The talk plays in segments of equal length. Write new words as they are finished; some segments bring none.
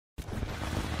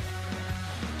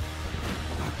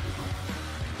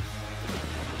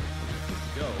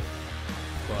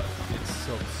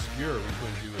Bureau, we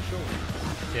couldn't do a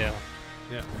show. Yeah.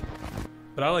 Yeah.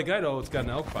 But I like Idaho. It's got an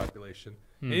elk population.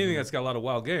 Anything that's got a lot of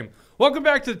wild game. Welcome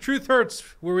back to The Truth Hurts,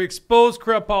 where we expose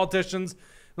corrupt politicians,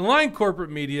 malign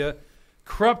corporate media,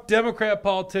 corrupt Democrat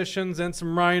politicians, and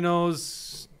some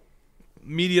rhinos,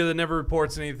 media that never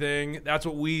reports anything. That's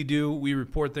what we do. We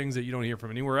report things that you don't hear from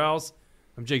anywhere else.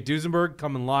 I'm Jake Duesenberg,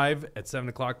 coming live at 7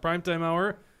 o'clock primetime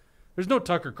hour. There's no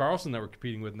Tucker Carlson that we're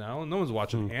competing with now, and no one's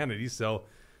watching Hannity, so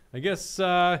I guess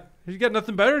you got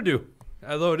nothing better to do.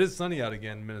 Although it is sunny out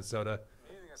again in Minnesota.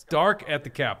 It's dark at the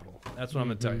Capitol. That's what I'm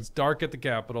going to tell you. It's dark at the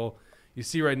Capitol. You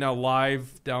see right now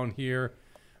live down here,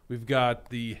 we've got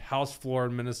the House floor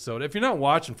in Minnesota. If you're not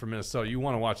watching from Minnesota, you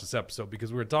want to watch this episode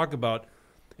because we're going to talk about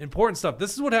important stuff.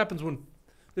 This is what happens when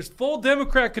there's full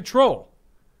Democrat control.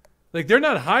 Like, they're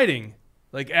not hiding,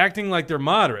 like acting like they're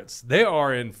moderates. They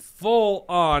are in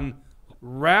full-on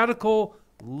radical,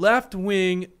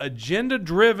 left-wing,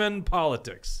 agenda-driven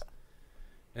politics.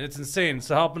 And it's insane. It's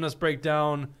helping us break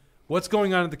down what's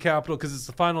going on at the Capitol because it's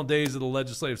the final days of the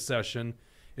legislative session.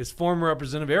 Is former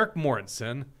Representative Erik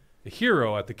Mortensen, a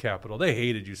hero at the Capitol. They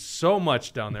hated you so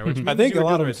much down there. Which I think a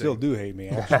lot of them still do hate me,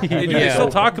 actually. They still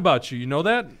talk about you. You know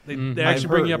that? They actually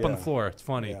bring you up on the floor. It's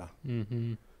funny.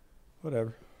 Yeah.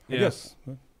 Whatever. I Yeah. guess.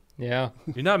 Yeah.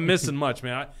 You're not missing much,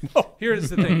 man. Here's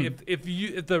the thing.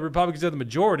 If the Republicans had the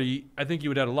majority, I think you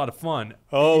would have had a lot of fun.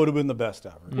 Oh, it would have been the best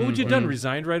ever. What would you have done?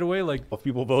 Resigned right away? Like, Well, if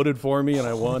people voted for me and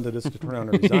I wanted to turn around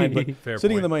and resign, but Fair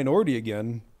sitting in point. the minority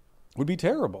again would be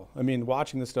terrible. I mean,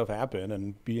 watching this stuff happen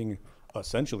and being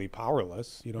essentially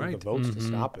powerless, you don't have the votes to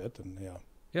stop it. And yeah.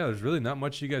 yeah, there's really not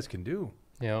much you guys can do.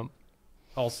 Yep.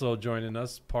 Also joining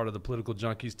us, part of the Political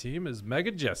Junkies team, is Mega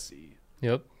Jesse.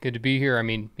 Yep. Good to be here. I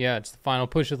mean, yeah, it's the final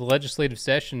push of the legislative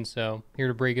session, so here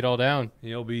to break it all down.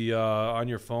 You'll be on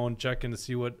your phone checking to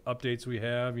see what updates we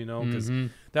have, because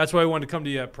that's why I wanted to come to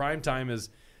you at prime time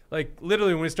is, like,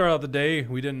 literally when we started out the day,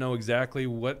 we didn't know exactly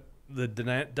what the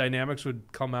dynamics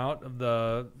would come out of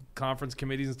the conference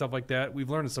committees and stuff like that. We've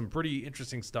learned some pretty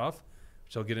interesting stuff,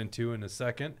 which I'll get into in a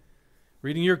second.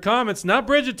 Reading your comments, not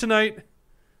Bridget tonight.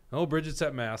 Oh, Bridget's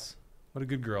at Mass. What a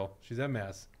good girl. She's at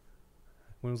Mass.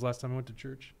 When was the last time I went to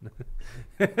church?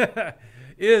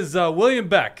 Is William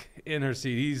Beck in her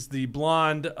seat. He's the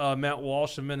blonde Matt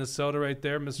Walsh of Minnesota right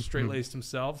there, Mr. Straight-Laced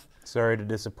himself. Sorry to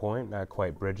disappoint, not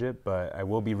quite Bridget, but I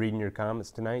will be reading your comments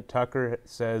tonight. Tucker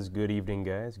says, good evening,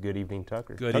 guys. Good evening,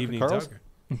 Tucker. Good Tucker evening, Carlson?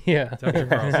 Tucker. Yeah. Tucker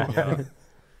Carlson,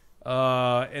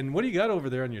 yeah. And what do you got over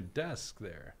there on your desk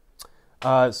there?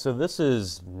 So this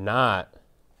is not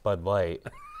Bud Light,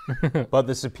 but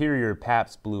the Superior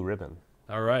Pabst Blue Ribbon,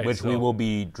 All right. which we will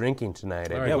be drinking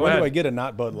tonight. All I right, Yeah, go when do ahead. I get a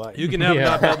not Bud Light? You can have Yeah.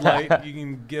 not Bud Light. You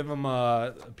can give him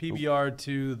a PBR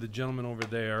to the gentleman over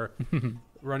there.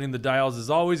 Running the dials, as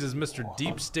always, is Mr.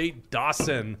 Deep State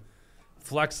Dawson.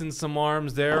 Flexing some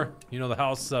arms there. You know, the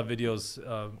house videos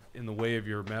in the way of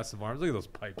your massive arms. Look at those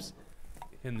pipes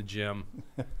in the gym.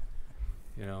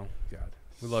 You know, God.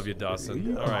 We love you,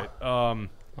 Dawson. All right. All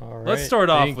right. Let's start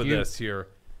off Thank with you. this here.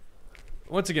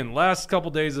 Once again, last couple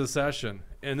days of the session,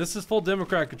 and this is full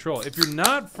Democrat control. If you're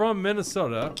not from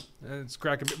Minnesota, it's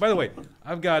cracking. By the way,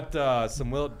 I've got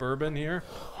some Willet bourbon here.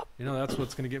 You know, that's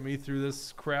what's going to get me through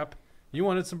this crap. You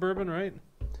wanted some bourbon, right?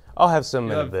 I'll have some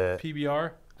You in a have bit.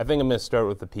 PBR, I think I'm going to start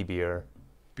with the PBR.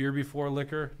 beer before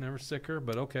liquor, never sicker,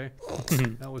 but okay.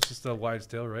 That was just a wives'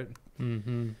 tale, right?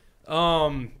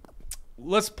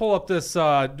 Let's pull up this.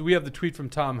 Do we have the tweet from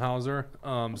Tom Hauser?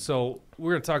 So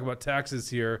we're going to talk about taxes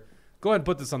here. Go ahead and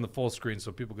put this on the full screen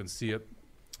so people can see it.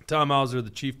 Tom Hauser, the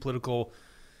chief political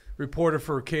reporter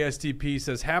for KSTP,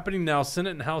 says, happening now, Senate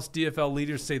and House DFL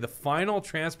leaders say the final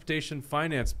transportation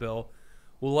finance bill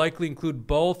will likely include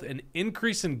both an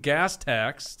increase in gas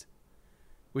tax,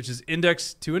 which is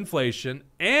indexed to inflation,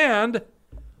 and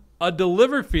a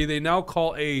delivery fee they now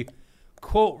call a,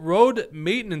 quote, road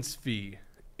maintenance fee,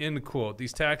 end quote.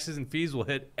 These taxes and fees will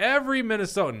hit every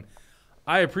Minnesotan.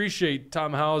 I appreciate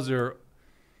Tom Hauser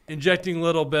injecting a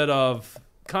little bit of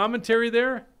commentary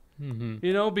there,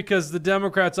 you know, because the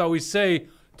Democrats always say,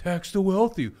 tax the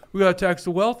wealthy. We got to tax the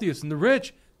wealthiest and the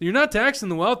rich. You're not taxing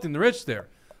the wealthy and the rich there.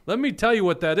 Let me tell you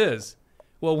what that is.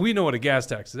 Well, we know what a gas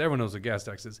tax is. Everyone knows what gas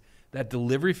tax is. That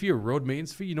delivery fee or road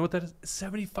maintenance fee, you know what that is?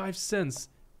 75 cents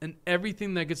in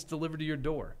everything that gets delivered to your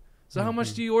door. So how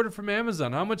much do you order from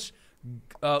Amazon? How much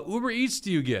Uber Eats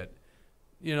do you get?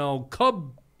 You know,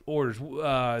 Cub orders,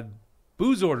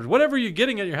 booze orders, whatever you're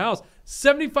getting at your house,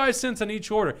 75 cents on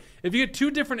each order. If you get two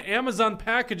different Amazon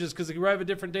packages because they arrive at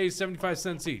different days, 75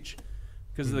 cents each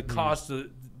because of the cost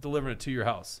of delivering it to your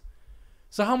house.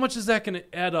 So how much is that going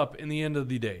to add up in the end of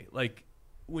the day? Like,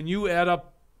 when you add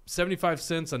up 75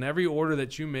 cents on every order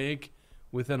that you make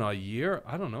within a year.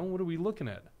 I don't know. What are we looking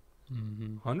at?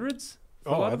 Hundreds? For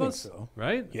a Oh, lot I of think us? so.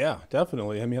 Right? Yeah,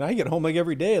 definitely. I mean, I get home like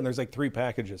every day, and there's like 3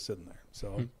 packages sitting there.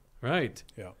 So, Right.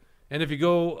 yeah. And if you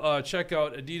go check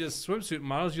out Adidas swimsuit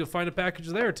models, you'll find a package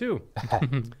there too.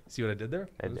 See what I did there?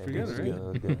 That was pretty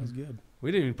good, right? That's good. We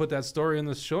didn't even put that story in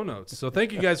the show notes. So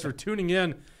thank you guys for tuning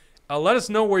in. Let us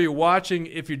know where you're watching.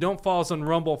 If you don't follow us on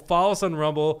Rumble, follow us on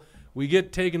Rumble. We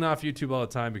get taken off YouTube all the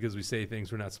time because we say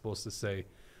things we're not supposed to say.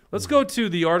 Let's go to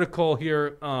the article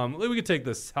here. We could take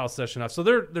this House session off. So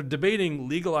they're debating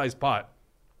legalized pot.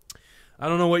 I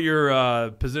don't know what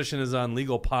your position is on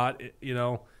legal pot, you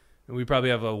know. We probably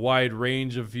have a wide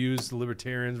range of views, the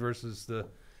libertarians versus the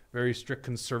very strict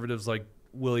conservatives like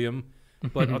William.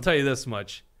 But I'll tell you this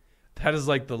much. That is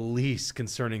like the least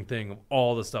concerning thing of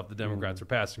all the stuff the Democrats are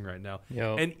passing right now.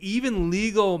 Yep. And even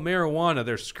legal marijuana,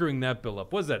 they're screwing that bill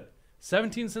up. What is that,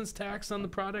 17 cents tax on the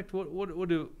product? What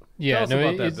do tell us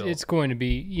about that bill? It's going to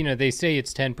be, you know, they say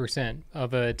it's 10%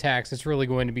 of a tax. It's really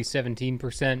going to be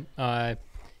 17%.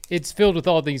 It's filled with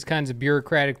all these kinds of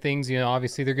bureaucratic things. You know,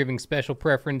 obviously they're giving special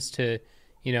preference to,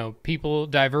 you know, people,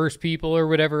 diverse people or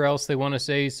whatever else they want to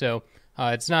say. So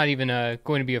it's not even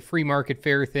going to be a free market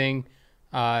fair thing.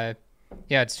 Yeah,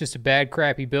 it's just a bad,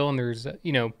 crappy bill. And there's,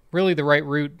 you know, really the right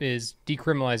route is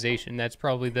decriminalization. That's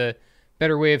probably the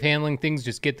better way of handling things.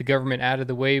 Just get the government out of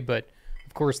the way. But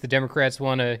of course, the Democrats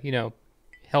want to, you know,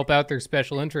 help out their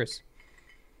special interests.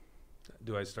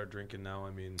 Do I start drinking now?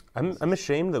 I mean, I'm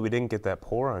ashamed that we didn't get that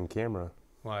pour on camera.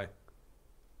 why?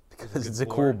 Because it's a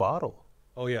cool bottle.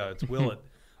 Oh, yeah, it's Willet.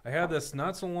 I had this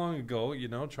not so long ago, you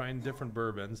know, trying different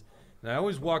bourbons. And I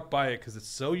always walk by it because it's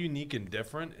so unique and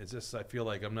different. It's just I feel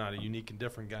like I'm not a unique and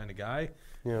different kind of guy.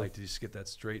 Yeah. I like to just get that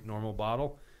straight, normal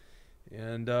bottle.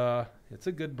 And it's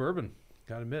a good bourbon.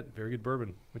 Got to admit, very good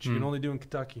bourbon, which you can only do in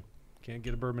Kentucky. Can't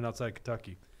get a bourbon outside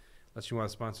Kentucky. Unless you want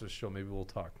to sponsor the show, maybe we'll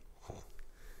talk.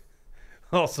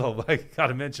 Also, I got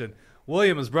to mention,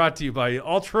 William is brought to you by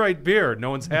Ultra-Right Beer. No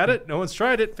one's had it. No one's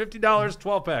tried it. $50,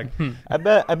 12-pack.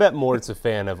 I bet Mort's a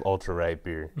fan of Ultra-Right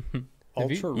beer.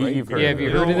 Ultra-Right. You've heard Yeah, of have you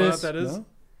it. heard of know this? what that is? No?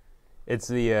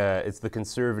 It's the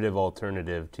conservative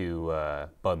alternative to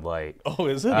Bud Light. Oh,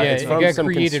 is it? Yeah, it's it from got some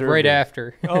created right conservative-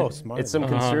 after. Oh, smart. It's some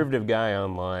conservative guy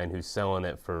online who's selling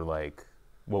it for like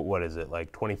what is it,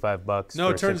 like $25? No,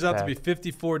 for it turns out to be six-pack?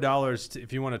 $54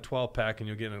 if you want a 12-pack and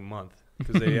you'll get it in a month.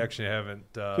 Because they actually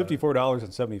haven't.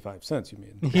 $54.75. You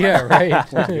mean? Yeah, right.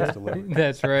 Gets delivered.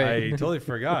 That's right. I totally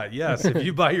forgot. Yes, if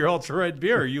you buy your Ultra-Red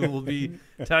beer, you will be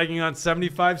tagging on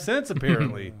 75 cents,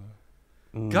 apparently.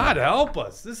 God help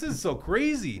us. This is so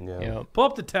crazy. Yeah. Yep. Pull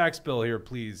up the tax bill here,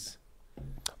 please.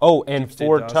 Oh, and Tuesday,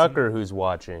 for Dawson. Tucker, who's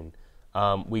watching,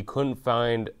 we couldn't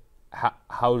find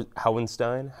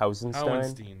Hauenstein.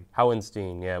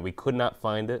 Hauenstein. Yeah, we could not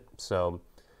find it. So,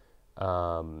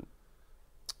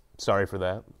 sorry for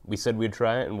that. We said we'd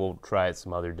try it, and we'll try it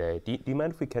some other day. Do you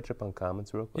mind if we catch up on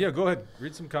comments real quick? Yeah, go ahead.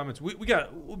 Read some comments.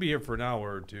 We'll be here for an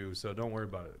hour or two, so don't worry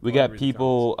about it. We Go ahead, got read the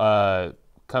people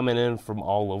coming in from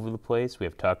all over the place. We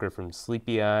have Tucker from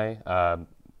Sleepy Eye,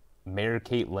 Mayor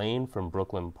Kate Lane from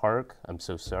Brooklyn Park. I'm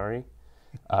so sorry.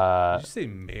 comments. Did you say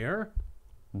mayor?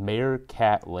 Mayor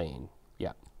Cat Lane.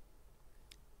 Yeah.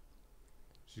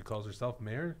 She calls herself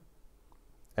mayor?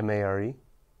 M-A-R-E?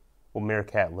 Well, Mayor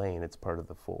Cat Lane, it's part of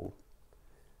the fold.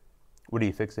 What are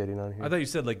you fixating on here? I thought you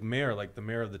said like mayor, like the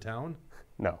mayor of the town.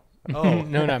 No. Oh,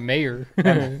 No, not mayor.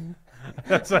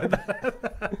 that's what I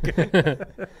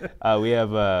thought. We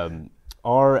have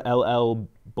R.L.L.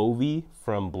 Bovey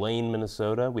from Blaine,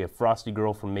 Minnesota. We have Frosty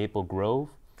Girl from Maple Grove.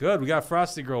 Good. We got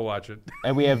Frosty Girl watching.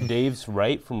 And we have Dave's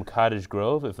Right from Cottage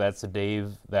Grove. If that's a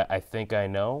Dave that I think I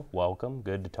know, welcome.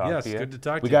 Good to talk Yes, to you. good to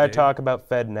talk to We you, got to Dave. talk about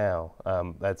Fed Now.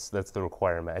 That's the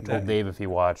requirement. I told Dave if he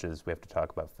watches, we have to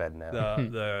talk about Fed Now.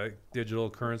 The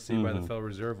digital currency by the Federal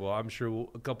Reserve. Well, I'm sure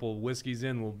a couple of whiskeys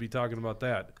in, we'll be talking about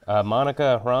that.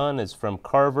 Monica Hran is from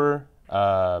Carver.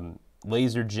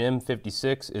 Laser Jim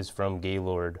 56 is from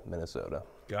Gaylord, Minnesota.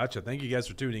 Gotcha. Thank you guys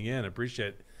for tuning in. I appreciate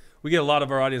it. We get a lot of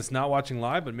our audience not watching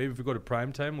live, but maybe if we go to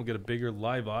prime time, we'll get a bigger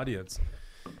live audience.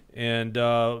 And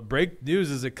break news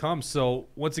as it comes. So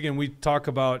once again, we talk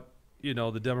about, you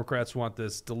know, the Democrats want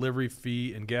this delivery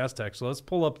fee and gas tax. So let's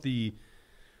pull up the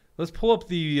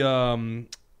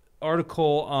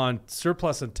article on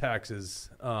surplus and taxes.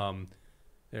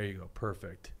 There you go.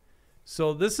 Perfect.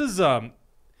 So this is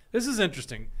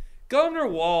interesting. Governor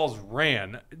Walz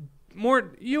ran.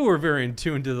 Mort, you were very in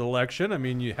tune to the election. I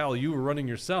mean, you were running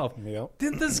yourself. Yep.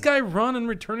 Didn't this guy run and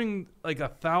returning like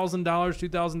 $1,000,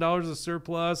 $2,000 of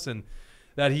surplus, and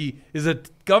that he is a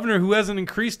governor who hasn't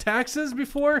increased taxes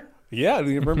before? Yeah, I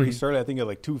remember he started, I think, at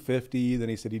like 250. Then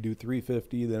he said he'd do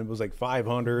 350. Then it was like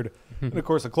 500. And of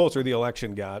course, the closer the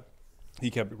election got, he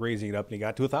kept raising it up, and he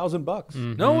got to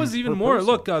 $1,000. No, it was even more. person.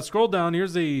 Look, scroll down.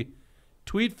 Here's a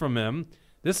tweet from him.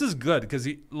 This is good because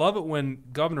he love it when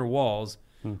Governor Walz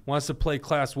wants to play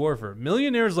class warfare.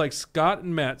 Millionaires like Scott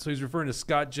and Matt, so he's referring to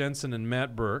Scott Jensen and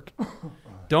Matt Burke,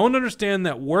 don't understand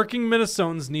that working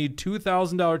Minnesotans need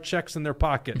 $2,000 checks in their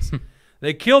pockets.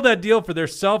 They killed that deal for their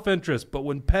self-interest, but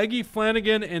when Peggy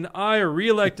Flanagan and I are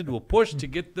reelected, we'll push to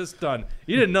get this done.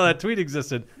 You didn't know that tweet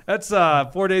existed. That's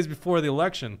 4 days before the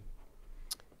election.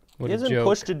 He hasn't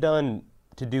pushed it done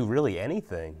to do really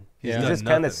anything. He's just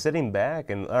kind of sitting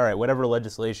back and, all right, whatever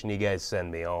legislation you guys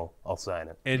send me, I'll sign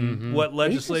it. And what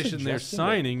legislation they're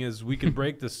signing is, we can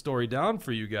break this story down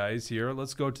for you guys here.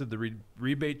 Let's go to the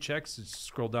rebate checks. Just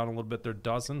scroll down a little bit there,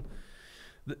 Dawson.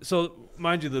 So,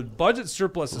 mind you, the budget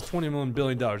surplus is $21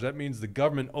 billion. That means the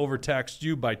government overtaxed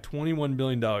you by $21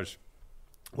 billion.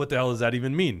 What the hell does that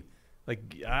even mean?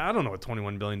 Like, I don't know what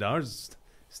 $21 billion is.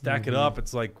 Stack it up.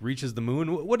 It's like reaches the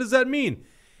moon. What does that mean?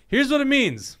 Here's what it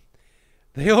means.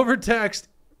 They overtaxed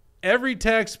every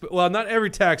well, not every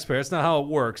taxpayer. That's not how it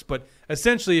works. But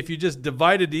essentially, if you just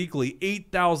divided equally,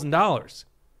 $8,000.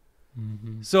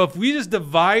 So if we just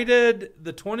divided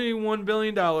the $21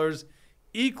 billion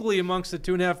equally amongst the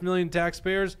 2.5 million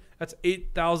taxpayers, that's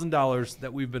 $8,000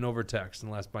 that we've been overtaxed in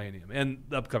the last biennium and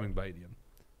the upcoming biennium,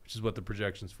 which is what the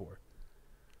projection's for.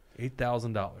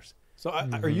 $8,000. So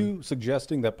are you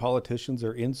suggesting that politicians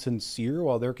are insincere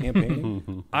while they're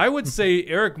campaigning? I would say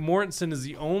Erik Mortensen is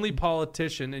the only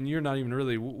politician, and you're not even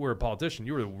really were a politician.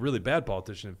 You were a really bad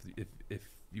politician if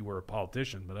you were a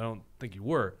politician, but I don't think you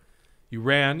were. You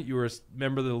ran. You were a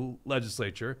member of the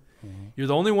legislature. You're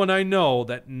the only one I know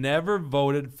that never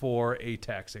voted for a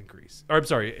tax increase. Or I'm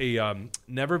sorry,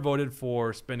 never voted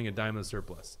for spending a dime of the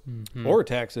surplus. Or a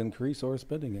tax increase or a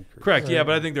spending increase. Correct, yeah,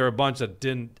 but I think there are a bunch that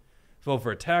didn't vote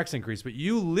for a tax increase. But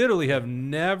you literally have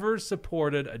never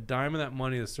supported a dime of that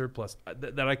money of the surplus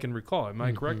that I can recall. Am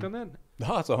I correct on that?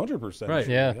 No, it's 100%. Right.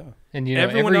 Yeah. And you know,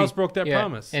 everyone else broke that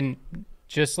promise. And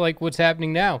just like what's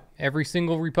happening now, every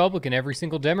single Republican, every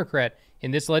single Democrat in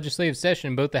this legislative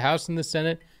session, both the House and the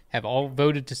Senate, have all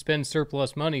voted to spend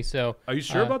surplus money. So, are you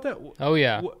sure about that? Oh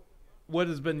yeah. What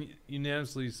has been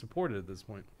unanimously supported at this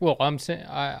point? Well, I'm saying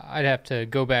I'd have to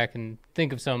go back and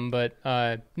think of some, but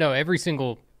no, every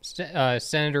single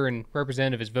senator and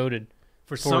representative has voted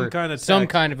for some kind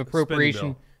of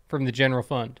appropriation from the general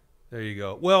fund. There you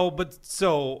go. Well, but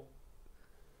so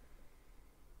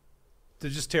to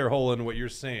just tear a hole in what you're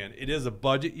saying, it is a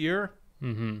budget year.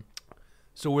 Mm-hmm.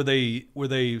 So were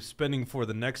they spending for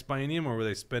the next biennium, or were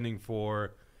they spending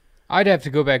for? I'd have to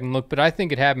go back and look, but I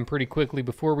think it happened pretty quickly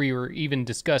before we were even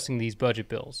discussing these budget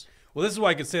bills. Well, this is why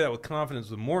I could say that with confidence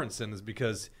with Mortensen, is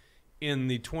because in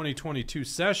the 2022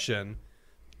 session,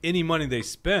 any money they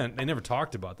spent, they never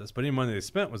talked about this, but any money they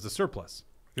spent was the surplus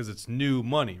because it's new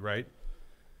money, right?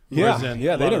 Yeah,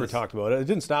 they never talked about it. It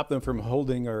didn't stop them from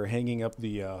holding or hanging up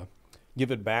the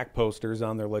Give It Back posters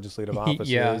on their legislative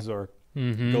offices or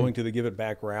going to the Give It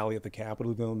Back rally at the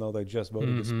Capitol, even though they just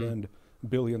voted to spend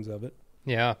billions of it.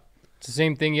 Yeah. It's the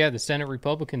same thing, the Senate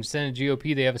Republicans, Senate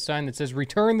GOP, they have a sign that says,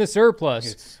 return the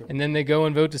surplus, and then they go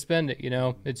and vote to spend it,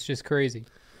 It's just crazy.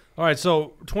 All right,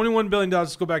 so $21 billion,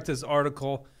 let's go back to this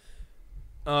article.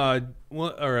 Dawson,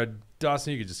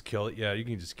 you could just kill it. Yeah, you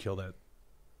can just kill that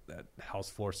House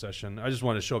floor session. I just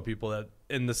want to show people that,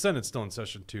 and the Senate's still in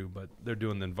session too, but they're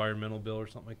doing the environmental bill or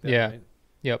something like that, right?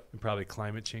 Yep. And probably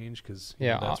climate change, because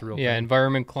that's a real thing.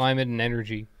 Environment, climate, and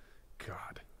energy.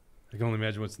 God, I can only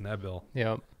imagine what's in that bill.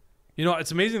 Yep.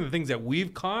 It's amazing the things that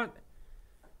we've caught,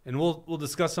 and we'll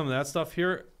discuss some of that stuff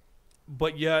here,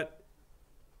 but yet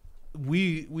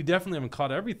we definitely haven't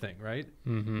caught everything, right?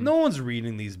 No one's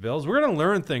reading these bills. We're going to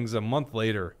learn things a month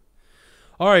later.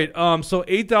 All right, so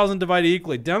 8,000 divided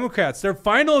equally. Democrats, their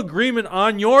final agreement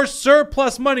on your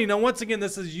surplus money. Now, once again,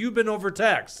 this is you've been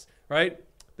overtaxed, right?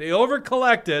 They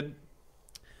overcollected,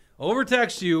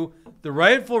 overtaxed you. The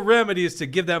rightful remedy is to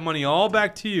give that money all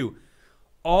back to you.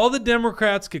 All the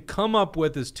Democrats could come up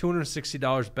with is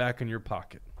 $260 back in your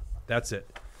pocket. That's it.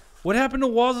 What happened to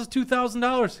Walz's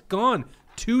 $2,000? Gone.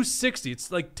 $260.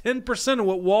 It's like 10% of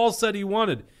what Walz said he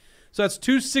wanted. So that's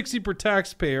 $260 per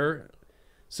taxpayer.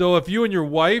 So if you and your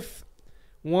wife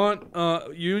want, I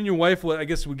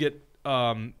guess we get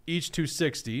each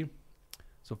 $260.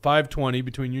 So $520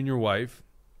 between you and your wife,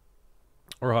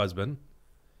 or husband,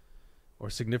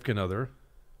 or significant other,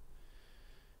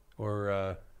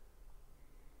 or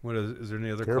what is there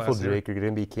any other? Careful, class Jake, you're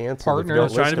going to be canceled.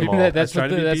 Partner. That's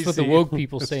what the woke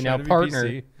people say now.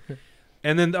 Partner.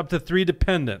 And then up to 3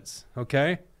 dependents.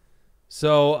 Okay,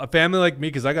 So a family like me,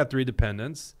 because I got 3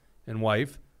 dependents and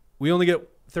wife, we only get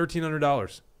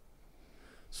 $1,300.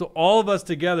 So all of us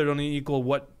together don't even equal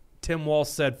what Tim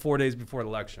Walz said 4 days before the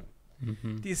election.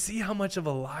 Mm-hmm. Do you see how much of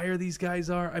a liar these guys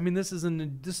are? I mean, this is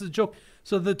a joke.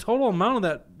 So the total amount of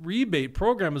that rebate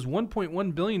program is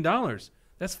 $1.1 billion.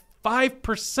 That's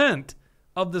 5%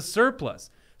 of the surplus.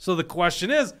 So the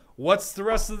question is, what's the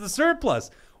rest of the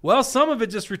surplus? Well, some of it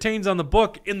just retains on the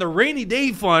book in the rainy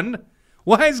day fund.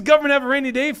 Why does government have a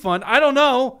rainy day fund? I don't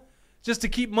know. Just to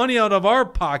keep money out of our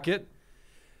pocket.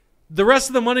 The rest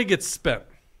of the money gets spent.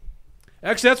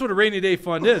 Actually, that's what a rainy day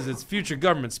fund is. It's future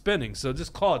government spending. So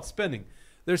just call it spending.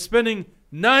 They're spending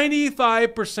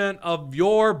 95% of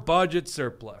your budget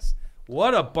surplus.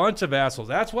 What a bunch of assholes.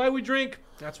 That's why we drink.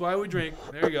 That's why we drink.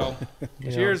 There you go.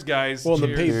 Yeah. Cheers, guys. Well, Cheers.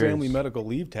 The paid family medical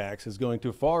leave tax is going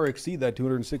to far exceed that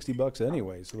 $260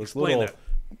 anyway. So this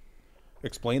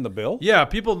explain the bill? Yeah,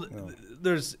 people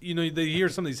there's they hear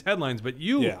some of these headlines, but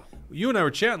you and I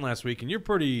were chatting last week and you're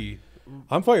pretty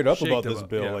I'm fired up about this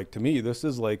bill. Yeah. Like, to me, this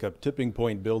is like a tipping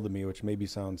point bill to me, which maybe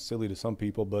sounds silly to some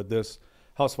people, but this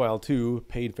House File 2,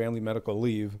 paid family medical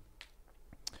leave,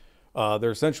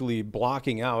 they're essentially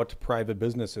blocking out private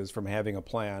businesses from having a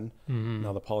plan. Mm-hmm.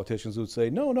 Now, the politicians would say,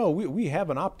 no, we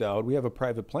have an opt-out. We have a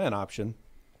private plan option.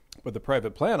 But the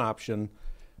private plan option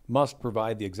must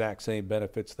provide the exact same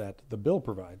benefits that the bill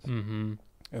provides. Mm-hmm.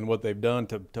 And what they've done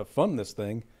to fund this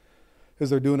thing is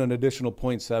they're doing an additional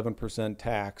 0.7%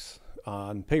 tax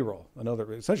on payroll,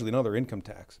 essentially another income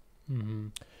tax. Mm-hmm.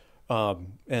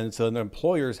 And so the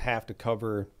employers have to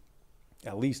cover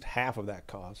at least half of that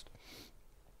cost.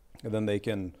 And then they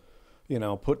can,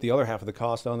 put the other half of the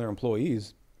cost on their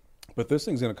employees. But this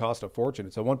thing's going to cost a fortune.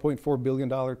 It's a $1.4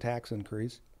 billion tax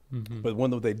increase. Mm-hmm. But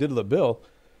what they did to the bill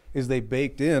is they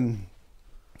baked in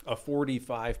a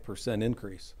 45%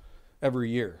 increase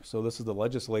every year. So this is the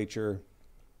legislature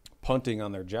punting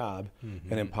on their job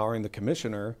and empowering the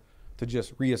commissioner to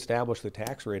just reestablish the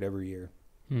tax rate every year.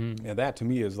 Mm-hmm. And that, to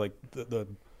me, is like the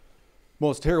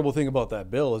most terrible thing about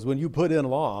that bill is when you put in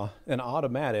law an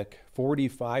automatic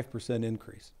 45%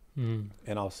 increase. Mm-hmm.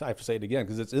 And I have to say it again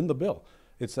because it's in the bill.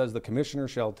 It says the commissioner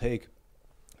shall take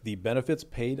the benefits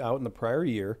paid out in the prior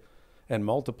year and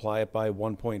multiply it by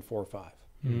 1.45.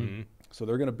 Mm-hmm. So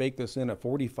they're going to bake this in a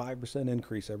 45%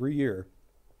 increase every year.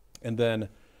 And then,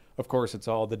 of course, it's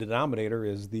all the denominator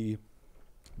is the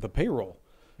payroll,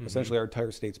 essentially our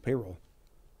entire state's payroll.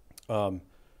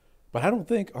 But I don't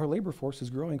think our labor force is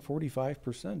growing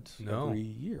 45% every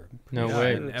year. No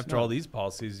way. And after all these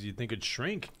policies, you'd think it'd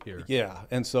shrink here. Yeah.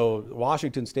 And so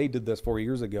Washington State did this 4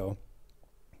 years ago,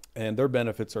 and their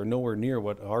benefits are nowhere near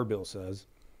what our bill says.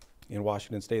 In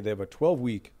Washington State, they have a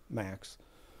 12-week max.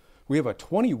 We have a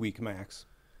 20-week max.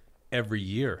 Every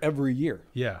year.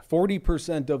 Yeah.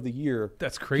 40% of the year.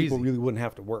 That's crazy. People really wouldn't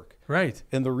have to work. Right.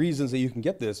 And the reasons that you can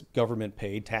get this government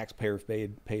paid, taxpayer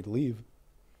paid leave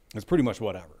is pretty much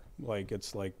whatever. Like,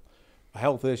 it's like a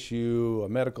health issue, a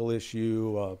medical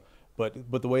issue,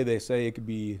 but the way they say it could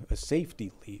be a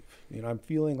safety leave. I'm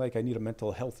feeling like I need a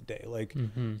mental health day. Like,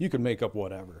 you can make up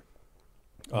whatever.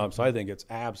 So I think it's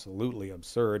absolutely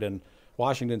absurd. And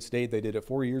Washington State, they did it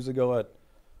 4 years ago at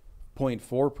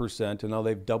 0.4%, and now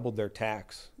they've doubled their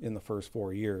tax in the first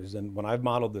 4 years. And when I've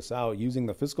modeled this out using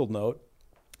the fiscal note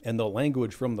and the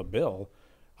language from the bill,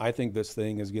 I think this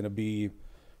thing is going to be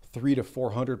 300 to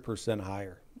 400%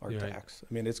 higher, our tax.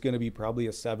 I mean, it's going to be probably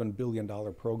a $7 billion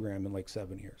program in like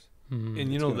 7 years. Mm-hmm.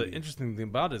 And the interesting thing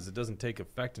about it is it doesn't take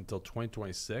effect until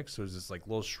 2026. So there's this like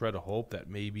little shred of hope that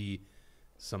maybe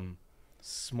some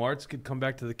smarts could come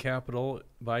back to the Capitol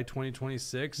by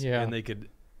 2026 and they could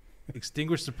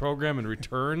extinguish the program and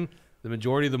return the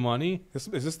majority of the money. Is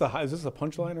this a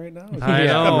punchline right now? I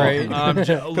know, right?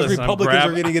 Because Republicans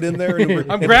are getting it in there.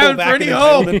 And I'm grabbing for any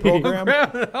hope. I'm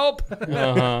grabbing help.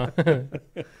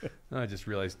 I just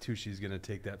realized Tushy's going to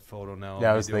take that photo now.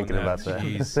 Yeah, I was thinking about that.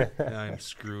 Jeez, I'm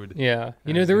screwed. Yeah.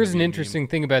 There was an interesting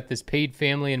thing about this paid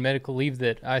family and medical leave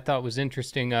that I thought was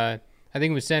interesting. I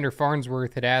think it was Senator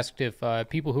Farnsworth had asked if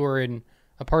people who are in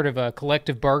a part of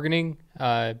collective bargaining,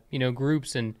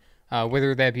 groups and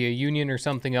whether that be a union or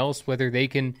something else, whether they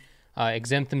can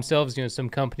exempt themselves. Some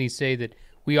companies say that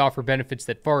we offer benefits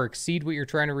that far exceed what you're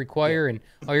trying to require, and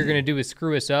all you're going to do is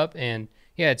screw us up. And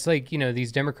it's like,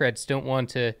 these Democrats don't want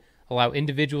to allow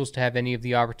individuals to have any of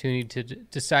the opportunity to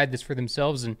decide this for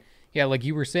themselves. And like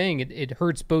you were saying, it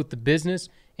hurts both the business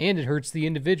and it hurts the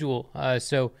individual.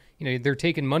 So they're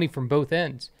taking money from both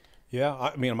ends. Yeah,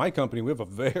 I mean, in my company, we have a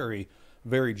very,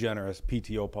 very generous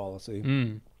PTO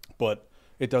policy, but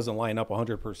it doesn't line up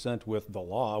 100% with the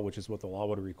law, which is what the law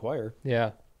would require.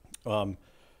 Yeah.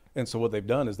 And so what they've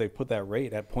done is they've put that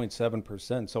rate at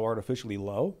 0.7%, so artificially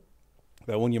low,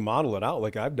 that when you model it out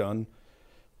like I've done,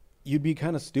 you'd be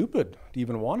kind of stupid to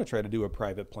even want to try to do a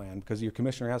private plan because your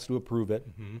commissioner has to approve it.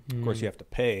 Of course, you have to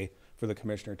pay for the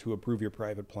commissioner to approve your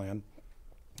private plan.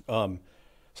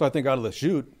 So I think out of the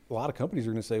chute, a lot of companies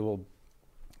are going to say, well,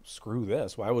 screw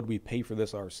this. Why would we pay for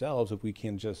this ourselves if we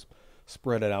can just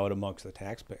spread it out amongst the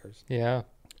taxpayers? Yeah.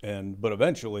 But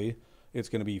eventually, it's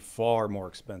going to be far more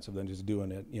expensive than just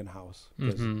doing it in-house.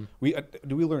 Do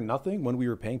we learn nothing when we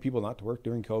were paying people not to work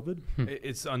during COVID?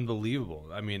 It's unbelievable.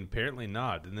 I mean, apparently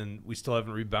not. And then we still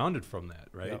haven't rebounded from that,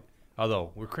 right? Yep.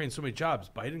 Although we're creating so many jobs.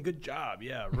 Biden, good job.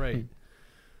 Yeah, right.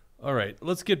 All right,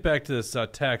 let's get back to this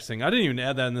tax thing. I didn't even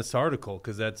add that in this article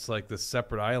because that's like the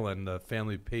separate island,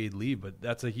 family paid leave, but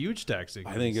that's a huge tax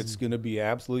increase. I think it's going to be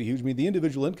absolutely huge. I mean, the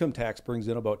individual income tax brings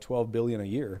in about $12 billion a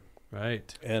year.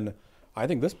 Right. And I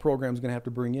think this program is going to have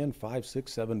to bring in $5, $6,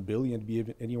 $7 billion to be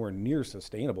anywhere near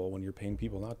sustainable when you're paying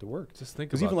people not to work. Just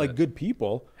think about because even like good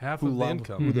people half who of the love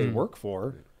income who they work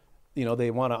for, you know,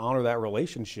 they want to honor that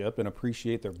relationship and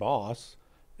appreciate their boss,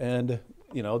 and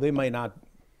you know they might not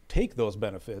take those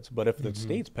benefits, but if the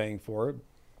state's paying for it,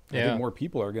 I think more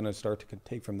people are going to start to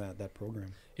take from that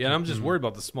program. Yeah, and I'm just worried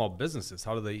about the small businesses.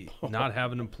 How do they not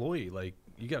have an employee? Like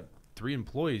you got 3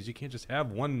 employees, you can't just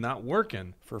have one not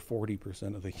working for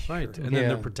 40% of the year. Right, and then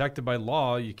they're protected by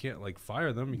law. You can't like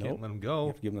fire them. You can't let them go. You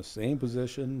have to give them the same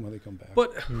position when they come back.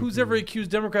 But who's ever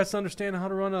accused Democrats to understand how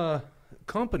to run a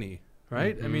company,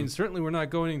 right? I mean, certainly we're not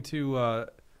going to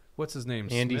what's his name?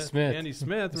 Andy Smith. Andy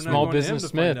Smith. We're Small not going business to him to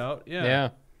Smith. find out. Yeah.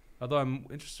 Although I'm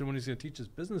interested when he's going to teach his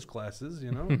business classes,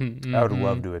 you know. I would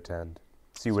love to attend,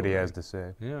 see what he has to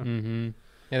say. Yeah.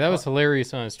 Yeah, that was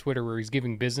hilarious on his Twitter where he's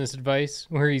giving business advice,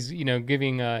 where he's, you know,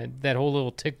 giving that whole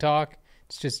little TikTok.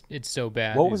 It's so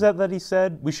bad. What was that he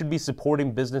said? We should be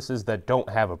supporting businesses that don't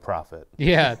have a profit.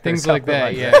 Yeah, things like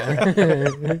that.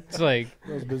 It's like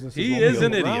those businesses he won't is be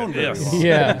an idiot. around very Yes. long.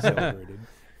 Yeah.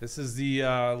 This is the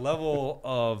level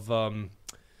of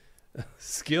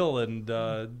skill and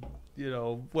you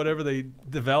know, whatever they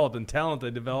develop and talent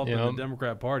they develop in the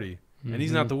Democrat Party, and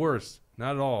he's not the worst,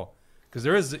 not at all. Because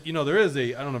there is a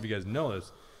I don't know if you guys know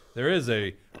this, there is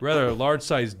a rather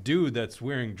large-sized dude that's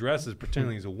wearing dresses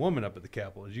pretending he's a woman up at the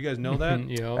Capitol. Did you guys know that?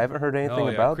 I haven't heard anything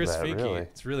about Chris that, Finke. really.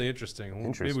 It's really interesting.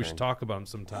 Interesting. Maybe we should talk about him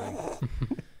sometime.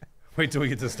 Wait till we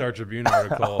get to the Star Tribune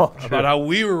article about how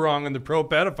we were wrong in the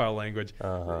pro-pedophile language.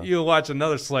 You'll watch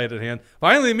another sleight of hand.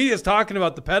 Finally, the media's talking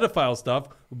about the pedophile stuff.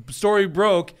 Story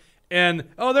broke. And,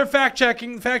 they're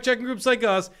fact-checking groups like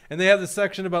us, and they have this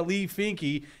section about Lee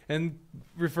Finke and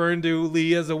referring to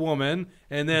Lee as a woman,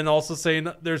 and then also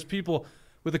saying there's people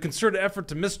with a concerted effort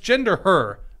to misgender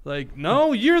her. Like,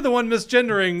 no, you're the one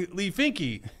misgendering Lee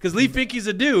Finke, because Lee Finke's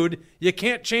a dude. You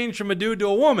can't change from a dude to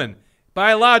a woman.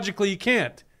 Biologically, you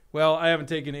can't. Well, I haven't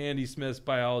taken Andy Smith's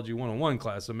Biology 101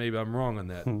 class, so maybe I'm wrong on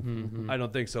that. I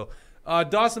don't think so.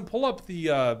 Dawson, pull up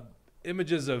the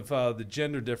images of the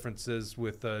gender differences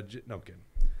with no, I'm kidding.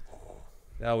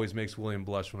 That always makes William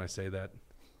blush when I say that.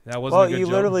 That wasn't a good you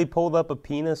joke. literally pulled up a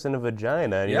penis and a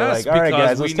vagina, and you're Yes, like, all right, because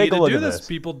guys, let's we take need a look to at do this. this.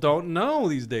 People don't know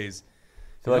these days.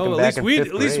 Feel like I'm at back least in we fifth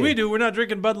at least we grade. do. We're not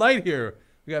drinking Bud Light here.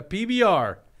 We got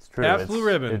PBR. It's true. Half Blue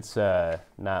Ribbon. It's not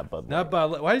Bud Light. Not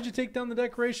Bud Light. Why did you take down the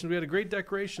decoration? We had a great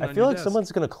decoration. I feel like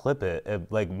someone's going to clip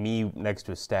it, like me next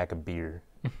to a stack of beer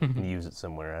and use it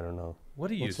somewhere. I don't know. What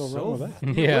are you What's so wrong with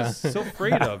that? What's so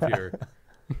afraid of here?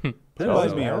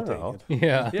 Penalize me, I I'll don't take it.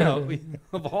 yeah. Yeah,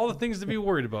 of all the things to be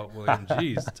worried about, William.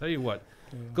 Jeez, tell you what.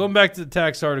 Going back to the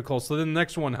tax article, so then the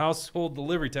next one, household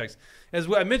delivery tax. As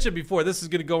I mentioned before, this is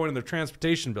going to go into their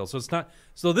transportation bill. So it's not.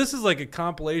 So this is like a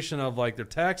compilation of like their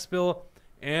tax bill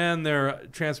and their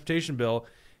transportation bill.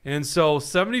 And so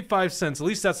 75 cents, at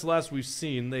least that's the last we've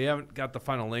seen. They haven't got the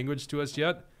final language to us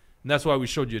yet. And that's why we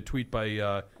showed you a tweet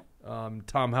by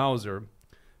Tom Hauser.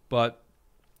 But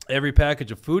every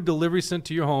package of food delivery sent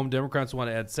to your home, Democrats want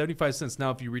to add 75 cents.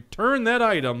 Now, if you return that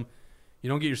item, you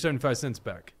don't get your 75 cents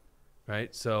back,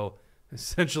 right? So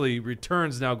essentially,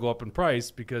 returns now go up in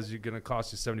price because you're going to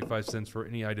cost you 75 cents for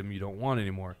any item you don't want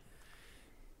anymore.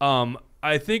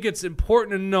 I think it's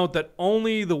important to note that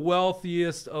only the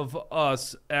wealthiest of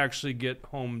us actually get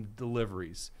home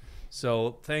deliveries.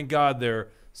 So thank God they're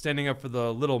standing up for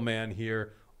the little man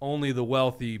here. Only the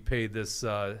wealthy pay this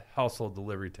household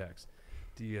delivery tax.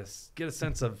 Do you get a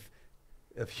sense of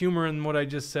humor in what I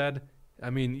just said? I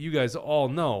mean, you guys all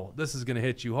know this is going to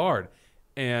hit you hard.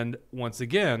 And once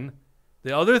again,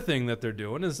 the other thing that they're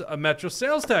doing is a Metro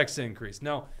sales tax increase.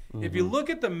 Now, if you look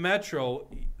at the Metro,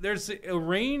 there's a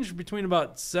range between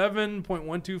about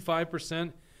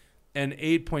 7.125% and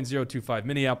 8.025.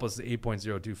 Minneapolis is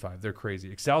 8.025. They're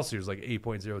crazy. Excelsior is like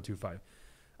 8.025.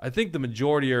 I think the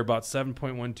majority are about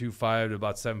 7.125 to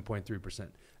about 7.3%.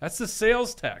 That's the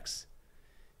sales tax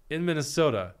in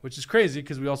Minnesota, which is crazy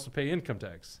because we also pay income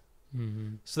tax.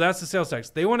 Mm-hmm. So that's the sales tax.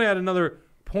 They want to add another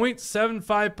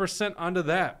 0.75% onto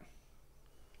that.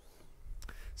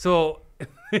 So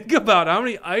think about how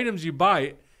many items you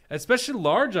buy, especially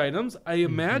large items. I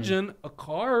imagine a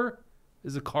car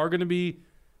going to be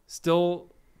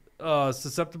still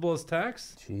susceptible as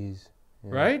tax? Jeez. Yeah.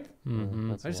 Right?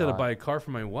 Mm-hmm. I just had to buy a car for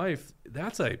my wife.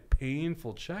 That's a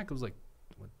painful check. It was like,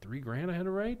 what, $3,000 I had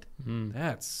to write? Mm.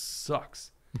 That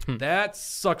sucks. That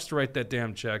sucks to write that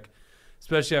damn check,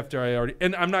 especially after I already,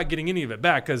 and I'm not getting any of it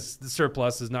back because the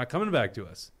surplus is not coming back to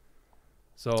us.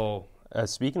 So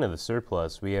speaking of the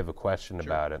surplus, we have a question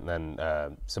about it, and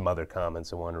then some other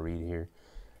comments I want to read here.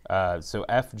 So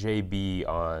FJB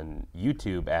on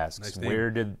YouTube asks, where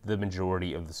did the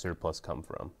majority of the surplus come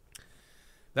from?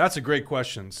 That's a great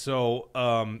question. So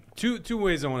two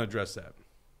ways I want to address that.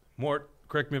 Mort,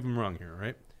 correct me if I'm wrong here,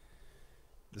 right?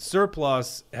 The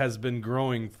surplus has been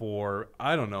growing for,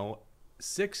 I don't know,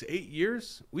 6-8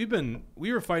 years. We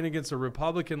were fighting against a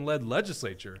Republican-led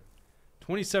legislature.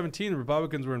 2017, the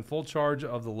Republicans were in full charge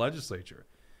of the legislature.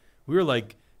 We were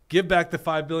like, give back the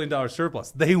 $5 billion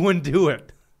surplus. They wouldn't do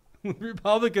it.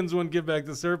 Republicans wouldn't give back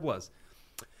the surplus.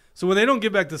 So when they don't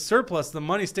give back the surplus, the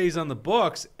money stays on the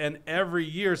books, and every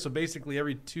year, so basically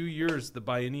every 2 years, the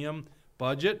biennium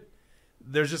budget,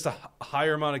 there's just a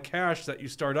higher amount of cash that you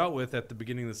start out with at the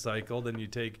beginning of the cycle. Then you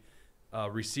take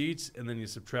receipts, and then you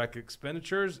subtract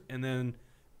expenditures, and then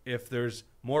if there's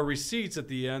more receipts at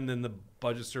the end, then the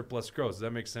budget surplus grows. Does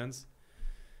that make sense?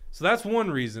 So that's one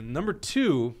reason. Number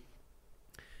two,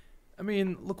 I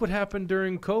mean, look what happened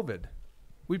during COVID.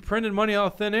 We printed money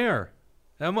out of thin air.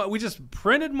 We just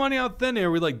printed money out of thin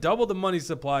air. We doubled the money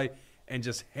supply and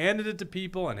just handed it to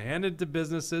people and handed it to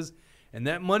businesses. And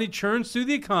that money churns through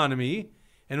the economy.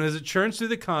 And as it churns through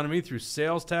the economy through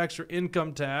sales tax or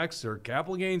income tax or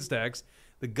capital gains tax,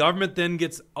 the government then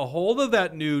gets a hold of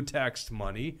that new taxed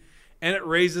money and it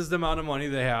raises the amount of money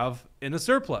they have in a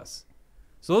surplus.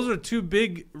 So those are two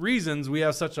big reasons we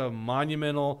have such a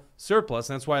monumental surplus.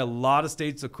 And that's why a lot of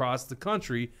states across the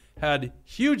country had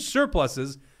huge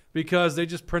surpluses, because they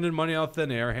just printed money out of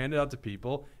thin air, handed it out to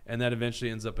people, and that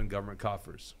eventually ends up in government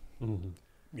coffers. Mm-hmm.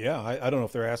 Yeah, I don't know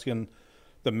if they're asking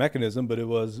the mechanism, but it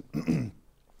was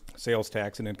sales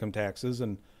tax and income taxes.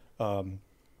 And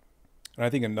I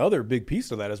think another big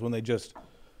piece of that is when they just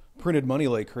printed money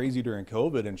like crazy during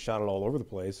COVID and shot it all over the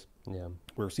place. Yeah,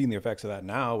 we're seeing the effects of that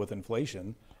now with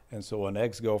inflation. And so when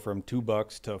eggs go from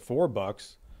 $2 to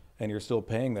 $4, and you're still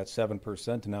paying that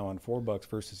 7% now on $4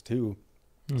 versus $2.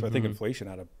 So I think inflation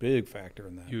had a big factor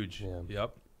in that. Huge. Yeah.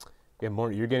 Yep. Yeah,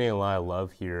 Mort, you're getting a lot of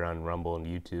love here on Rumble and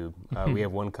YouTube. We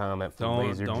have one comment from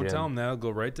Laser Jim. Don't tell him that. It'll go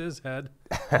right to his head.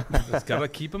 Just got to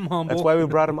keep him humble. That's why we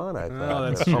brought him on, I thought.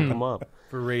 That's pump him up.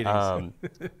 For ratings.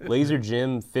 Laser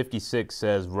Jim 56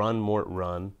 says, run, Mort,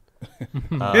 run.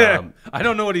 Yeah, I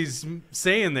don't know what he's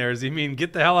saying there. Does he mean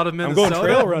get the hell out of Minnesota? I'm going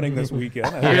trail running this weekend.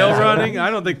 Trail running? I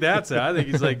don't think that's it. I think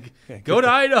he's like, go to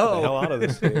Idaho. Get the hell out of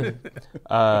this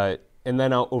state. And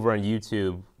then over on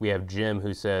YouTube, we have Jim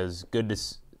who says,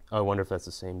 I wonder if that's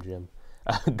the same Jim.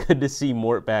 Good to see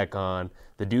Mort back on.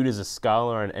 The dude is a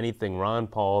scholar on anything Ron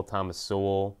Paul, Thomas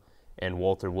Sowell, and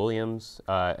Walter Williams.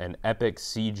 And Epic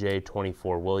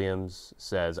CJ24 Williams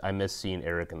says, I miss seeing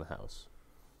Eric in the house.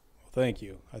 Thank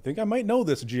you. I think I might know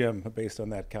this Jim based on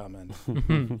that comment.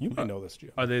 You might know this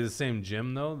Jim. Are they the same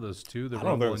Jim, though, those two? The I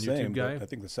don't know Rumble if and they're the YouTube same, guy? I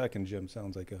think the second Jim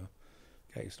sounds like a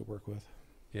guy I used to work with.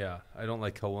 Yeah, I don't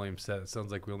like how William said it. It sounds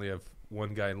like we only have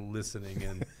one guy listening.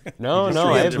 And No,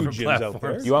 I have two Jims out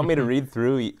there. Do you want me to read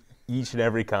through each and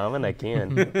every comment? I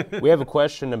can. We have a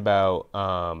question about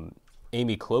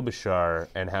Amy Klobuchar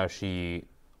and how she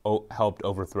helped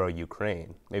overthrow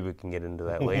Ukraine. Maybe we can get into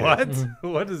that later. What?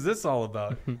 What is this all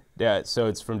about? Yeah, so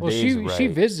it's from Dave's Right. She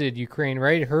visited Ukraine,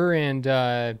 right? Her and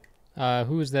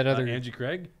who was that other? Angie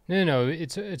Craig? No,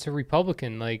 it's a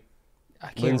Republican. I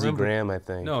can't Lindsey remember. Graham, I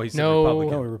think. No, he's a No.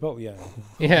 Republican. No, Republican.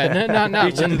 Yeah, not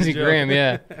Each of his Lindsey jokes. Graham.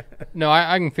 Yeah, no,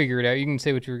 I can figure it out. You can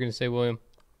say what you were going to say, William.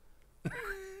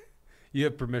 You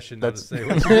have permission not to say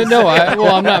what you're No,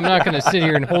 I'm not going to sit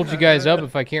here and hold you guys up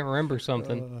if I can't remember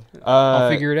something. I'll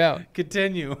figure it out.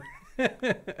 Continue.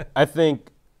 I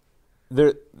think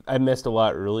I missed a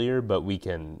lot earlier, but we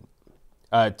can.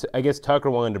 I guess Tucker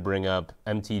wanted to bring up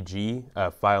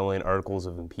MTG filing articles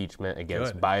of impeachment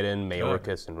against Good. Biden,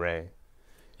 Mayorkas, and Ray.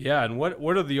 Yeah, and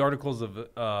what are the articles of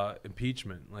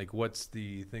impeachment? Like, what's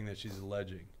the thing that she's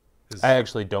alleging? I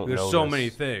actually don't know. There's so many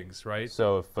things, right?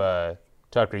 So if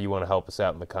Tucker, you want to help us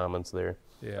out in the comments there.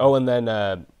 Yeah. Oh, and then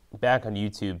back on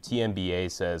YouTube,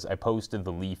 TMBA says, I posted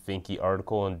the Lee Finke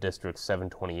article in District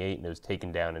 728, and it was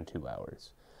taken down in 2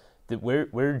 hours.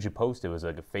 Where did you post it? Was it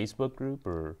like a Facebook group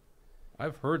or?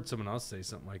 I've heard someone else say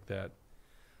something like that.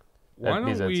 Why don't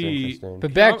that's we? interesting.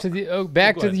 But back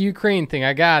to the Ukraine thing.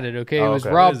 I got it. Okay, it was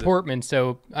Rob Portman.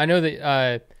 So I know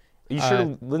that. You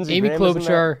sure Lindsey Amy Graham is in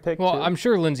Klobuchar. that pic Well, too? I'm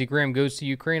sure Lindsey Graham goes to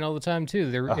Ukraine all the time too.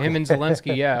 Him and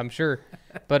Zelensky. Yeah, I'm sure.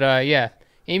 But yeah,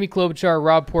 Amy Klobuchar,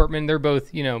 Rob Portman. They're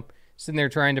both sitting there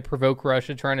trying to provoke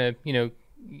Russia, trying to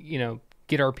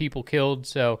get our people killed.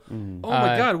 So. Oh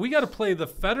my God, we got to play the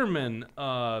Fetterman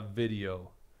video.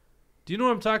 Do you know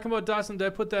what I'm talking about, Dawson? Did I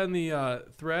put that in the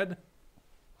thread?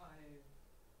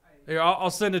 Here, I'll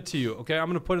send it to you. Okay, I'm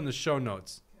gonna put it in the show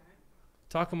notes.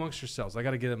 Talk amongst yourselves. I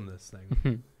got to get him this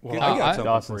thing. Well, I got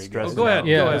something for you. Go ahead.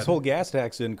 Yeah. Go ahead. This whole gas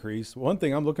tax increase. One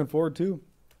thing I'm looking forward to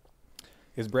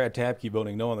is Brad Tapke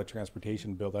voting no on the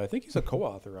transportation bill that I think he's a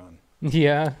co-author on.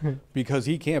 Yeah. Because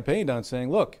he campaigned on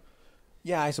saying, look,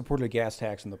 yeah, I supported a gas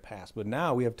tax in the past, but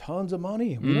now we have tons of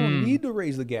money. We don't need to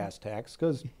raise the gas tax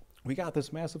because we got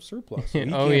this massive surplus. So he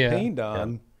campaigned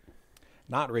on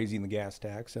not raising the gas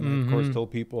tax, and of course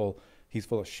told people he's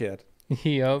full of shit.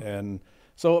 Yep. And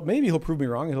so maybe he'll prove me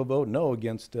wrong and he'll vote no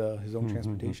against his own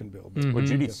transportation bill. But Well,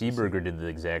 Judy Seeberger did the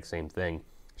exact same thing.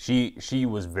 She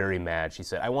was very mad. She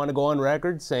said, I want to go on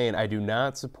record saying I do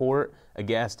not support a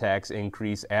gas tax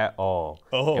increase at all.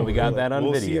 Oh, and we got really? that on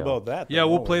we'll video. See about that. Yeah,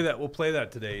 we'll play that. We'll play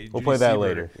that today. We'll Judy play that Seeberger.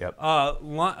 later. Yep.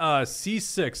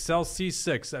 C6, cell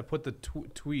C6. I put the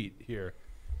tweet here.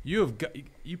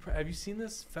 Have you seen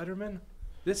this, Fetterman?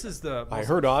 This is the. I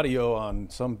heard audio on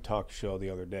some talk show the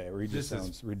other day where he just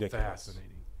sounds ridiculous. Fascinating.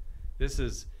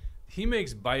 He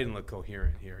makes Biden look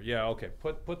coherent here. Yeah. Okay.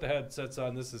 Put the headsets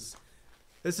on. This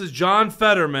is John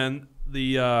Fetterman,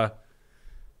 the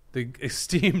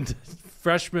esteemed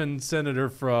freshman senator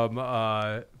from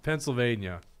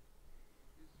Pennsylvania.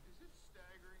 Is it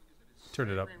staggering?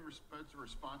 Turn it up.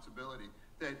 Responsibility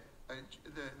that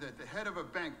the head of a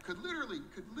bank could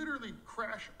literally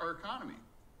crash our economy.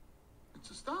 It's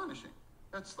astonishing.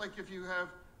 That's like if you have,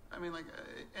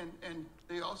 and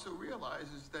they also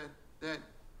realize is that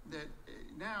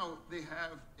now they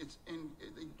have a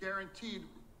guaranteed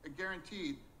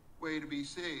way to be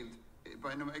saved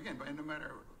by how,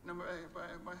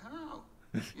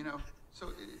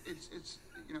 So it's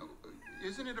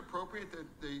isn't it appropriate that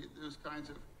this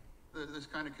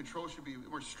kind of control should be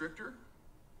more stricter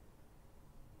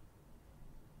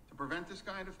to prevent this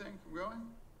kind of thing from going?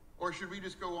 Or should we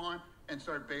just go on and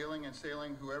start bailing and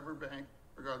sailing whoever bank,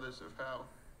 regardless of how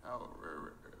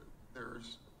their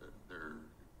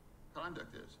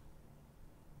conduct is?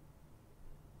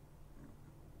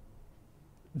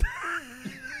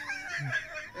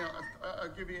 I'll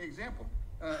give you an example.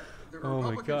 The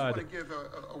Republicans want to give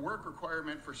a work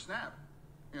requirement for SNAP.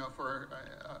 For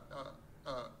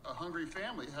a hungry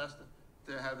family has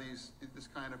to have this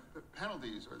kind of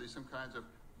penalties or some kinds of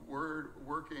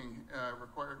working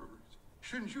required.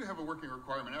 Shouldn't you have a working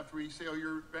requirement after we sail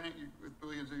your bank with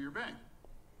billions of your bank?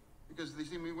 Because they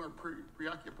seem to be more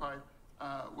preoccupied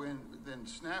than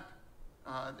SNAP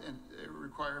and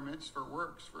requirements for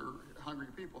works for hungry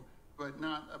people, but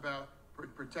not about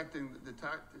protecting the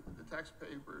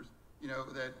taxpayers,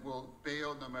 that will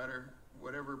bail no matter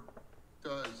whatever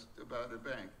does about a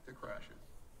bank to crash it.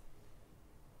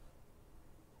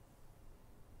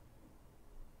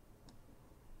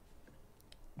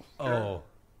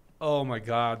 Oh my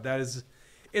God,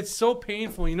 it's so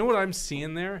painful. You know what I'm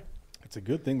seeing there? It's a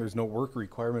good thing there's no work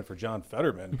requirement for John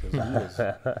Fetterman because he is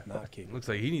not capable. Looks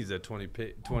like he needs that 20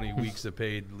 weeks of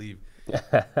paid leave.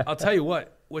 I'll tell you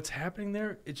what's happening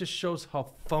there, it just shows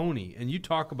how phony, and you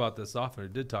talk about this often, or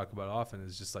did talk about it often,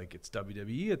 it's just like it's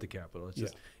WWE at the Capitol.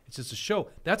 It's just a show.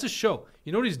 That's a show.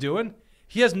 You know what he's doing?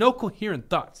 He has no coherent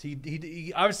thoughts.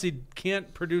 He obviously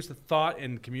can't produce a thought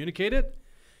and communicate it,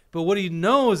 but what he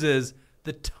knows is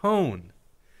the tone.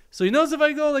 So he knows if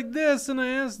I go like this and I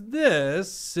ask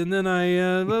this and then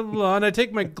I blah, blah, blah, and I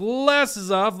take my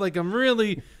glasses off like I'm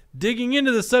really digging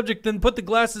into the subject, then put the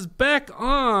glasses back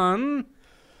on.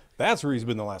 That's where he's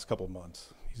been the last couple of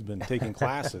months. He's been taking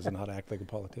classes on how to act like a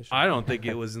politician. I don't think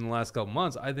it was in the last couple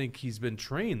months. I think he's been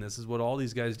trained. This is what all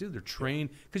these guys do. They're trained.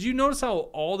 Because you notice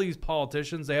how all these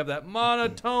politicians, they have that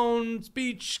monotone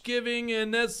speech giving,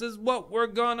 and this is what we're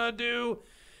going to do.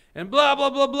 And blah, blah,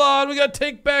 blah, blah, and we got to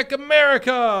take back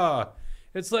America.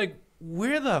 It's like,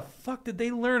 where the fuck did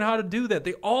they learn how to do that?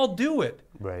 They all do it.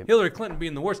 Right. Hillary Clinton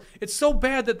being the worst. It's so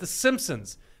bad that The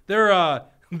Simpsons,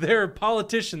 their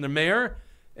politician, the mayor,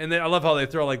 And I love how they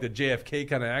throw like the JFK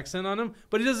kind of accent on him,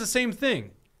 but he does the same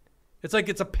thing. It's like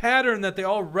it's a pattern that they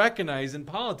all recognize in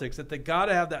politics, that they got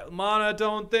to have that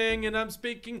monotone thing, and I'm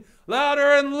speaking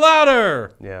louder and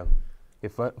louder. Yeah.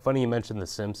 Funny you mentioned The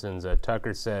Simpsons.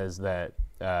 Tucker says that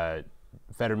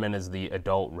Fetterman is the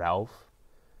adult Ralph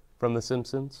from The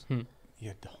Simpsons. The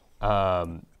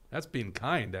adult. That's being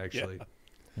kind, actually. Yeah.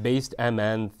 Based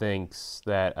MN thinks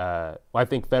that, I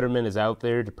think Fetterman is out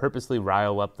there to purposely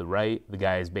rile up the right. The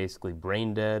guy is basically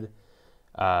brain dead.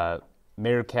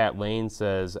 Mayor Cat Lane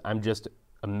says, I'm just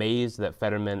amazed that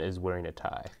Fetterman is wearing a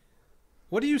tie.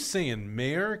 What are you saying,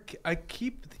 Mayor? I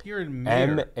keep hearing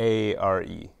Mayor.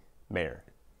 M-A-R-E, Mayor.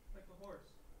 Like the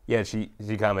horse. Yeah,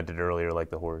 she commented earlier like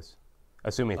the horse.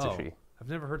 Assuming it's a she. I've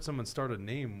never heard someone start a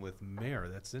name with Mayor.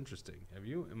 That's interesting. Have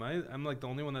you? I'm like the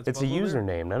only one that's. It's a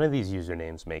username. None of these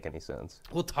usernames make any sense.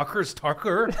 Well, Tucker's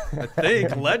Tucker, I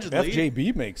think, allegedly.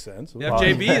 FJB makes sense.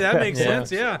 FJB, that makes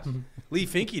sense, yeah. Lee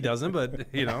Finke doesn't, but,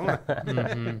 you know.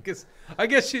 I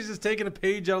guess she's just taking a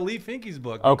page out of Lee Finke's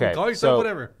book. You can call yourself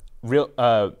whatever.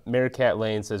 Mayor Cat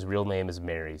Lane says real name is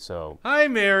Mary, so. Hi,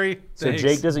 Mary. So Thanks.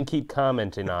 Jake doesn't keep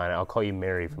commenting on it. I'll call you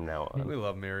Mary from now on. We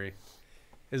love Mary.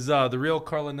 Is the real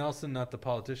Carla Nelson, not the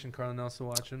politician Carla Nelson,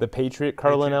 watching? The Patriot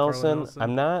Carla Nelson?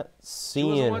 I'm not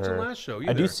seeing she wasn't her. watching last show either.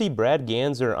 I do see Brad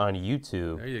Ganser on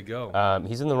YouTube. There you go.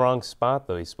 He's in the wrong spot,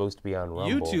 though. He's supposed to be on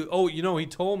Rumble. YouTube. Oh, you know, he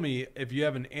told me if you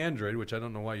have an Android, which I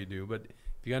don't know why you do, but if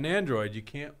you got an Android, you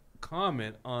can't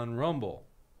comment on Rumble.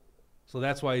 So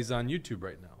that's why he's on YouTube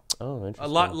right now. Oh, interesting.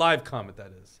 A live comment,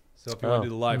 that is. So if you want to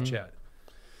do the live chat.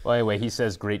 Well, anyway, he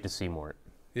says great to see Mort.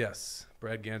 Yes.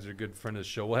 Brad Ganser, a good friend of the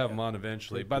show. We'll have him on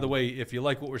eventually. By the way, if you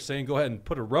like what we're saying, go ahead and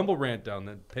put a Rumble rant down.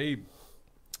 Then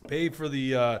pay for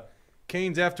the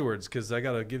canes afterwards, because I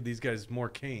got to give these guys more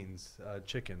canes.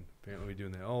 Chicken. Apparently we're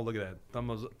doing that. Oh, look at that.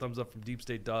 Thumbs up from Deep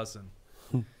State Dawson.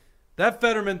 That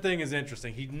Fetterman thing is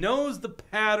interesting. He knows the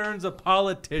patterns of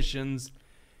politicians,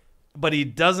 but he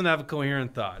doesn't have a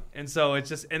coherent thought. And so it's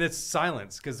just, and it's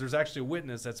silence, because there's actually a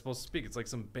witness that's supposed to speak. It's like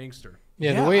some bankster.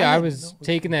 Yeah, the way I was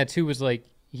taking that too was like,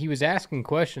 he was asking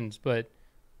questions, but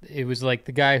it was like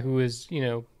the guy who was,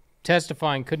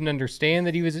 testifying couldn't understand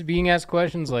that he was being asked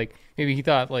questions. Like, maybe he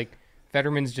thought, like,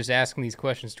 Fetterman's just asking these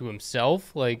questions to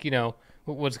himself. Like,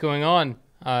 what's going on?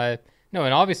 No,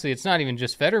 and obviously it's not even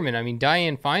just Fetterman. I mean,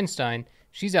 Dianne Feinstein,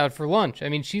 she's out for lunch. I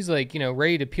mean, she's like,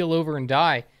 ready to peel over and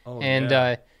die. Oh,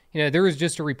 and, there was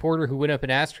just a reporter who went up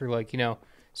and asked her, like,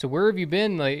 so where have you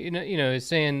been? Like,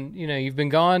 saying, you've been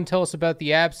gone. Tell us about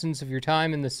the absence of your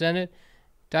time in the Senate.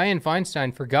 Dianne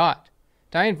Feinstein forgot.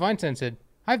 Dianne Feinstein said,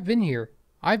 I've been here.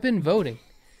 I've been voting.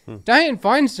 Dianne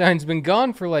Feinstein's been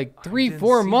gone for like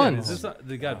 3-4 months.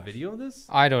 They got video of this?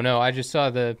 I don't know. I just saw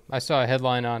a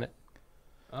headline on it.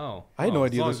 Oh. I had no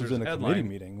idea this was in a committee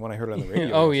meeting when I heard it on the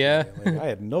radio. Oh, yeah? Like, I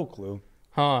had no clue.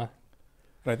 Huh.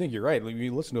 But I think you're right. Like,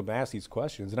 you listen to him ask these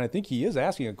questions, and I think he is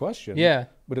asking a question. Yeah.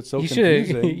 But it's so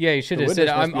confusing. Yeah, he should have said,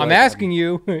 I'm asking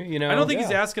you, I don't think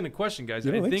he's asking a question, guys.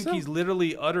 I think so? he's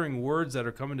literally uttering words that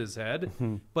are coming to his head.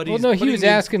 But he was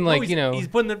asking,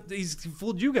 he's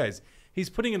fooled you guys. He's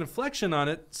putting an inflection on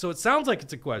it, so it sounds like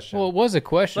it's a question. Well, it was a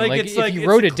question. If you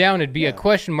wrote it down, it'd be a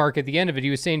question mark at the end of it.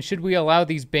 He was saying, should we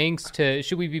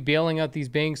be bailing out these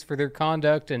banks for their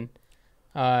conduct? And,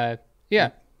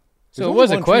 yeah. So it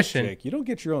was a question. Truth, you don't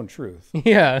get your own truth.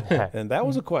 Yeah. And that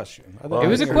was a question. It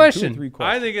was a question.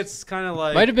 I think it's kind of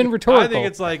like... Might have been rhetorical. I think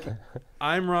it's like,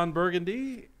 I'm Ron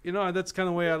Burgundy. That's kind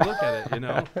of the way I look at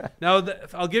it, Now,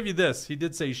 I'll give you this. He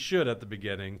did say should at the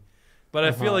beginning. But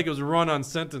I feel like it was a run-on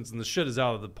sentence, and the shit is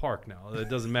out of the park now. It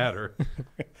doesn't matter.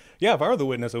 Yeah, if I were the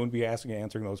witness, I wouldn't be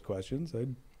answering those questions.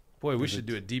 Boy, we should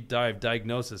do a deep dive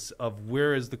diagnosis of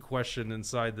where is the question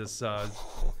inside this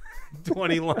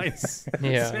 20-line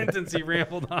sentence he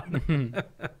rambled on.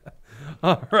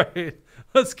 All right.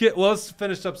 Let's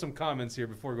finish up some comments here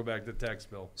before we go back to the tax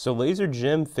bill. So Laser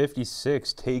Jim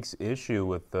 56 takes issue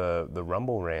with the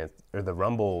Rumble rant or the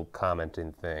Rumble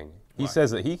commenting thing. He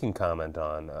says that he can comment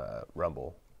on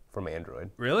Rumble from Android.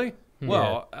 Really? Yeah.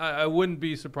 Well, I wouldn't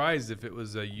be surprised if it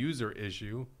was a user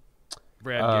issue.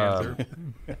 Brad Ganser.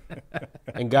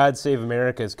 And God Save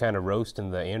America is kind of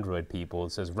roasting the Android people.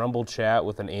 It says Rumble chat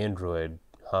with an Android,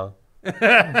 huh?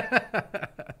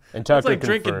 And Tucker it's like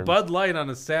drinking Bud Light on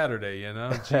a Saturday,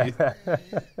 Jeez.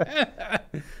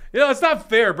 It's not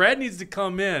fair. Brad needs to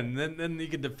come in, then he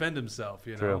can defend himself,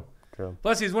 True.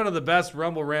 Plus, he's one of the best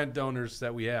Rumble rant donors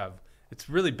that we have. It's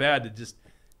really bad to just,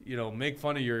 make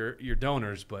fun of your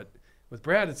donors, but with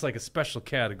Brad, it's like a special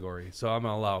category, so I'm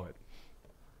going to allow it.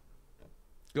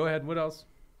 Go ahead. What else?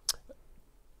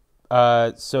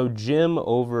 So Jim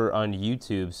over on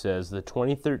YouTube says the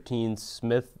 2013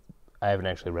 Smith I haven't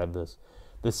actually read this.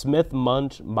 The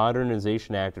Smith-Mundt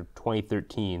Modernization Act of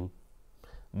 2013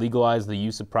 legalized the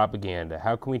use of propaganda.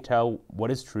 How can we tell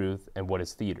what is truth and what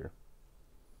is theater?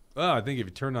 Well, I think if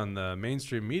you turn on the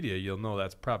mainstream media, you'll know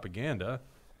that's propaganda.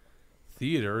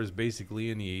 Theater is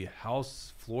basically any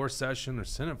House floor session or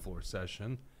Senate floor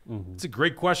session. Mm-hmm. It's a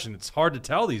great question. It's hard to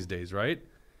tell these days, right?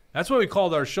 That's why we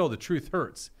called our show The Truth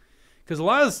Hurts. Because a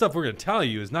lot of the stuff we're going to tell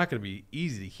you is not going to be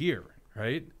easy to hear,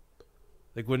 right?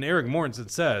 Like when Erik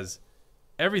Mortensen says,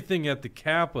 everything at the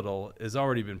Capitol has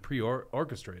already been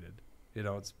pre-orchestrated. You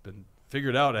know, it's been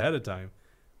figured out ahead of time.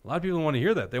 A lot of people don't want to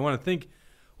hear that. They want to think,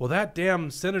 well, that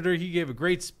damn senator, he gave a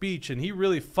great speech and he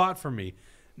really fought for me.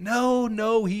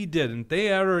 No, he didn't. They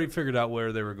had already figured out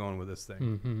where they were going with this thing.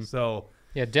 Mm-hmm. So,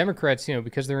 yeah, Democrats,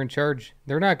 because they're in charge,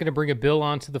 they're not going to bring a bill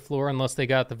onto the floor unless they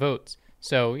got the votes.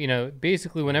 So,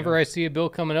 basically whenever I see a bill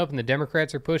coming up and the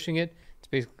Democrats are pushing it, it's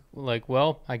basically like,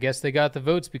 well, I guess they got the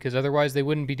votes because otherwise they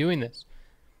wouldn't be doing this.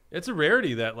 It's a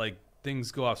rarity that,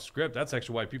 things go off script. That's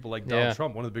actually why people like Donald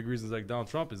Trump. One of the big reasons like Donald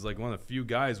Trump is one of the few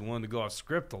guys who wanted to go off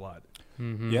script a lot.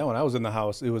 Mm-hmm. Yeah, when I was in the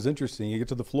House, it was interesting. You get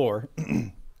to the floor.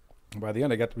 By the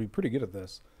end, I got to be pretty good at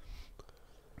this.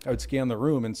 I would scan the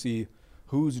room and see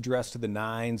who's dressed to the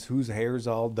nines, whose hair's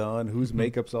all done, whose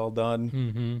makeup's all done.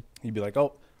 Mm-hmm. He'd be like,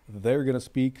 oh, they're going to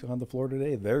speak on the floor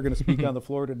today. They're going to speak on the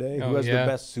floor today. Who has the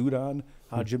best suit on?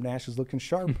 Jim Nash is looking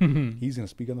sharp. He's going to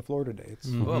speak on the floor today. It's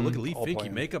well, look at Lee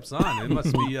Finke. Makeup's on. It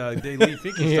must be Lee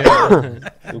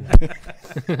Finke.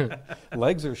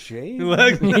 Legs are shaved?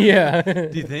 Yeah.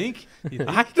 Do you think?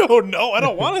 I don't know. I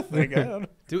don't want to think.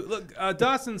 Look,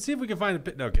 Dawson, see if we can find a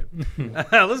pit. No, okay.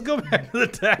 Let's go back to the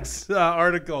text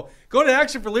article. Go to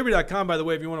actionforliberty.com, by the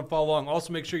way, if you want to follow along.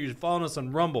 Also, make sure you're following us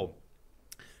on Rumble.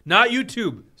 Not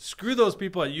YouTube. Screw those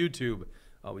people at YouTube.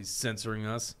 Always censoring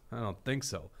us. I don't think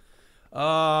so.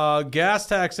 Gas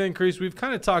tax increase. We've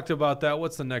kind of talked about that.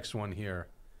 What's the next one here?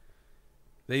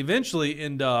 They eventually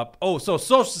end up... so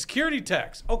Social Security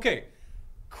tax. Okay.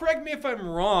 Correct me if I'm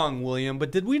wrong, William,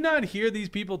 but did we not hear these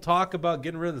people talk about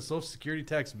getting rid of the Social Security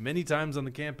tax many times on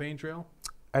the campaign trail?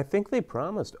 I think they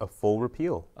promised a full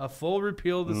repeal. A full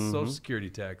repeal of the Social Security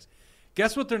tax.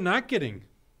 Guess what they're not getting?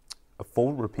 A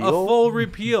full repeal? A full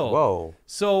repeal. Whoa.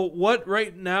 So what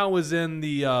right now is in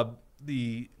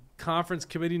the conference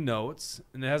committee notes,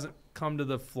 and it hasn't come to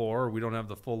the floor. We don't have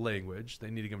the full language. They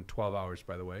need to give them 12 hours,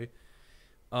 by the way.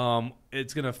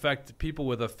 It's going to affect people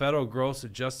with a federal gross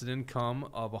adjusted income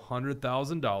of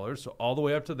 $100,000. So all the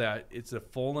way up to that, it's a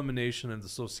full elimination of the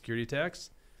Social Security tax.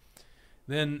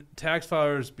 Then tax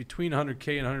filers between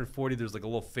 100K and 140, there's like a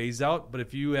little phase out. But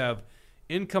if you have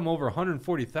income over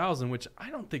 140,000, which I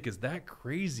don't think is that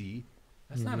crazy,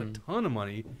 that's not a ton of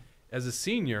money as a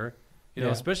senior,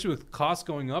 especially with costs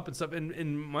going up and stuff.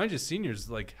 And mind you, seniors,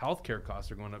 like healthcare costs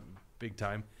are going up big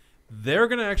time. They're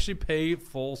going to actually pay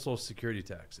full Social Security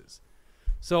taxes.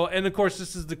 So, and of course,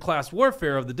 this is the class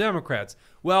warfare of the Democrats.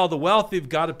 Well, the wealthy have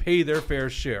got to pay their fair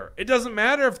share. It doesn't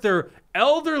matter if they're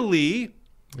elderly,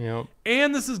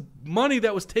 and this is money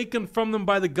that was taken from them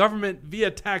by the government via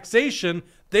taxation.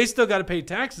 They still got to pay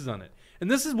taxes on it.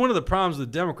 And this is one of the problems with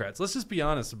the Democrats. Let's just be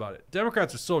honest about it.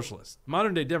 Democrats are socialists.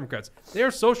 Modern-day Democrats, they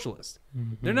are socialists.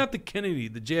 Mm-hmm. They're not the Kennedy,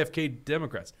 the JFK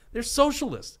Democrats. They're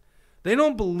socialists. They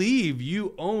don't believe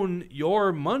you own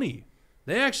your money.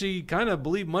 They actually kind of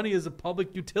believe money is a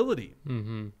public utility.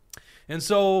 Mm-hmm. And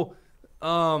so,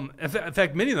 in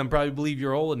fact, many of them probably believe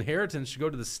your whole inheritance should go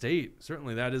to the state.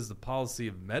 Certainly that is the policy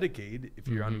of Medicaid if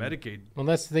you're on Medicaid. Well,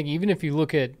 that's the thing. Even if you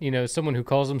look at, someone who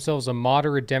calls themselves a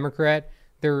moderate Democrat,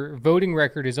 their voting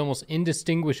record is almost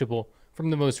indistinguishable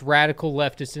from the most radical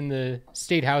leftists in the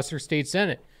state house or state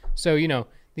senate. So,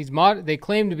 they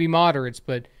claim to be moderates,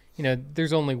 but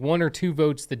there's only one or two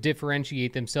votes that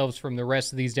differentiate themselves from the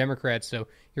rest of these Democrats. So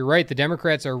you're right. The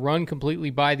Democrats are run completely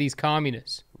by these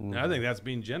communists. I think that's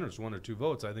being generous. One or two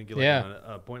votes. I think you're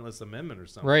a pointless amendment or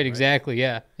something. Right. Exactly.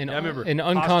 Yeah. I remember an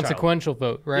unconsequential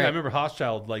vote. Right. Yeah. I remember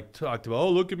Hochschild talked about,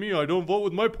 look at me. I don't vote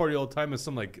with my party all the time as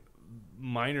some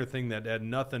minor thing that had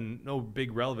no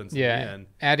big relevance. Yeah. In the end.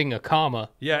 Adding a comma.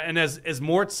 Yeah. And as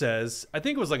Mort says, I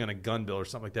think it was on a gun bill or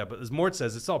something like that, but as Mort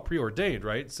says, it's all preordained,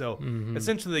 right? So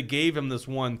essentially they gave him this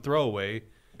one throwaway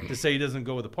to say he doesn't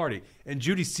go with the party. And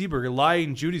Judy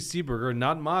Seeberger,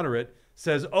 not moderate,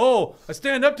 says, I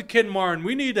stand up to Ken Martin.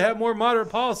 We need to have more moderate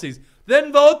policies.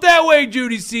 Then vote that way,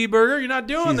 Judy Seeberger. You're not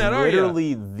doing that, are you? She's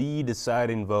literally the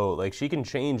deciding vote. She can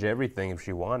change everything if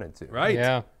she wanted to. Right.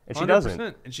 Yeah. And she doesn't.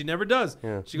 And she never does.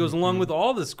 Yeah. She goes along with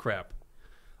all this crap.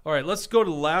 All right, let's go to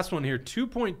the last one here.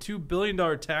 $2.2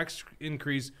 billion tax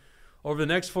increase over the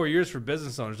next 4 years for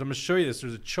business owners. I'm going to show you this.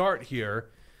 There's a chart here.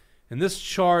 And this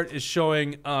chart is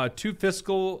showing two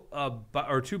bienniums,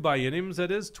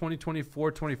 that is,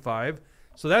 2024-25.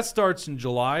 So that starts in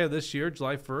July of this year,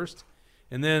 July 1st.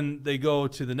 And then they go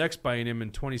to the next biennium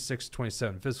in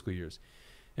 26-27 fiscal years.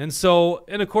 And so,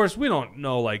 and of course, we don't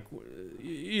know, like,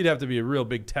 you'd have to be a real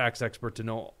big tax expert to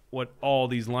know what all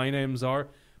these line items are.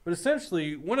 But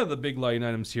essentially, one of the big line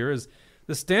items here is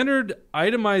the standard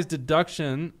itemized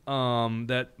deduction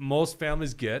that most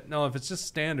families get. Now, if it's just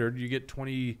standard, you get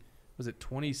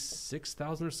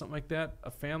 $26,000 or something like that,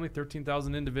 a family,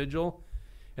 $13,000 individual.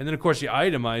 And then, of course, you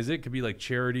itemize it. It could be like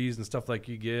charities and stuff like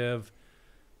you give,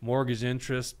 mortgage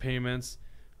interest payments.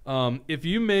 If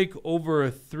you make over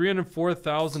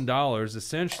 $304,000,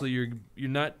 essentially you're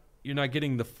not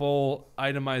getting the full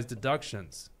itemized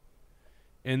deductions.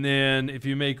 And then if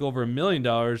you make over $1 million,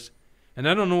 and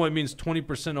I don't know what it means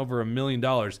 20% over $1 million,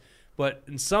 but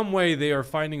in some way they are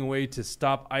finding a way to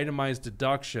stop itemized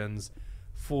deductions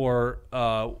for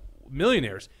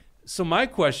millionaires. So my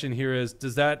question here is,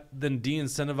 does that then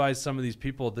de-incentivize some of these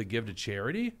people to give to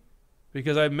charity?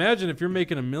 Because I imagine if you're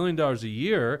making $1 million a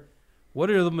year, what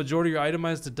are the majority of your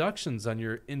itemized deductions on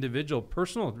your individual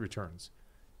personal returns?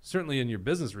 Certainly in your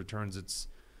business returns, it's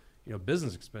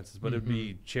business expenses, but it'd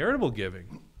be charitable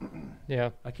giving.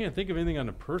 Yeah. I can't think of anything on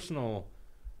the personal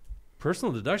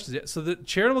deductions yet. So the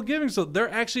charitable giving, so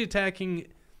they're actually attacking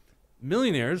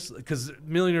millionaires because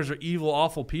millionaires are evil,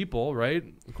 awful people, right?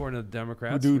 According to the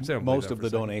Democrats. Who do most of the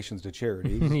donations to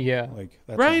charities. Yeah. Like,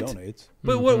 that's right? who donates.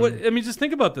 But what I mean, just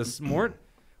think about this, Mort.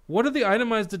 What are the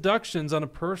itemized deductions on a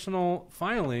personal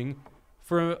filing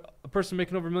for a person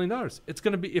making over $1 million? It's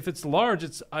going to be, if it's large,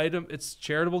 it's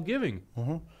charitable giving.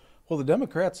 Mm-hmm. Well, the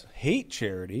Democrats hate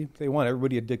charity. They want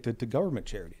everybody addicted to government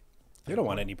charity. They don't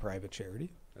want any private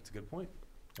charity. That's a good point.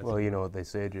 Well, you know what they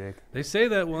say, Jake. They say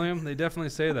that, William. They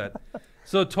definitely say that.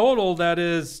 So total, that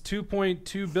is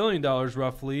 $2.2 billion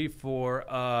roughly for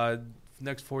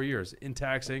next 4 years in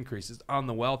tax increases on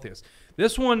the wealthiest.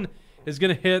 This one is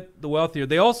going to hit the wealthier.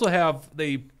 They also have,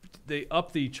 they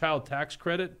up the child tax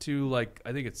credit to, like,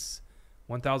 I think it's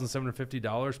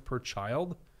 $1,750 per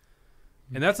child.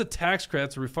 And that's a tax credit.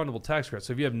 It's a refundable tax credit.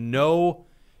 So if you have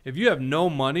no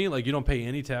money, like you don't pay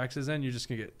any taxes, then you're just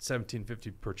gonna get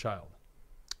 $1,750 per child,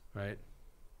 right?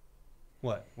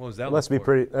 What was that? That must be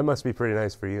pretty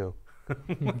nice for you.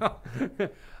 Well,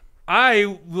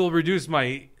 I will reduce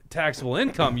my taxable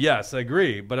income. Yes, I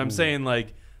agree. But I'm saying,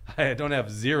 like, I don't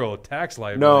have zero tax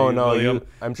liability. No,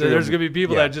 I'm sure there's gonna be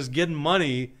people that are just getting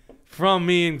money from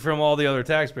me and from all the other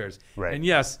taxpayers. Right. And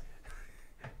yes.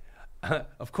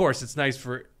 Of course, it's nice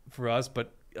for us,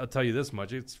 but I'll tell you this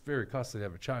much. It's very costly to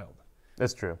have a child.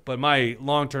 That's true. But my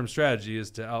long-term strategy is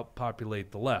to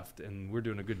outpopulate the left, and we're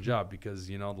doing a good job because,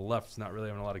 the left's not really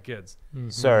having a lot of kids.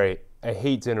 Mm-hmm. Sorry, I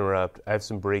hate to interrupt. I have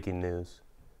some breaking news.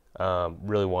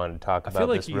 Really wanted to talk about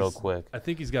this real quick. I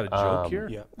think he's got a joke here.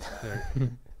 Yeah.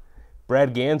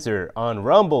 Brad Ganser on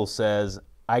Rumble says,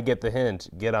 I get the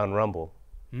hint. Get on Rumble.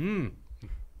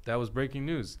 That was breaking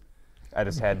news. I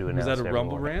just had to announce it. Is that a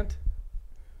Rumble rant?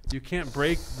 You can't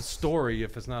break the story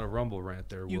if it's not a Rumble rant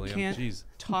there, you William. You can't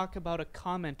talk about a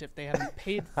comment if they haven't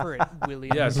paid for it,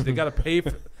 William. Yes, they got to pay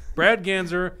for Brad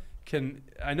Ganser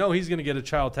I know he's going to get a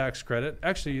child tax credit.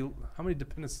 Actually, how many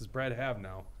dependents does Brad have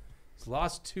now? He's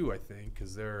lost 2, I think,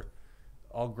 because they're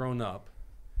all grown up.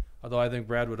 Although I think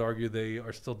Brad would argue they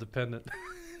are still dependent.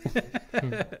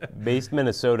 Based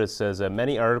Minnesota says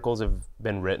many articles have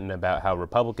been written about how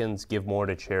Republicans give more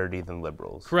to charity than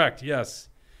liberals. Correct, yes.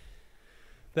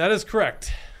 That is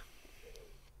correct.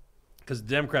 Because the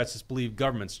Democrats just believe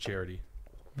government's charity.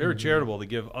 Very charitable to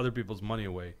give other people's money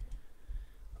away.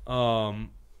 I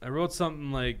wrote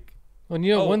something like...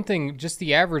 Well, one thing, just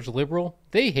the average liberal,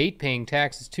 they hate paying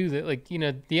taxes too. That, like,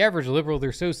 the average liberal,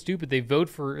 they're so stupid. They vote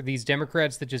for these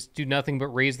Democrats that just do nothing but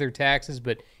raise their taxes.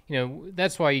 But,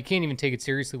 that's why you can't even take it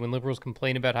seriously when liberals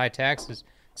complain about high taxes.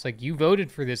 It's like, you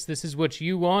voted for this. This is what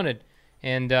you wanted.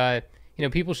 And,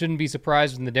 people shouldn't be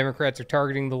surprised when the Democrats are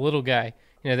targeting the little guy.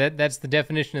 That's the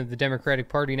definition of the Democratic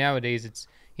Party nowadays. It's,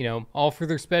 all for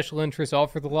their special interests, all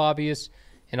for the lobbyists,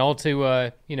 and all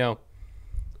to,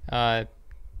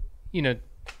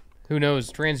 who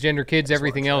knows, transgender kids,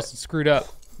 everything else is screwed up.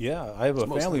 Yeah, I have a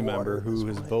family member who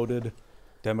has voted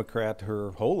Democrat her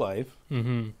whole life,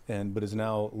 but is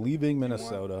now leaving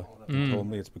Minnesota. And told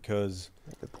me it's because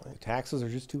the taxes are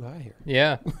just too high here.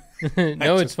 Yeah,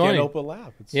 no, it's funny. Can't help but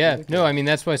laugh. It's ridiculous. No, I mean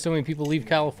that's why so many people leave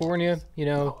California,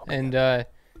 and then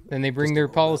they bring their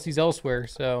policies elsewhere.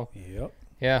 So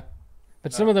yeah,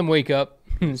 but some of them wake up.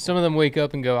 Some of them wake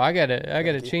up and go, I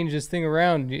gotta change this thing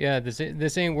around. Yeah,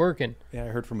 this ain't working. Yeah, I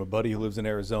heard from a buddy who lives in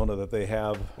Arizona that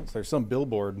there's some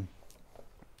billboard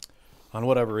on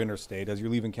whatever interstate, as you're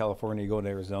leaving California, you go to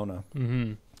Arizona,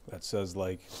 that says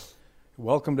like,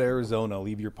 welcome to Arizona,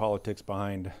 leave your politics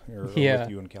behind, or with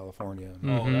you in California.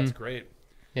 Oh, that's great.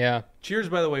 Yeah. Cheers,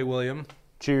 by the way, William.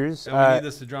 Cheers. And we need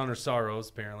this to drown our sorrows,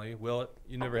 apparently. Willet,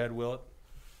 you never had Willet?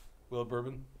 Willet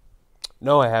bourbon?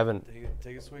 No, I haven't.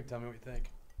 Take a swig. Tell me what you think.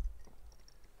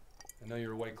 I know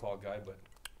you're a White Claw guy, but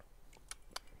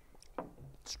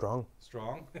Strong.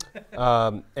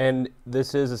 And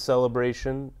this is a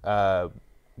celebration.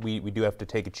 We do have to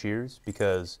take a cheers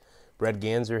because Brett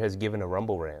Ganser has given a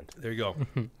Rumble rant. There you go.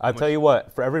 I'll tell you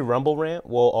what, for every Rumble rant,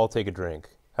 we'll all take a drink.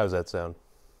 How's that sound?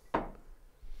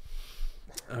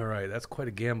 All right, that's quite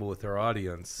a gamble with our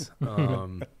audience.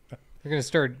 They're going to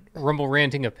start Rumble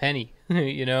ranting a penny,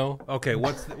 you know? Okay,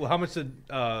 how much did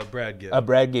Brad get?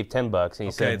 Brad gave $10, and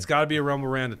he said it's got to be a Rumble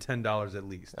rant of $10 at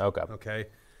least. Okay.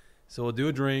 So we'll do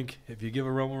a drink. If you give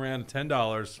a Rumble rant of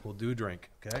 $10, we'll do a drink,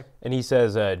 okay? And he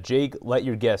says, Jake, let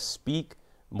your guest speak.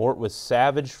 Mort was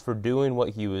savage for doing what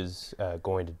he was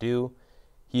going to do.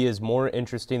 He is more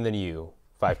interesting than you.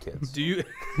 5 kids. Do you...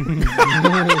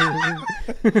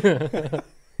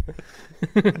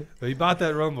 He bought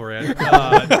that Rumble rant.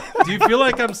 Do you feel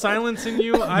like I'm silencing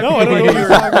you? No, I don't know what you're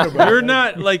talking about. You're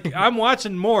not, like, I'm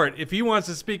watching Mort. If he wants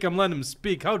to speak, I'm letting him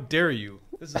speak. How dare you?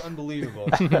 This is unbelievable.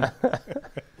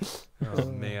 Oh,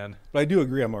 man. But I do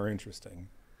agree I'm more interesting.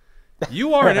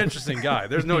 You are an interesting guy.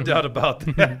 There's no doubt about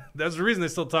that. That's the reason they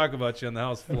still talk about you on the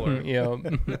house floor. Yeah.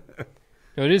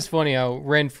 No, it is funny how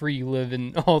rent-free you live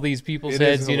in all these people's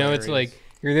heads. You know, it's like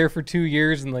you're there for 2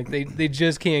 years and like they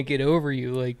just can't get over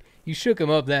you. Like you shook them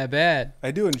up that bad.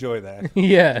 I do enjoy that.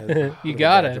 Yeah, you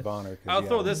got it. I'll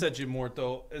throw this at you, Mort,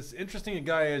 though. As interesting a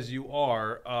guy as you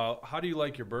are, how do you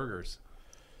like your burgers?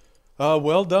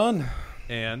 Well done.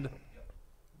 And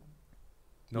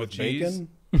no with cheese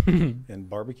bacon and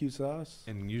barbecue sauce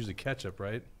and usually ketchup,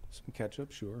 right? Some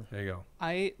ketchup, sure. There you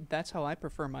go. That's how I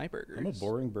prefer my burgers. I'm a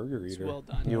boring burger It's eater. well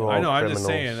done. I know. I'm just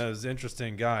saying, as an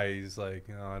interesting guy, he's like,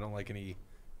 I don't like any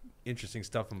interesting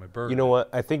stuff in my burger. You know what?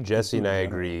 I think Jesse and I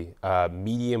agree.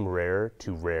 Medium rare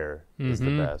to rare is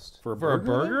the best. For a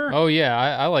burger? Oh, yeah.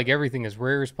 I like everything as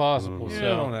rare as possible. Yeah,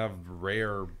 So I don't have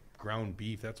rare ground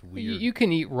beef. That's weird. you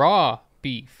can eat raw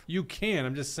beef. You can.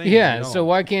 I'm just saying. Yeah, so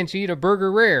why can't you eat a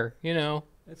burger rare, you know?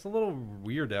 It's a little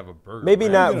weird to have a burger. Maybe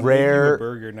right? not rare. A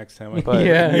burger next time. But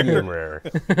Yeah. medium rare.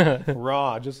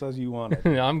 Raw, just as you want it.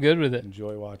 I'm good with it.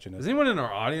 Enjoy watching it. Does anyone in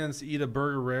our audience eat a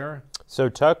burger rare? So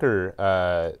Tucker,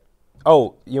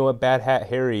 you know what? Bad Hat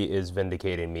Harry is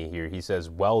vindicating me here. He says,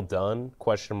 "Well done!" ?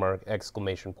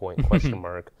 Exclamation point? ?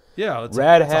 Yeah, it's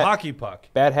Rad a Hat- hockey puck.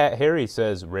 Bad Hat Harry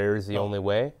says, "Rare is the only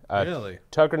way." Really?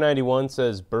 Tucker 91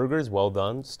 says, "Burgers, well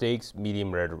done. Steaks,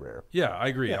 medium rare to rare." Yeah, I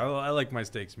agree. I like my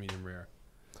steaks medium rare.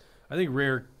 I think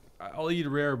rare. I'll eat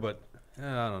rare, but I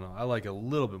don't know. I like a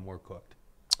little bit more cooked.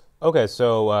 Okay,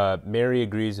 so Mary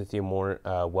agrees with you more.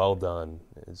 Well done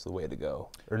is the way to go.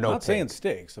 Or no, I'm not saying pink.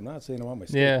 steaks. I'm not saying I want my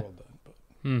steak well done.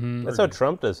 But That's how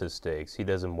Trump does his steaks. He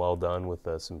does them well done with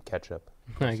some ketchup.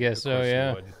 I guess so,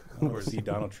 yeah. I want to see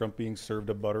Donald Trump being served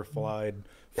a butterflied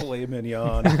filet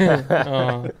mignon.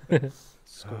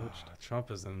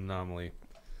 Trump is an anomaly.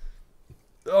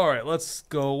 All right, let's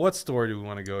go. What story do we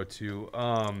want to go to?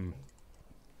 I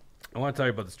want to tell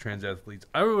you about this trans athletes.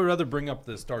 I would rather bring up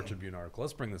the Star Tribune article.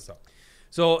 Let's bring this up.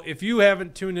 So if you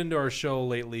haven't tuned into our show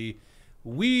lately,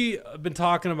 we have been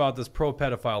talking about this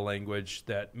pro-pedophile language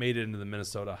that made it into the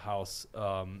Minnesota House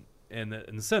and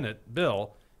the Senate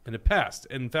bill, and it passed.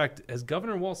 And in fact, has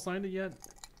Governor Walz signed it yet?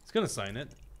 He's going to sign it.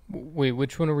 Wait,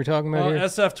 which one are we talking about here?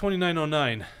 SF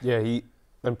 2909. Yeah,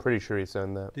 I'm pretty sure he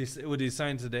signed that. Would he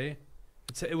sign today?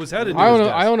 It was headed to I his don't know.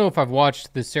 desk. I don't know if I've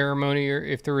watched the ceremony or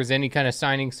if there was any kind of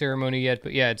signing ceremony yet,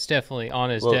 but yeah, it's definitely on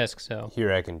his desk. So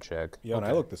here I can check. Yeah, and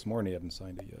I looked this morning. He hadn't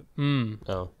signed it yet.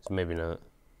 Oh, so maybe not.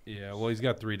 Yeah, well, he's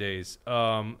got 3 days.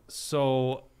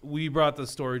 So we brought the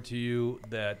story to you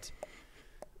that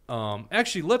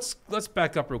actually let's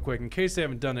back up real quick in case they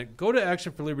haven't done it. Go to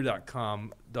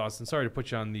actionforliberty.com, Dawson. Sorry to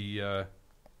put you on the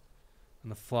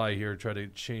fly here, try to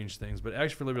change things, but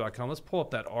actionforliberty.com. Let's pull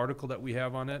up that article that we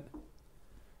have on it.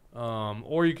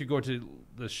 Or you could go to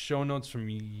the show notes from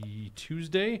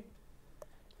Tuesday,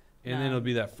 and then it'll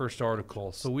be that first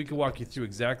article. So we can walk you through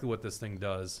exactly what this thing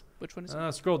does. Which one is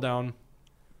it? Scroll down.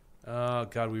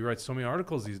 God, we write so many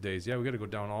articles these days. Yeah, we got to go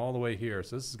down all the way here.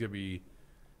 So this is going to be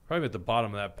probably at the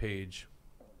bottom of that page.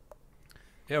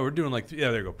 Yeah, we're doing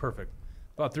there you go. Perfect.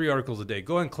 About 3 articles a day.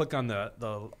 Go ahead and click on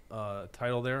the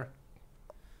title there.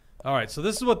 All right, so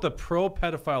this is what the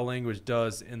pro-pedophile language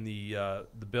does in the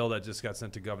bill that just got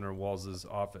sent to Governor Walz's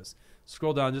office.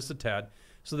 Scroll down just a tad.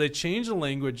 So they changed the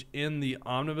language in the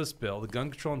omnibus bill, the gun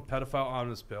control and pedophile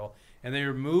omnibus bill, and they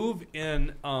remove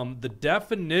in the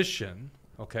definition,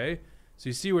 okay? So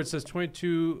you see where it says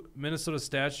 22 Minnesota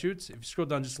statutes. If you scroll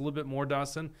down just a little bit more,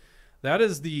 Dawson, that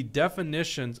is the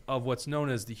definitions of what's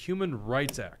known as the Human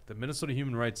Rights Act, the Minnesota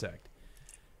Human Rights Act.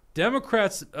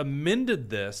 Democrats amended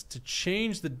this to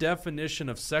change the definition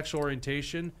of sexual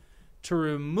orientation to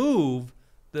remove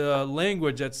the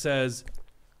language that says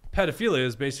pedophilia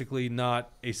is basically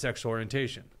not a sexual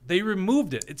orientation. They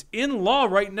removed it. It's in law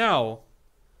right now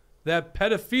that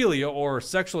pedophilia or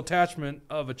sexual attachment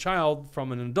of a child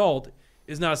from an adult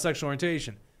is not a sexual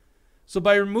orientation. So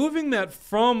by removing that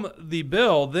from the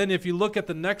bill, then if you look at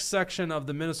the next section of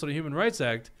the Minnesota Human Rights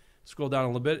Act, scroll down a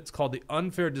little bit, it's called the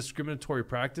unfair discriminatory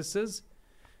practices.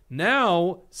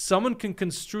 Now, someone can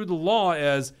construe the law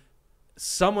as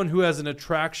someone who has an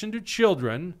attraction to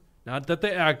children, not that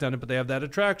they act on it, but they have that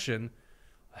attraction,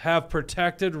 have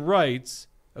protected rights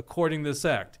according to this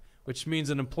act, which means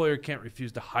an employer can't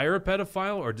refuse to hire a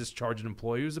pedophile or discharge an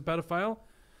employee who's a pedophile.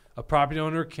 A property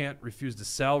owner can't refuse to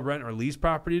sell, rent, or lease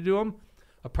property to him.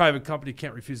 A private company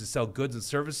can't refuse to sell goods and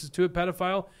services to a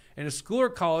pedophile. And a school or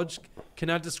college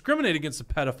cannot discriminate against a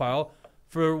pedophile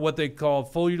for what they call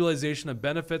full utilization of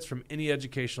benefits from any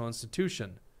educational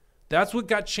institution. That's what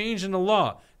got changed in the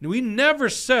law. We never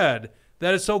said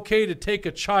that it's okay to take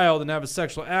a child and have a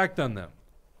sexual act on them.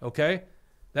 Okay?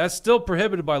 That's still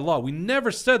prohibited by law. We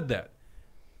never said that.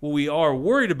 What we are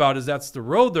worried about is that's the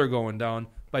road they're going down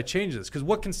by changing this. Because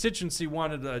what constituency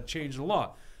wanted to change the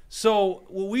law? So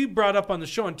what we brought up on the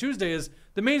show on Tuesday is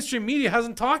the mainstream media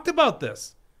hasn't talked about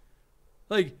this.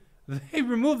 Like, they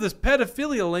removed this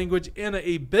pedophilia language in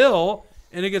a bill,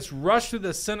 and it gets rushed through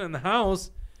the Senate and the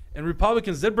House, and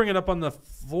Republicans did bring it up on the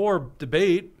floor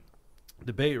debate.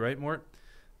 Debate, right, Mort?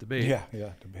 Debate. Yeah,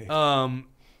 debate.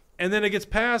 And then it gets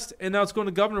passed, and now it's going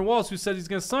to Governor Walz, who said he's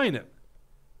going to sign it.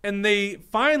 And they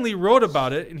finally wrote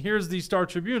about it, and here's the Star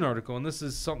Tribune article, and this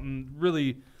is something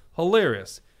really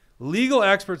hilarious. Legal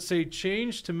experts say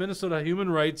change to Minnesota Human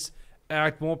Rights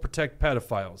Act won't protect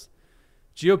pedophiles.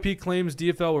 GOP claims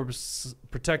DFL will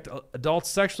protect adults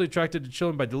sexually attracted to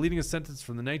children by deleting a sentence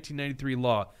from the 1993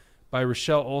 law by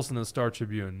Rochelle Olson in the Star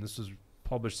Tribune. This was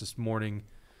published this morning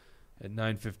at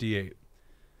 9:58.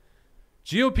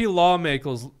 GOP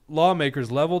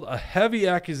lawmakers leveled a heavy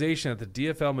accusation at the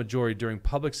DFL majority during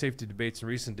public safety debates in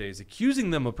recent days,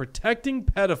 accusing them of protecting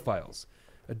pedophiles,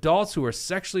 adults who are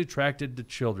sexually attracted to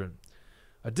children.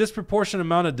 A disproportionate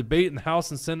amount of debate in the House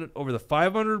and Senate over the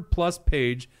 500-plus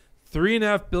page,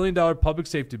 $3.5 billion public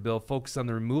safety bill focused on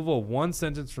the removal of one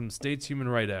sentence from the state's Human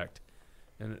Rights Act.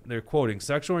 And they're quoting,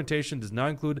 sexual orientation does not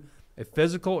include a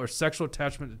physical or sexual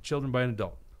attachment to children by an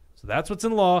adult. So that's what's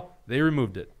in law. They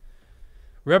removed it.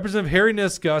 Representative Harry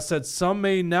Niska said some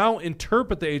may now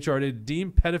interpret the HRA to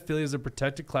deem pedophilia as a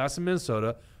protected class in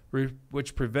Minnesota,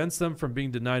 which prevents them from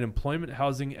being denied employment,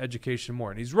 housing, education,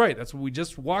 more. And he's right. That's what we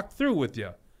just walked through with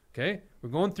you. Okay? We're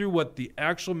going through what the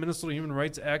actual Minnesota Human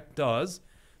Rights Act does.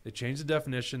 They changed the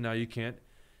definition. Now you can't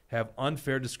have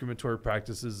unfair discriminatory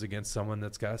practices against someone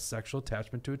that's got a sexual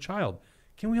attachment to a child.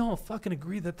 Can we all fucking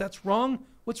agree that that's wrong?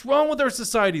 What's wrong with our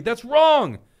society? That's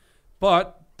wrong.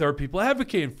 But there are people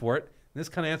advocating for it. This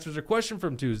kind of answers our question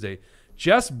from Tuesday.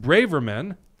 Jess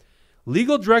Braverman,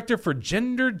 legal director for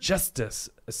Gender Justice,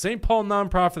 a St. Paul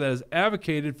nonprofit that has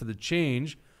advocated for the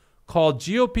change, called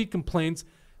GOP complaints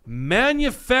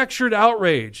manufactured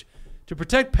outrage. To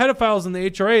protect pedophiles in the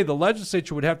HRA, the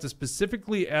legislature would have to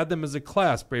specifically add them as a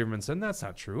class, Braverman said. That's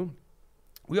not true.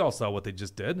 We all saw what they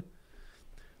just did.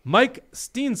 Mike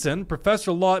Steenson,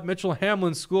 professor of law at Mitchell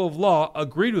Hamlin School of Law,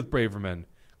 agreed with Braverman.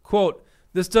 Quote,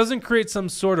 this doesn't create some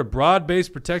sort of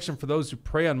broad-based protection for those who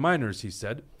prey on minors, he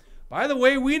said. By the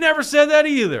way, we never said that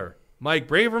either. Mike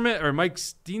Braverman or Mike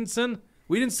Steenson,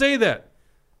 we didn't say that.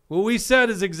 What we said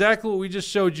is exactly what we just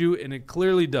showed you, and it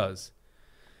clearly does.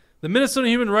 The Minnesota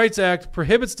Human Rights Act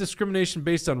prohibits discrimination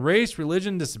based on race,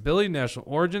 religion, disability, national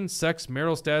origin, sex,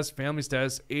 marital status, family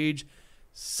status, age,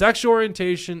 sexual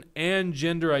orientation, and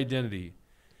gender identity.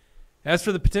 As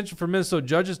for the potential for Minnesota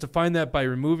judges to find that by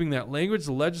removing that language,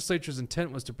 the legislature's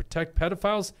intent was to protect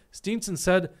pedophiles, Steenson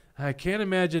said, I can't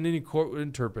imagine any court would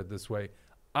interpret this way.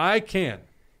 I can.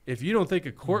 If you don't think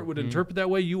a court would interpret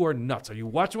that way, you are nuts. Are you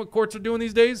watching what courts are doing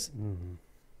these days?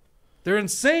 They're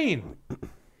insane.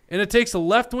 And it takes a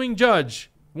left-wing judge,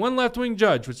 one left-wing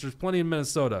judge, which there's plenty in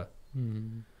Minnesota.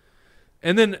 And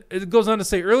then it goes on to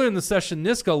say, earlier in the session,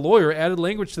 Niska, a lawyer, added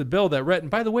language to the bill that read, and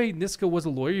by the way, Niska was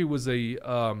a lawyer. He was a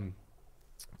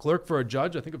clerk for a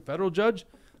judge, I think a federal judge.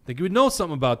 I think he would know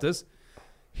something about this.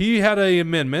 He had an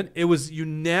amendment. It was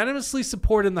unanimously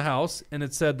supported in the House, and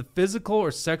it said the physical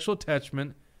or sexual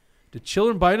attachment to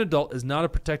children by an adult is not a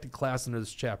protected class under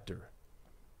this chapter.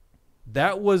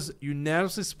 That was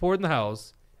unanimously supported in the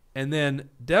House, and then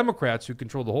Democrats, who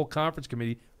control the whole conference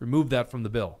committee, removed that from the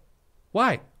bill.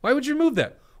 Why? Why would you remove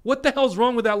that? What the hell's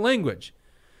wrong with that language?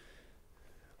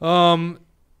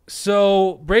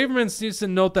 So Braverman needs to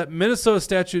note that Minnesota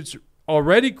statutes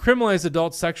already criminalize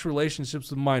adult sexual relationships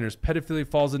with minors. Pedophilia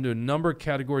falls into a number of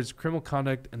categories of criminal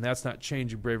conduct, and that's not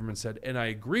changing, Braverman said. And I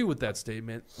agree with that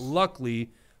statement.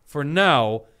 Luckily, for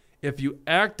now, if you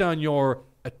act on your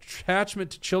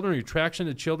attachment to children or your attraction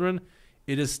to children,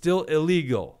 it is still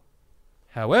illegal.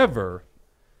 However,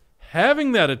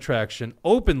 having that attraction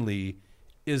openly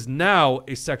is now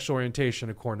a sexual orientation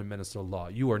according to Minnesota law.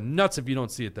 You are nuts if you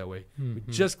don't see it that way. We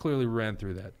just clearly ran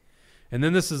through that. And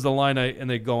then this is the line, and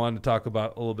they go on to talk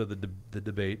about a little bit of the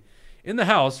debate. In the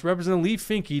House, Representative Lee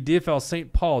Finke, DFL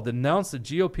St. Paul, denounced the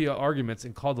GOP arguments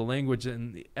and called the language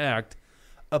in the act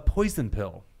a poison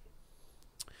pill.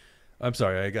 I'm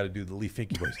sorry, I got to do the Lee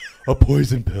Finke voice. A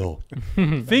poison pill.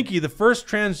 Finke, the first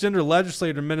transgender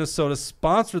legislator in Minnesota,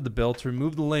 sponsored the bill to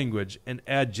remove the language and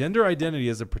add gender identity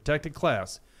as a protected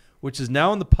class, which is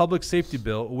now in the public safety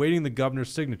bill awaiting the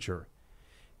governor's signature.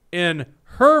 In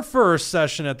her first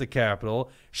session at the Capitol,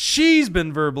 she's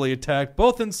been verbally attacked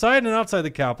both inside and outside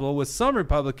the Capitol, with some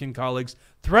Republican colleagues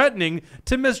threatening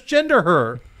to misgender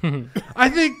her. I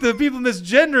think the people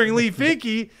misgendering Lee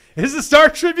Finke is the Star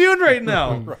Tribune right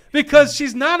now because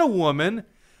she's not a woman.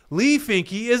 Lee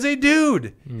Finke is a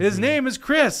dude. His name is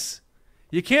Chris.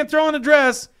 You can't throw on a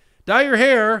dress, dye your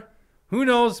hair. Who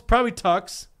knows? Probably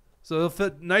tux, so it'll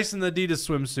fit nice in the Adidas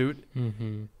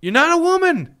swimsuit. You're not a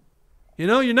woman. You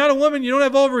know, you're not a woman. You don't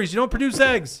have ovaries. You don't produce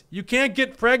eggs. You can't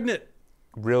get pregnant.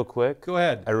 Real quick. Go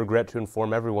ahead. I regret to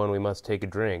inform everyone we must take a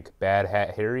drink. Bad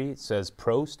Hat Harry says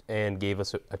Prost and gave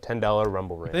us a $10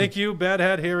 Rumble Ring. Thank you, Bad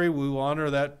Hat Harry. We will honor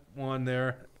that one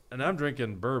there. And I'm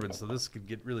drinking bourbon, so this could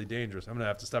get really dangerous. I'm going to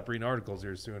have to stop reading articles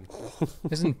here soon.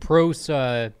 Isn't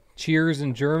Prost cheers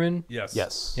in German? Yes.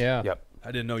 Yes. Yeah. Yep.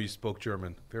 I didn't know you spoke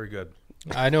German. Very good.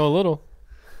 I know a little.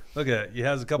 Look at it. He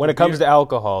has a couple When it of comes beers. to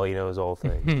alcohol, he knows all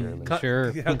things. German.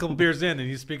 Sure. He had a couple beers in, and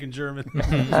he's speaking German.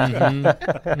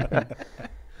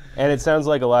 And it sounds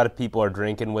like a lot of people are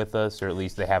drinking with us, or at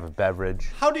least they have a beverage.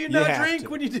 How do you not have drink to.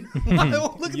 when you do?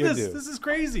 Look at You this. do. This is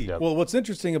crazy. Yep. Well, what's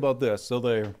interesting about this, so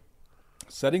they're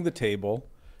setting the table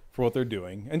for what they're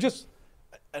doing. And just,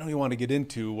 I don't even want to get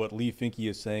into what Lee Finke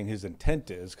is saying his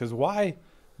intent is, because why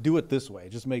do it this way?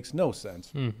 It just makes no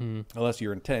sense unless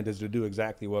your intent is to do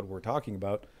exactly what we're talking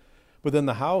about. But then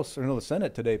the the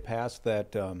Senate today passed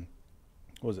that, what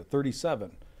was it,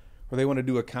 37, where they want to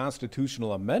do a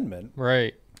constitutional amendment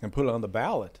Right. and put it on the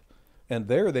ballot. And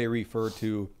there they refer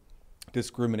to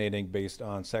discriminating based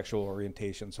on sexual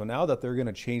orientation. So now that they're going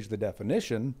to change the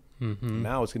definition,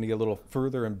 now it's going to get a little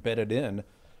further embedded in,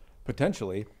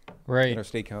 potentially, in our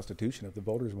state constitution if the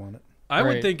voters want it. I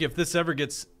would think if this ever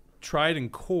gets tried in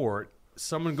court,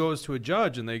 someone goes to a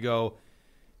judge and they go,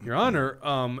 Your Honor,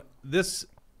 this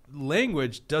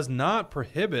language does not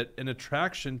prohibit an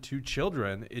attraction to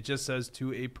children. It just says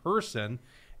to a person,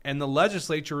 and the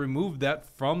legislature removed that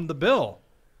from the bill.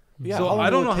 Yeah, so I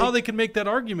don't know how they can make that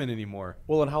argument anymore.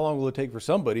 Well, and how long will it take for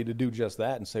somebody to do just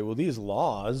that and say, well, these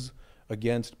laws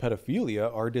against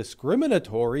pedophilia are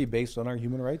discriminatory based on our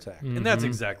Human Rights Act? And that's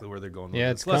exactly where they're going with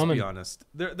Yeah, this. it's Let's coming. be honest.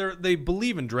 They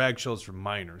believe in drag shows for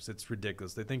minors. It's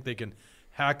ridiculous. They think they can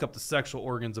hack up the sexual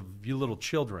organs of you little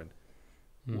children.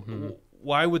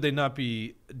 Why would they not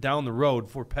be down the road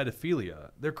for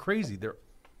pedophilia? They're crazy.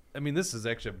 This is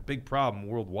actually a big problem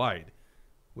worldwide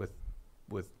with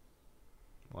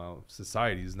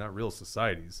societies, not real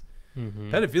societies.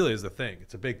 Pedophilia is the thing.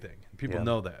 It's a big thing. People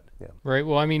know that. Yeah. Right.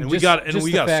 Well, I mean, And just, we got just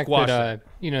to the fact squash that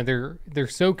they're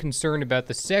so concerned about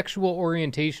the sexual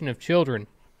orientation of children.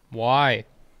 Why?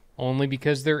 Only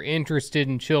because they're interested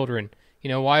in children.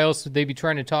 Why else would they be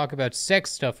trying to talk about sex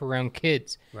stuff around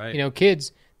kids? Right.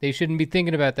 Kids, they shouldn't be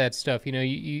thinking about that stuff.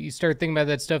 You start thinking about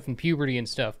that stuff in puberty and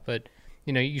stuff, but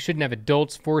you shouldn't have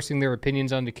adults forcing their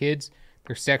opinions onto kids.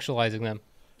 They're sexualizing them.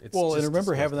 It's Well, and just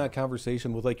remember having disgusting. that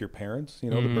conversation with your parents, the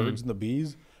birds and the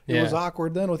bees? It Yeah. was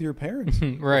awkward then with your parents.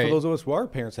 Right. For those of us who are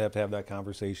parents have to have that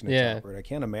conversation. It's Yeah. awkward. I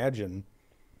can't imagine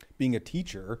being a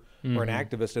teacher or an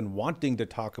activist and wanting to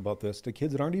talk about this to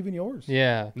kids that aren't even yours.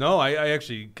 Yeah. No, I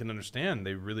actually can understand.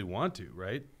 They really want to,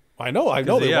 right? I know they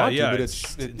want to, but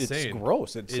it's it's insane.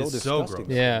 gross. It's so It's so disgusting. gross. that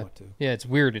they Yeah. want to. Yeah, it's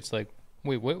weird. It's like,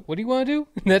 wait, what do you want to do?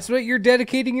 That's what you're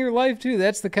dedicating your life to?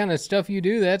 That's the kind of stuff you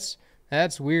do? That's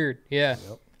weird. Yeah.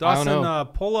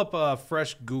 Dawson, pull up a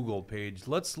fresh Google page.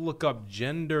 Let's look up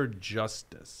gender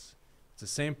justice. It's a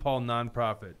St. Paul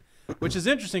nonprofit, which is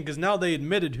interesting because now they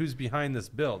admitted who's behind this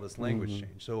bill, this language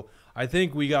change. So I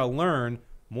think we got to learn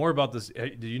more about this. Hey,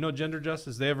 did you know gender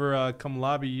justice? They ever come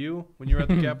lobby you when you were at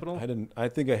the Capitol? I didn't. I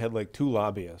think I had like 2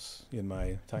 lobbyists in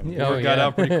my time. Got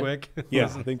out pretty quick. Yeah,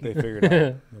 I think they figured out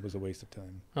it was a waste of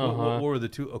time. What were the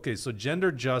 2? Okay, so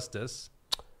gender justice.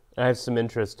 I have some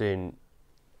interesting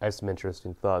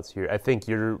thoughts here. I think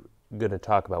you're going to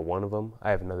talk about one of them.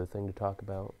 I have another thing to talk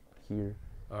about here.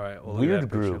 All right. Well, weird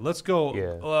group. Picture. Let's go.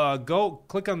 Yeah. Go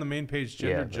click on the main page.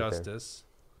 Gender justice.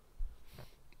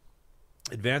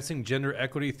 Advancing gender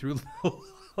equity through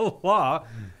law.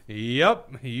 Yep.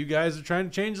 You guys are trying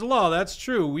to change the law. That's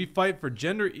true. We fight for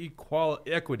gender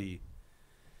equity,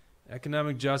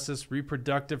 economic justice,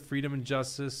 reproductive freedom and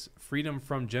justice, freedom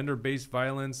from gender-based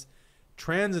violence,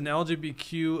 trans and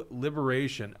LGBTQ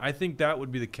liberation. I think that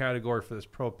would be the category for this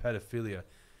pro-pedophilia.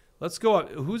 Let's go up.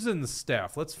 Who's in the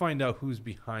staff? Let's find out who's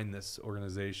behind this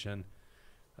organization.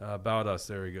 About us.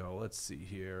 There we go. Let's see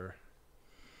here.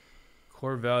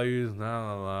 Core values.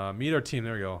 Meet our team.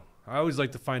 There we go. I always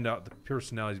like to find out the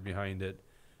personalities behind it.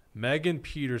 Megan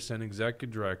Peterson,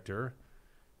 executive director.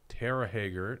 Tara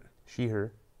Haggart. She,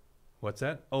 her. What's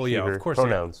that? Oh, she, yeah, her. of course.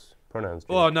 Pronouns. Pronouns.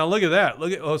 Oh, now look at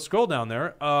that. Scroll down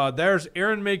there. There's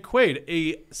Aaron May Quaid,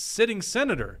 a sitting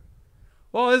senator.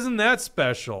 Well, isn't that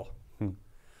special?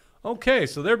 Okay,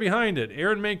 so they're behind it.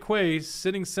 Aaron May Quaid,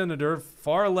 sitting senator,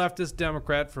 far leftist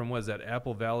Democrat from, what is that,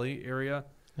 Apple Valley area?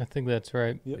 I think that's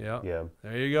right. Yep. Yeah.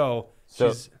 There you go.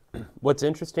 So what's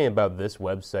interesting about this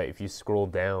website, if you scroll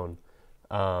down,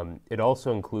 it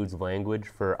also includes language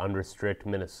for unrestrict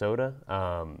Minnesota.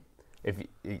 If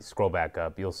you scroll back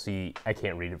up, you'll see, I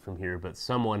can't read it from here, but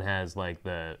someone has like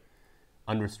the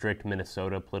unrestrict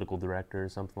Minnesota political director or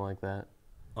something like that.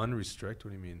 Unrestrict? What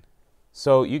do you mean?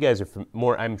 So you guys are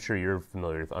I'm sure you're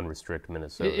familiar with Unrestrict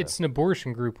Minnesota. It's an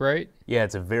abortion group, right? Yeah,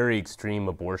 it's a very extreme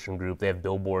abortion group. They have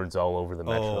billboards all over the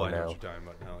metro now. I know what you're talking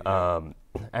about now.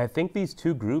 Yeah. I think these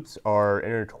 2 groups are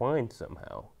intertwined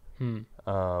somehow.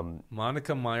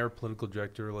 Monica Meyer, political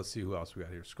director. Let's see who else we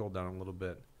got here. Scroll down a little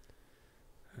bit.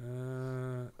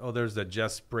 There's that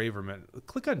Jess Braverman.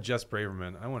 Click on Jess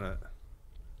Braverman. I want to.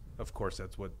 Of course,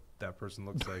 that's what that person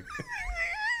looks like.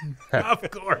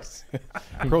 Of course.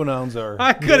 Pronouns are.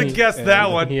 I could have guessed that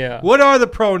one. Yeah. What are the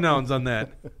pronouns on that?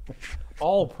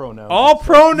 All pronouns. All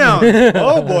pronouns.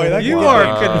 Oh boy, you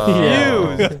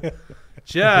are confused.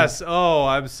 Jess. Oh,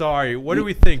 I'm sorry. What do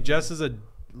we think? Jess is a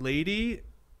lady,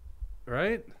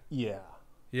 right? Yeah.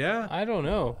 Yeah. I don't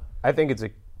know. I think it's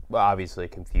obviously a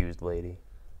confused lady.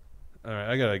 All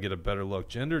right, I gotta get a better look.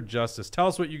 Gender justice. Tell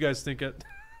us what you guys think.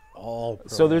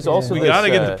 So there's also we this, gotta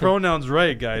get the pronouns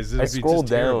right, guys. I scrolled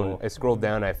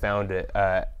down. I found it.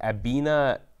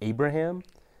 Abina Abraham.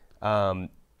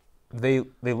 They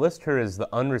list her as the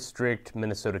Unrestrict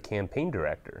Minnesota campaign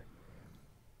director,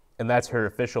 and that's her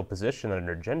official position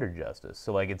under gender justice.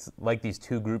 So like it's like these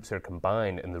 2 groups are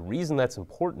combined, and the reason that's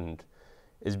important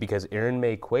is because Aaron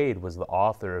May Quaid was the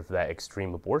author of that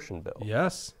extreme abortion bill.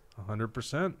 Yes,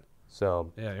 100%.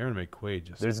 So yeah, Aaron May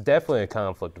Quaid. There's definitely a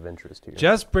conflict of interest here.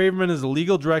 Jess Braverman is the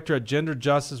legal director at Gender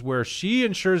Justice, where she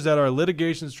ensures that our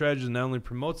litigation strategy not only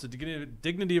promotes the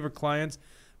dignity of our clients,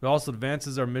 but also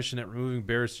advances our mission at removing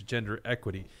barriers to gender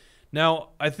equity. Now,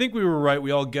 I think we were right.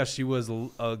 We all guessed she was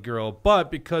a girl, but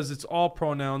because it's all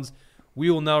pronouns, we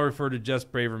will now refer to Jess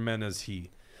Braverman as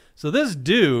he. So this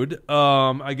dude,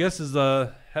 I guess, is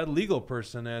the head legal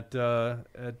person at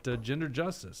Gender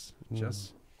Justice.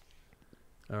 Jess.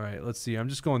 All right, let's see. I'm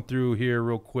just going through here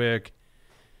real quick.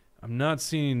 I'm not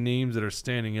seeing names that are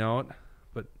standing out,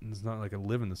 but it's not like I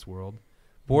live in this world.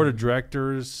 Board of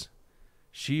directors,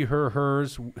 she, her,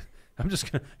 hers. I'm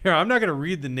not gonna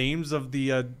read the names of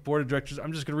the board of directors.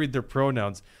 I'm just gonna read their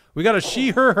pronouns. We got a she,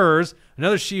 her, hers,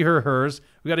 another she, her, hers.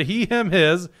 We got a he, him,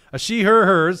 his, a she, her,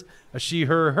 hers, a she,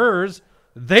 her, hers,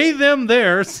 they, them,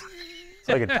 theirs. It's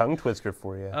like a tongue twister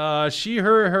for you. She,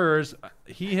 her, hers,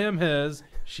 he, him, his,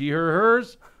 she, her,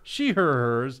 hers, she, her,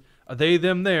 hers, a they,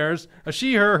 them, theirs, a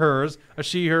she, her, hers, a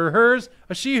she, her, hers,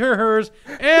 a she, her, hers,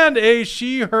 and a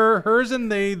she, her, hers,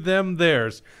 and they, them,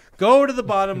 theirs. Go to the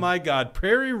bottom, my God.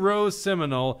 Prairie Rose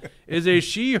Seminole is a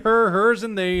she, her, hers,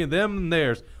 and they, them, and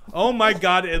theirs. Oh, my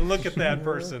God, and look at that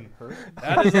person.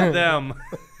 That is a them.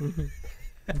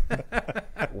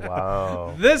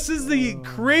 Wow. This is the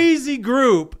crazy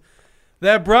group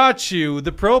that brought you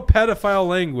the pro-pedophile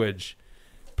language.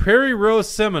 Prairie Rose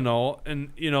Seminole, and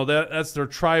that's their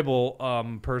tribal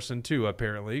person too,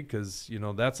 apparently, because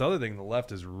that's the other thing the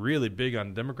left is really big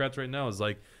on. Democrats right now is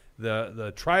like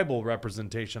the tribal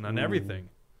representation on everything.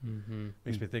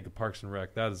 Makes me think of Parks and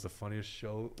Rec. That is the funniest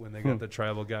show when they got the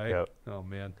tribal guy. Yep. Oh,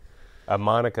 man.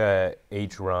 Monica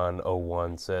H. Ron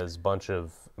 01 says, bunch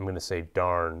of, I'm going to say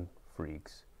darn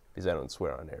freaks, because I don't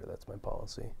swear on air. That's my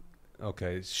policy.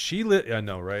 Okay. I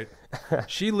know, right?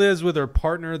 She lives with her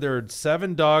partner. There are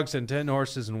 7 dogs and 10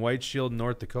 horses in White Shield,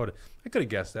 North Dakota. I could have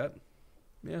guessed that.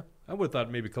 Yeah. I would have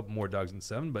thought maybe a couple more dogs than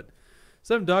 7, but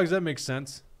 7 dogs, that makes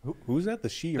sense. Who's that? The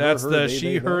she, her, That's her, the they,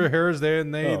 she, they, her, them? hers, they,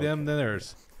 and they, Oh, them,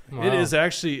 theirs. Wow. It is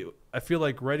actually, I feel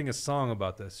like writing a song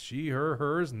about this. She, her,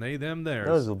 hers, and they, them, theirs.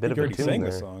 That was a bit of a already tune sang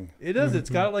there. the song. It is. It's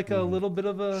got like a little bit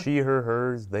of a... She, her,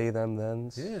 hers, they, them,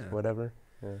 thens, Yeah. whatever.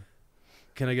 Yeah.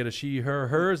 Can I get a she, her,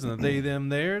 hers, and a they, them,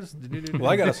 theirs? Well,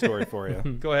 I got a story for you.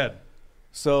 Go ahead.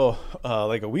 So,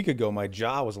 like a week ago, my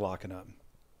jaw was locking up.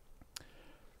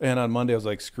 And on Monday, I was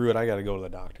like, screw it. I got to go to the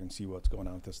doctor and see what's going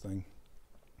on with this thing.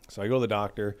 So I go to the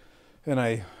doctor, and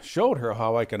I showed her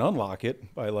how I can unlock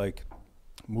it by, like,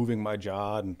 moving my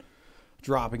jaw and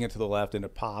dropping it to the left, and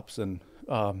it pops. And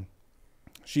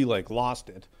she, like, lost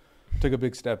it. Took a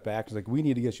big step back. She's like, we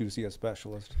need to get you to see a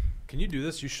specialist. Can you do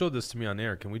this? You showed this to me on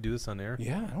air. Can we do this on air?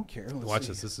 Yeah, I don't care. Let's Watch see.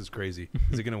 this. This is crazy.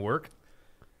 Is it going to work?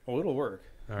 Oh, it'll work.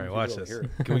 All right, You'll watch be able this. to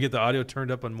hear it. Can we get the audio turned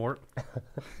up on Mort?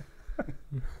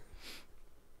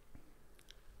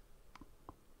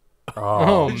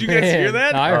 Oh, Did you guys man. hear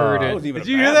that? I heard That it. was even Did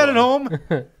a you hear bad that at one.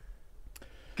 home?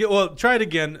 Well, try it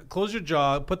again. Close your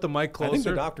jaw. Put the mic I think the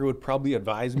closer. doctor would probably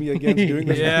advise me against doing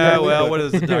this. Yeah, well, what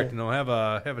does the doctor know? Have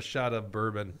a shot of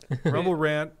bourbon. Rebel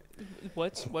rant.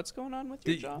 What's going on with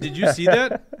your jaw? Did you see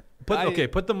that? I-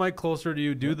 Put the mic closer to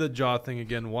you. Do the jaw thing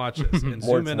again. Watch this and zoom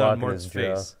Mort's in on locking Mort's his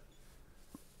face.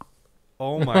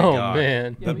 Oh my Oh, god!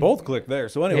 man. They both clicked there.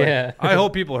 So anyway, Yeah. I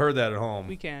hope people heard that at home.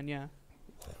 We can, yeah.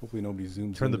 hopefully nobody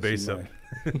zooms Turn in the to bass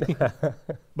see up.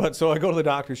 But so I go to the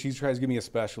doctor. She tries to give me a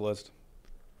specialist.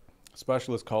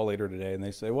 Specialist call later today, and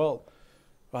they say, well,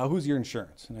 who's your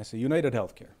insurance? And I say, United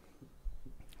Healthcare.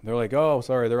 They're like, oh,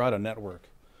 sorry, they're out of network.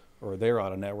 Or they're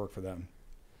out of network for them.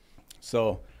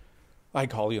 So I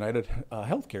call United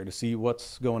Healthcare to see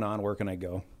what's going on, where can I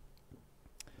go.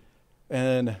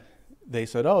 And they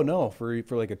said, oh, no, for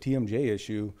like a TMJ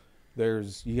issue,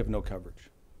 you have no coverage.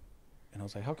 And I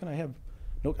was like, how can I have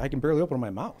no, I can barely open my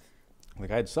mouth.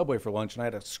 Like I had Subway for lunch and I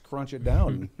had to scrunch it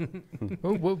down.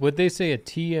 Would they say a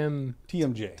TM?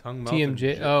 TMJ. Tongue, mouth,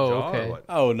 TMJ. and Oh, jaw, or okay. what?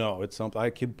 Oh no, it's something I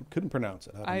couldn't pronounce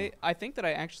it. I think that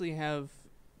I actually have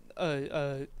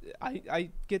I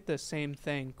get the same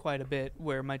thing quite a bit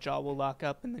where my jaw will lock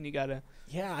up and then you gotta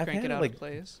yeah, I've crank had it it out like of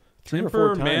place. 3 or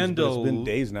 4 times, but it's been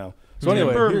days now. So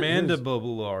anyway, here's-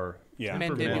 Temporomandibular. Yeah.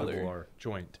 Mandibular.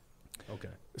 joint. Okay.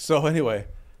 So anyway,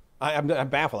 I'm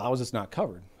baffled. I was just not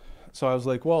covered. So I was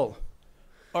like, well,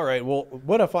 all right. Well,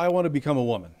 what if I want to become a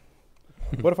woman?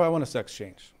 What if I want a sex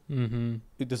change? Mm-hmm.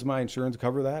 Does my insurance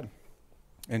cover that?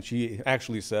 And she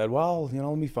actually said, well,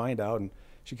 let me find out. And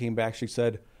she came back. She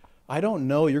said, I don't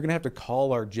know. You're going to have to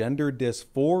call our gender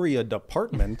dysphoria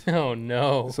department. Oh,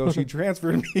 no. So she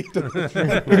transferred me to the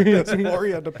gender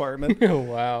dysphoria department. Oh,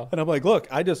 wow. And I'm like, look,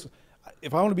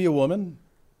 if I want to be a woman,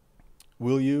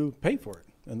 will you pay for it?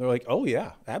 And they're like, oh,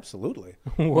 yeah, absolutely.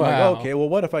 I'm like, Wow. okay, well,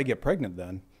 what if I get pregnant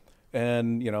then?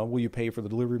 And, will you pay for the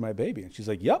delivery of my baby? And she's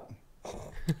like, yep.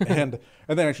 and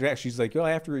then she's like, well,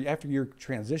 after your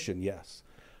transition, yes.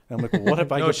 And I'm like, well, what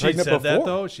if I No, get she pregnant said before? that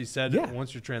though. She said Yeah.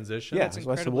 once you transition. Yeah, That's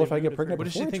so I said, well, if I get pregnant What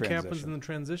does before she think transition? happens in the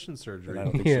transition And surgery? I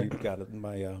don't think Yeah. she got it in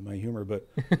my humor, but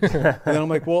and then I'm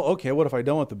like, well, okay, what if I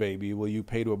don't want the baby? Will you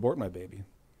pay to abort my baby?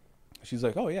 She's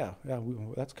like, oh yeah,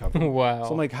 that's covered. Wow.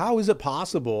 So I'm like, how is it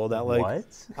possible that What?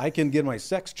 I can get my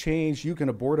sex changed, you can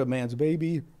abort a man's baby,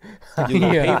 you can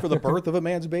Yeah. pay for the birth of a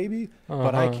man's baby,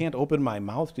 but I can't open my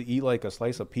mouth to eat like a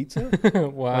slice of pizza?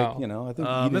 Wow. Like, I think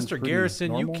eating's Mr. pretty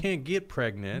Garrison, normal. you can't get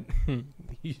pregnant.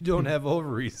 You don't have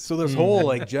ovaries. So this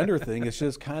whole gender thing is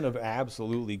just kind of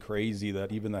absolutely crazy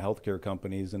that even the healthcare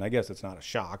companies, and I guess it's not a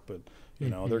shock, but they're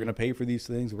going to pay for these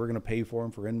things. We're going to pay for them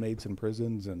for inmates in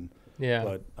prisons, Yeah.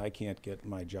 but I can't get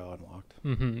my jaw unlocked.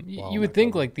 Mm-hmm. Wow, You would my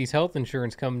think God. like these health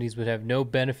insurance companies would have no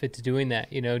benefit to doing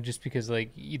that, just because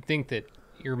like you'd think that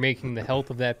you're making the health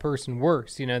of that person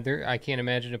worse. I can't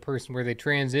imagine a person where they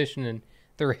transition and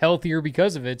they're healthier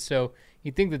because of it. So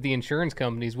you'd think that the insurance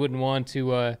companies wouldn't want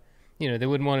to, they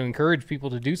wouldn't want to encourage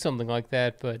people to do something like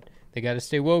that, but they got to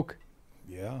stay woke.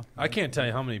 Yeah. I can't tell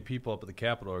you how many people up at the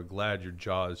Capitol are glad your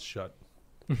jaw is shut.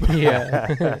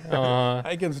 Yeah.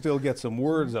 I can still get some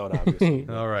words out, obviously.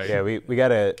 All right. Yeah, we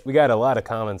got a lot of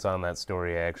comments on that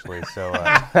story actually. So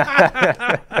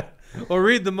We'll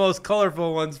read the most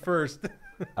colorful ones first.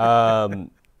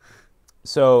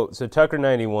 so Tucker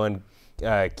 91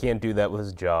 can't do that with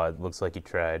his jaw. It looks like he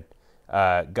tried.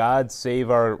 God Save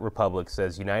Our Republic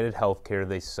says United Healthcare,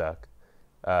 they suck.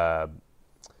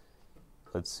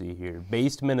 Let's see here.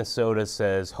 Based Minnesota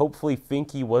says, hopefully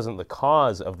Finke wasn't the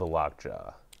cause of the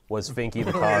lockjaw. Was Finke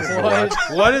the cause of the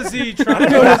lockjaw? What is he trying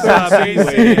to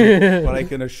say? But I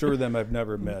can assure them I've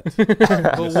never met.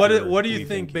 But what do you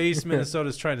think Base Minnesota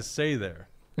is trying to say there?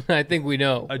 I think we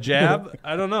know. A jab?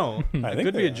 I don't know. I It think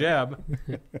could be they a jab.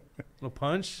 A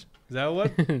punch? Is that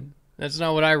what? That's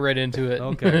not what I read into it.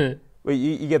 Okay. Well,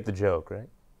 you get the joke, right?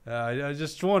 I was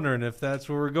just wondering if that's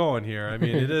where we're going here. I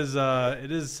mean, it is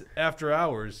after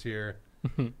hours here.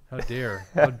 How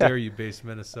dare you, Base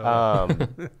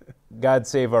Minnesota? God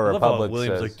Save Our I love how Republic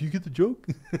William's says. like, do you get the joke?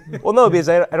 Well, no, because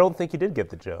I don't think you did get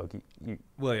the joke.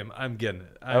 William, I'm getting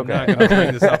it. I'm Okay. not going to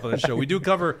bring this up on the show. We do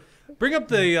cover. Bring up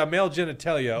the male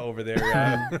genitalia over there.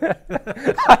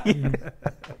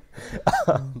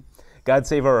 God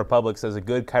Save Our Republic says a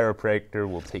good chiropractor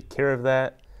will take care of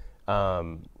that,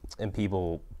 and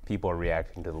people are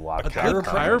reacting to the lockdown.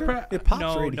 Chiropractor? It pops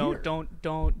No, right no,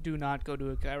 here. do not go to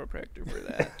a chiropractor for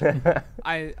that.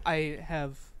 I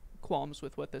have qualms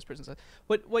with what this person says.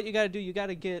 What you got to do, you got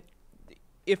to get,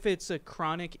 if it's a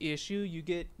chronic issue, you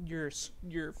get your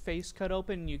face cut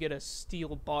open, you get a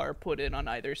steel bar put in on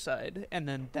either side, and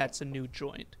then that's a new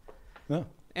joint. No.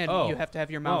 And Oh. you have to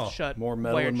have your mouth Oh. shut. More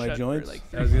metal wired in my shut for, joints? like,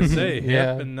 I was going to say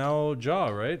Yeah. hip and now jaw,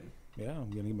 right? Yeah, I'm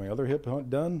going to get my other hip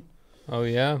done. Oh,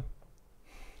 yeah.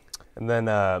 And then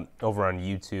over on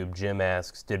YouTube, Jim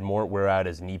asks, did Mort wear out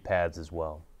his knee pads as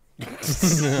well? Oh,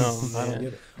 I don't man.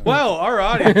 get it. Well, our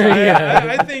audience,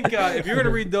 I think if you're going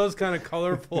to read those kind of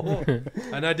colorful,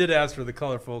 and I did ask for the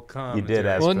colorful comments. You did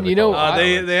ask Well, for the you know,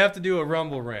 color. they have to do a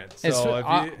rumble rant. So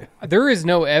There is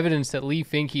no evidence that Lee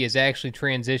Finke has actually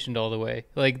transitioned all the way.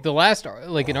 Like the last,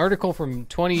 like an article from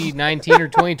 2019 or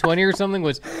 2020 or something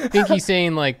was Finke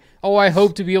saying like, "Oh, I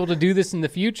hope to be able to do this in the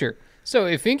future." So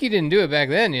if Finke didn't do it back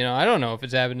then, I don't know if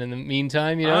it's happened in the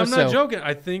meantime. I'm not joking.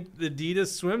 I think the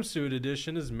Adidas swimsuit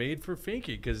edition is made for Finke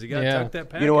because you got to tuck that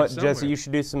package. You know what, somewhere. Jesse? You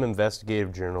should do some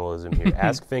investigative journalism here.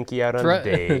 Ask Finke out on a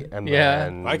date, and Yeah.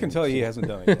 then I can tell you he hasn't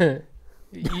done it yet.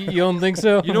 You don't think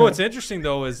so? You know what's interesting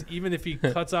though is even if he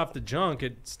cuts off the junk,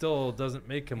 it still doesn't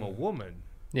make him a woman.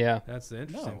 Yeah. That's the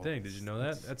interesting thing. Did you know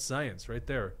that? That's science right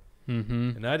there.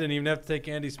 Mm-hmm. And I didn't even have to take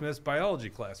Andy Smith's biology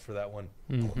class for that one.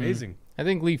 Mm-hmm. Amazing. I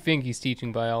think Lee Finke's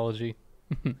teaching biology.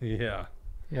 Yeah.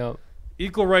 Yep.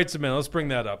 Equal Rights Amendment. Let's bring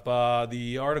that up.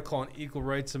 The article on Equal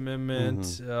Rights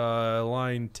Amendment,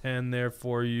 line 10 there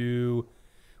for you.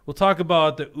 We'll talk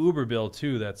about the Uber bill,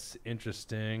 too. That's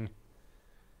interesting.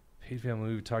 Paid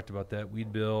family, we talked about that.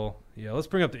 Weed bill. Yeah, let's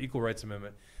bring up the Equal Rights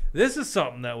Amendment. This is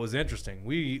something that was interesting.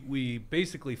 We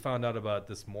basically found out about it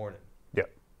this morning. Yeah.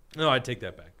 No, I take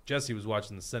that back. Jesse was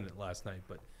watching the Senate last night,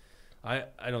 but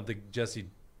I don't think Jesse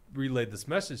relayed this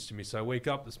message to me. So I wake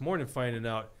up this morning finding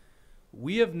out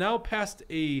we have now passed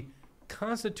a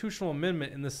constitutional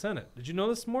amendment in the Senate. Did you know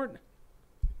this, Morton?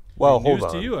 Well, News hold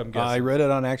on. to you, I'm guessing. I read it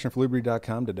on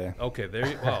actionforliberty.com today. Okay, there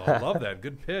you wow, I love that.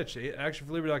 Good pitch.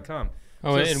 Actionforliberty.com.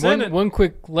 Oh, So and Senate- one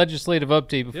quick legislative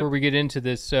update before Yep. we get into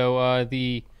this. So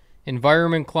the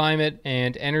Environment, Climate,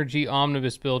 and Energy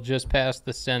Omnibus Bill just passed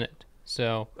the Senate.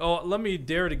 So Oh, let me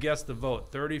dare to guess the vote.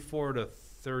 34 to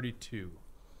 32.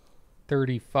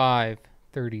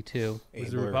 35-32.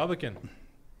 Was the Republican?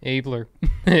 Abler.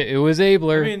 It was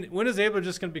Abler. I mean, when is Abler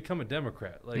just going to become a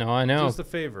Democrat? Like, No, I know. Just a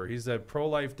favor. He's a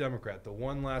pro-life Democrat, the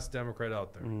one last Democrat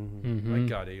out there. Mm-hmm. My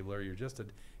God, Abler, you're just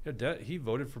he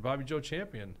voted for Bobby Joe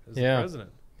Champion as the Yeah.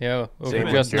 president. Yeah, over Same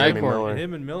with Justin Jeremy Eichhorn. Miller.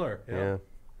 Him and Miller. Yeah.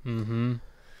 Mm-hmm.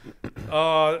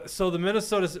 So the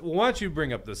Minnesota. Well, why don't you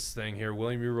bring up this thing here,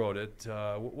 William? You wrote it.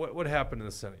 What happened in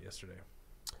the Senate yesterday?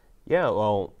 Yeah,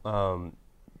 well,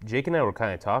 Jake and I were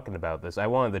kind of talking about this. I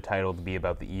wanted the title to be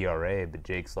about the ERA, but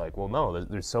Jake's like, well, no,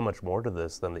 there's so much more to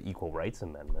this than the Equal Rights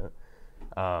Amendment.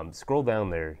 Scroll down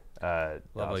there. Love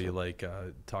how you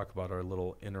talk about our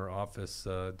little inner office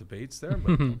debates there.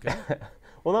 But okay.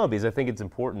 Well, no, because I think it's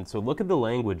important. So look at the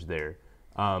language there.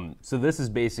 So this is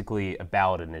basically a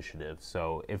ballot initiative.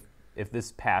 So if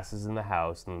this passes in the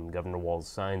House and Governor Walz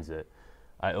signs it,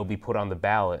 it'll be put on the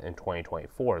ballot in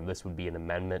 2024, and this would be an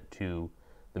amendment to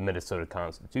the Minnesota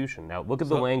Constitution. Now, look at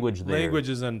the language there. Language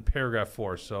is in paragraph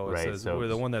 4, so it Right, says so we're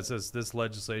the one that says this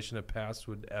legislation if passed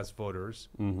would ask voters.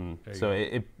 Mm-hmm. So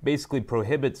it basically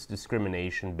prohibits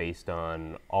discrimination based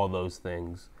on all those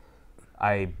things.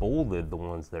 I bolded the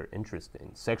ones that are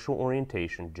interesting: sexual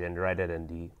orientation, gender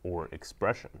identity, or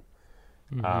expression.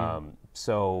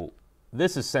 So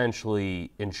this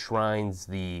essentially enshrines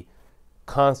the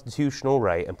constitutional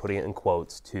right, and putting it in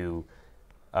quotes, to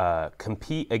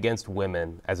compete against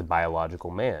women as a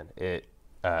biological man. It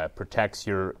protects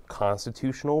your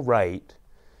constitutional right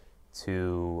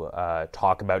to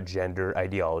talk about gender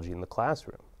ideology in the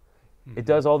classroom. It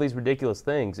does all these ridiculous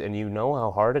things, and you know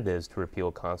how hard it is to repeal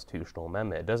a constitutional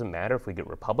amendment. It doesn't matter if we get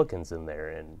Republicans in there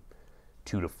in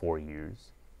 2 to 4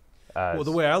 years. Well,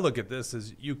 the way I look at this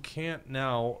is you can't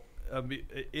now,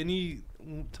 any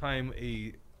time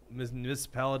a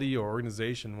municipality or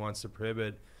organization wants to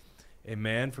prohibit a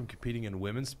man from competing in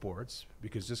women's sports,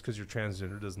 because just because you're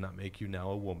transgender does not make you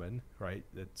now a woman, right?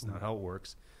 That's not how it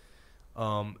works.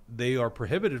 They are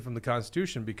prohibited from the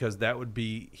Constitution because that would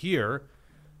be here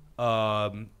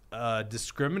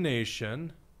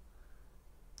discrimination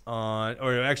on,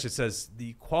 or it actually says the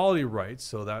equality rights.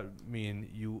 So that mean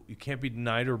you can't be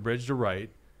denied or abridged a right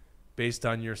based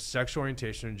on your sexual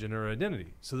orientation and gender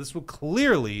identity. So this will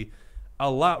clearly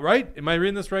allow, right? Am I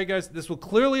reading this right, guys? This will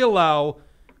clearly allow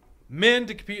men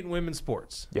to compete in women's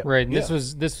sports. Yep. Right. And this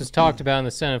was talked about on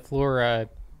the Senate floor.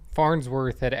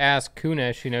 Farnsworth had asked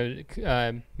Kunesh,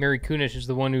 Mary Kunesh is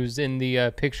the one who's in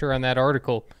the picture on that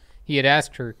article. He had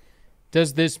asked her,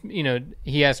 does this,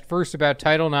 he asked first about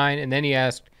Title IX, and then he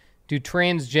asked, do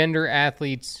transgender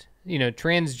athletes,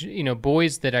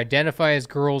 boys that identify as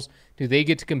girls, do they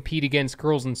get to compete against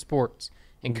girls in sports?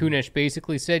 And Kunesh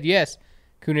basically said yes.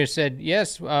 Kunesh said,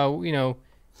 yes,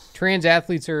 trans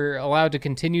athletes are allowed to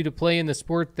continue to play in the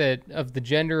sport of the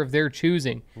gender of their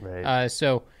choosing. Right.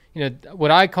 So,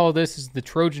 what I call this is the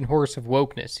Trojan horse of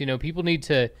wokeness. People need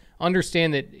to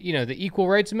understand that, the Equal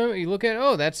Rights Amendment, you look at,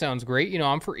 oh, that sounds great.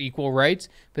 I'm for equal rights.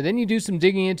 But then you do some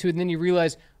digging into it, and then you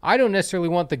realize, I don't necessarily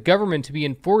want the government to be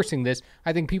enforcing this.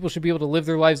 I think people should be able to live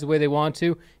their lives the way they want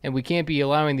to, and we can't be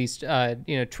allowing these,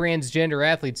 transgender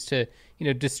athletes to,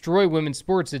 destroy women's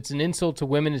sports. It's an insult to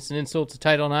women. It's an insult to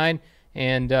Title IX.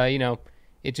 And,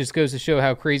 it just goes to show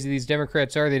how crazy these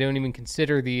Democrats are. They don't even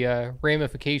consider the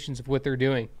ramifications of what they're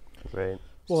doing. Right.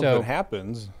 Well, if it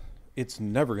happens, it's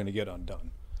never going to get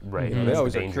undone. Right. They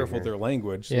always are careful with their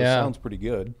language, so it sounds pretty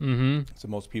good. Mm-hmm. So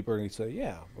most people are going to say,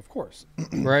 yeah, of course.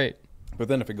 Right. But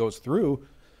then if it goes through,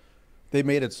 they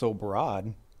made it so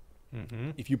broad.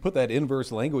 Mm-hmm. If you put that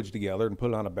inverse language together and put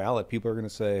it on a ballot, people are going to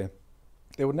say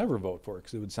they would never vote for it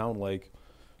because it would sound like,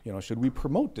 should we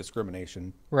promote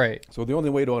discrimination? Right. So the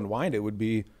only way to unwind it would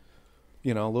be,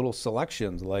 little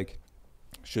selections like,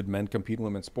 should men compete in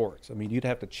women's sports? I mean, you'd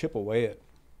have to chip away at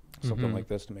something like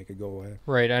this to make it go away.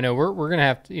 Right. I know we're going to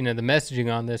have to, the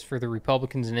messaging on this for the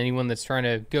Republicans and anyone that's trying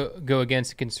to go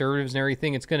against the conservatives and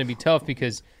everything, it's going to be tough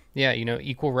because,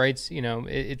 equal rights,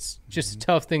 it's just a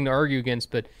tough thing to argue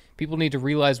against, but people need to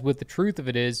realize what the truth of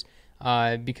it is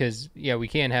because, we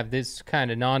can't have this kind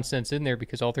of nonsense in there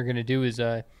because all they're going to do is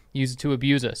use it to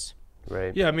abuse us.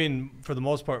 Right. Yeah, I mean, for the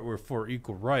most part, we're for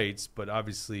equal rights, but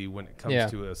obviously when it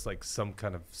comes to us, like some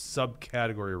kind of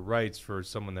subcategory of rights for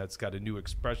someone that's got a new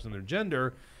expression of their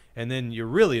gender, and then you're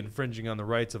really infringing on the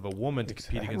rights of a woman to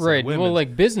compete against right. women. Well,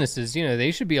 like businesses,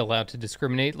 they should be allowed to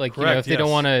discriminate. Like, correct, if they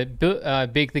don't want to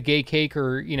bake the gay cake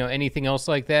or, anything else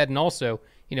like that. And also,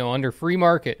 under free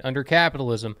market, under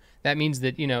capitalism, that means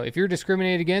that, if you're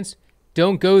discriminated against,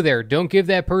 don't go there. Don't give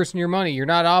that person your money. You're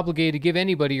not obligated to give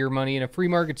anybody your money. In a free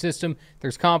market system,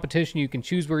 there's competition. You can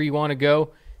choose where you want to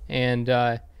go. And,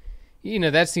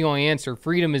 that's the only answer.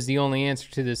 Freedom is the only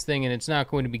answer to this thing, and it's not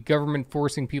going to be government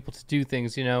forcing people to do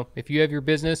things. If you have your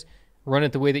business, run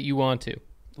it the way that you want to.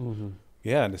 Mm-hmm.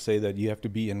 Yeah, and to say that you have to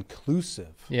be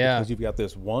inclusive. Yeah. Because you've got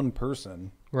this one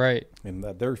person. Right. And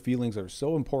that their feelings are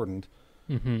so important.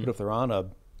 Mm-hmm. But if they're on a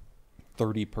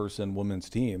 30-person women's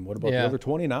team, what about the other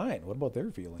 29? What about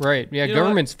their feelings? Right. Yeah,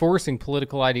 government's forcing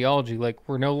political ideology. Like,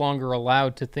 we're no longer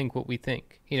allowed to think what we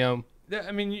think,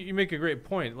 I mean, you make a great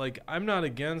point. Like, I'm not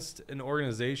against an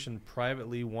organization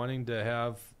privately wanting to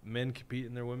have men compete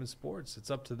in their women's sports.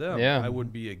 It's up to them. Yeah. I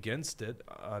would be against it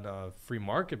on a free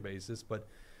market basis, but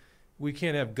we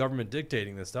can't have government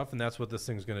dictating this stuff, and that's what this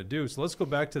thing's going to do. So let's go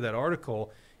back to that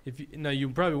article. Now, you're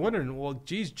probably wondering, well,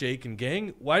 geez, Jake and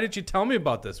gang, why did you tell me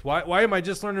about this? Why am I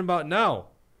just learning about it now?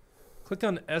 Click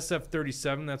on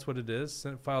SF37. That's what it is,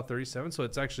 Senate File 37. So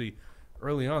it's actually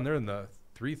early on. They're in the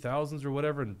 3,000s or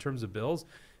whatever in terms of bills.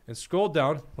 And scroll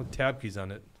down. Look, tab key's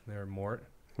on it there, Mort.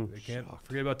 They can't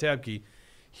forget about tab key.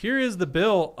 Here is the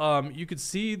bill. You could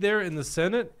see there in the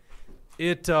Senate,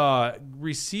 it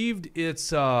received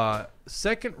its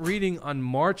second reading on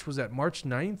March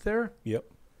 9th there? Yep.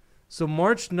 So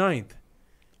March 9th,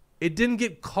 it didn't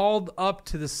get called up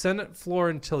to the Senate floor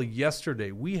until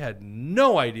yesterday. We had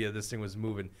no idea this thing was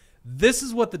moving. This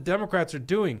is what the Democrats are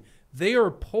doing. They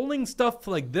are pulling stuff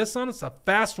like this on us, a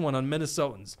fast one on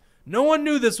Minnesotans. No one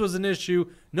knew this was an issue.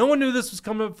 No one knew this was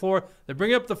coming up the floor. They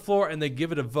bring it up the floor and they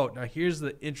give it a vote. Now, here's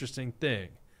the interesting thing.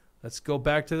 Let's go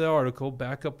back to the article,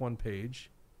 back up one page.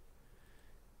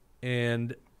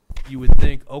 And you would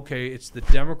think, okay, it's the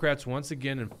Democrats once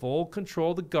again in full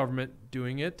control of the government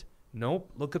doing it.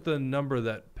 Nope. Look at the number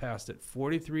that passed it,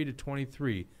 43 to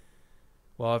 23.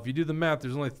 Well, if you do the math,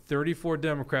 there's only 34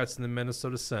 Democrats in the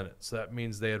Minnesota Senate. So that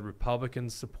means they had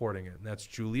Republicans supporting it. And that's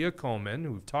Julia Coleman,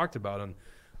 who we've talked about on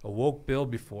a woke bill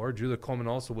before. Julia Coleman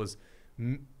also was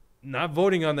not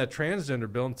voting on that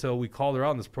transgender bill until we called her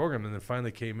out in this program, and then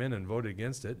finally came in and voted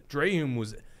against it. Drahim,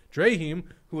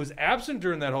 who was absent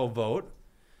during that whole vote.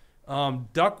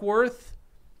 Duckworth,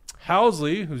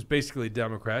 Housley, who's basically a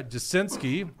Democrat,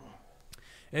 Jasinski,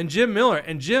 and Jim Miller.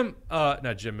 And Jeremy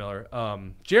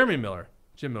Miller.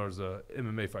 Jim Miller's a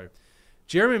MMA fighter.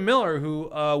 Jeremy Miller, who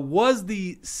was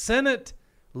the Senate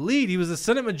lead. He was the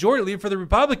Senate majority leader for the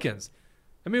Republicans.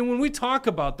 I mean, when we talk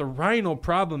about the rhino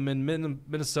problem in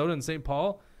Minnesota and St.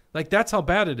 Paul, like, that's how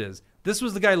bad it is. This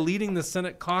was the guy leading the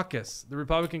Senate caucus, the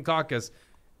Republican caucus,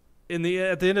 at the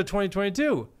end of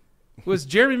 2022. It was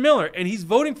Jeremy Miller, and he's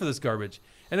voting for this garbage.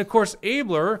 And, of course,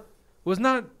 Abler was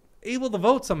not able to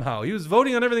vote somehow. He was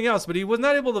voting on everything else, but he was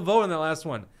not able to vote on that last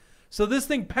one. So this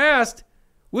thing passed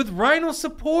with rhino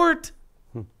support.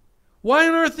 Why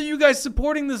on earth are you guys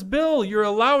supporting this bill? You're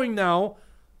allowing now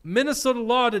Minnesota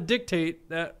law to dictate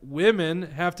that women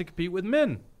have to compete with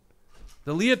men.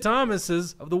 The Leah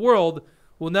Thomases of the world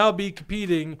will now be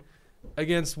competing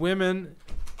against women,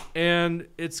 and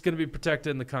it's going to be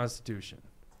protected in the Constitution.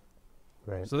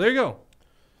 Right. So there you go.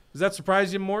 Does that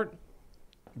surprise you, Mort?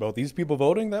 About these people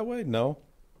voting that way? No.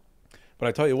 But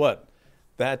I tell you what,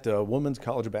 that women's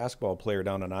college basketball player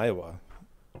down in Iowa,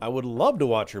 I would love to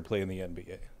watch her play in the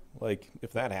NBA. Like,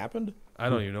 if that happened. I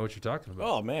don't even know what you're talking about.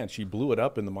 Oh, man, she blew it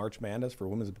up in the March Madness for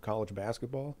women's college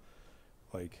basketball.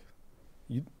 Like,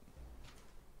 you...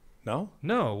 No?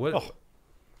 No. What? Oh.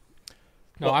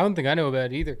 No, I don't think I know about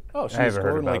it either. Oh, she was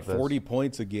scoring like 40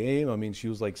 points a game. I mean, she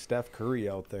was like Steph Curry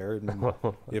out there. And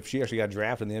if she actually got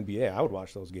drafted in the NBA, I would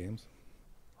watch those games.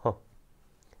 Huh.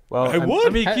 Well, I would. I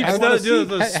mean, he keeps doing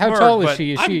this How tall is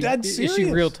she? I'm dead serious. Is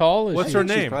she real tall? What's her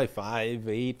name? She's probably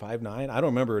 5'8", 5'9". I don't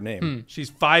remember her name.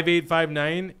 She's 5'8",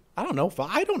 5'9". I don't know.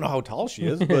 I don't know how tall she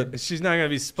is, but she's not going to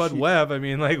be Spud Webb. I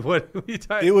mean, like, what are you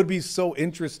talking? It would be so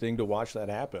interesting to watch that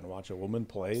happen. Watch a woman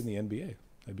play in the NBA.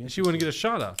 She wouldn't get a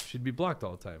shot off. She'd be blocked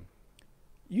all the time.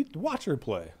 You'd watch her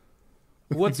play.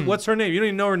 What's her name? You don't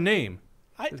even know her name.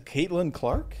 Caitlin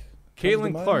Clark?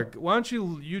 Caitlin Clark. Why don't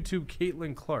you YouTube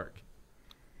Caitlin Clark?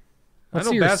 Let's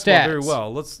I know basketball very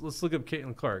well. Let's look up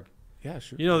Caitlin Clark. Yeah,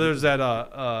 sure. You know, there's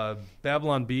that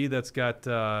Babylon Bee that's got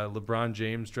LeBron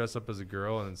James dressed up as a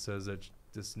girl, and it says that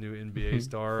this new NBA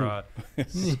star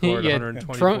scored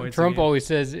 120 points. Trump always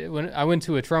says, when I went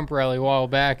to a Trump rally a while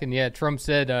back, and Trump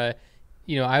said,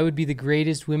 I would be the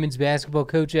greatest women's basketball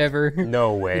coach ever.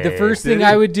 No way. The first thing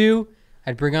I would do,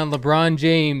 I'd bring on LeBron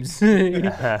James. Said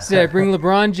I'd bring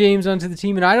LeBron James onto the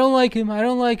team, and I don't like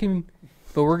him.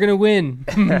 But we're gonna win.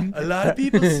 A lot of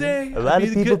people say I'd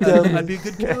be a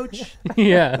good coach.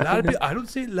 Yeah. I don't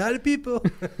say a lot of people.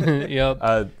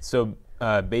 Yep. So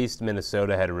Based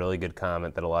Minnesota had a really good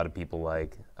comment that a lot of people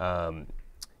like.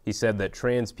 He said that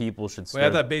trans people should start... Wait,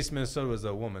 I thought Based Minnesota was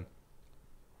a woman.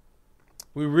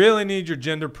 We really need your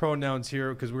gender pronouns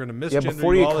here because we're going to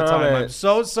misgender you all the time. I'm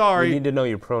so sorry. We need to know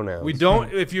your pronouns. We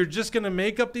don't. If you're just going to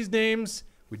make up these names...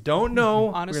 We don't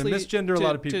know. Honestly, we're going to misgender a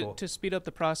lot of people. To speed up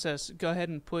the process, go ahead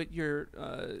and put your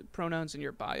pronouns in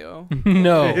your bio.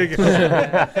 No.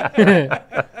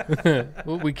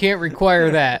 We can't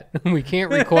require that. We can't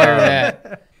require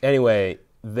that. Anyway,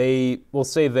 we'll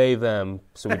say they, them,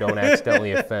 so we don't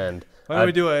accidentally offend. Why don't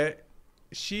we do a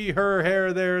she, her,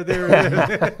 hair, there.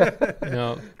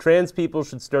 No. Trans people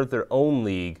should start their own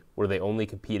league where they only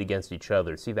compete against each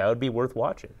other. See, that would be worth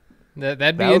watching.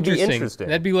 That'd be interesting.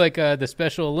 That'd be like the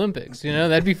Special Olympics,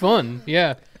 That'd be fun.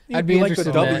 Yeah, I'd be like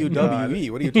interested the in that.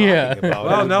 WWE. What are you talking about?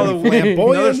 Well, now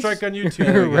another strike on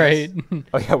YouTube, right?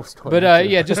 Oh yeah, we're still. But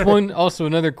just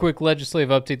another quick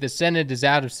legislative update. The Senate is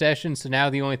out of session, so now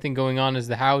the only thing going on is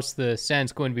the House. The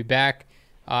Senate's going to be back.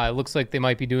 It looks like they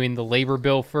might be doing the labor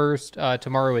bill first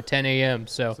tomorrow at 10 a.m.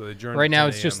 So right now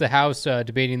it's just the House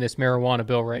debating this marijuana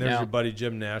bill right now. There's your buddy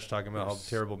Jim Nash talking about how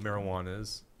terrible marijuana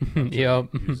is. Yep.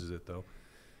 He uses it though.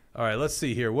 All right, let's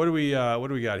see here. What do we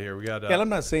got here? We got. I'm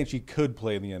not saying she could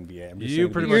play in the NBA. I'm just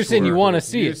you're saying you want to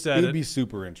see it. It would be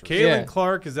super interesting. Caitlin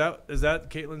Clark, is that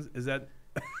Caitlin? Is that?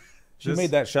 She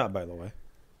made that shot, by the way.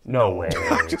 No way.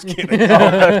 I'm just kidding.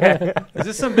 Is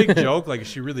this some big joke? Like, is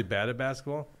she really bad at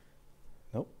basketball?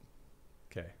 Nope.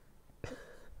 Okay.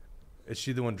 Is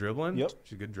she the one dribbling? Yep.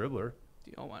 She's a good dribbler.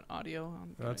 Do y'all want audio?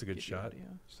 That's a good shot.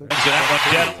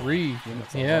 Three.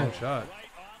 Yeah. Shot.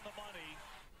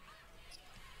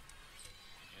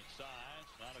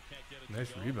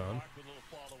 Nice rebound.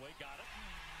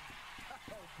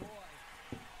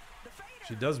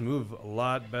 She does move a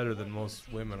lot better than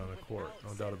most women on the court,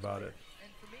 no doubt about it.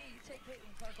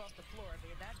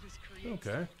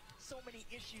 Okay.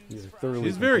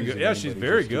 She's very good. Yeah, she's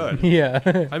very good.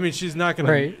 Yeah. I mean, she's not going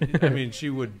Right. to. I mean,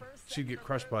 she'd get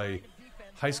crushed by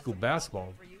high school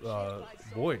basketball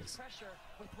boys.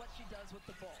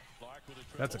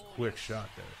 That's a quick shot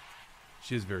there.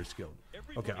 She is very skilled.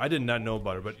 Okay, I did not know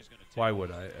about her, but why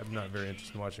would I? I'm not very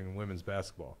interested in watching women's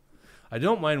basketball. I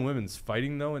don't mind women's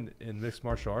fighting, though, in mixed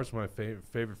martial arts. One of my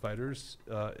favorite fighters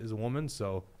is a woman,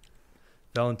 so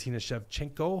Valentina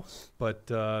Shevchenko. But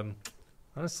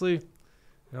honestly,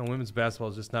 women's basketball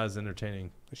is just not as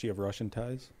entertaining. Does she have Russian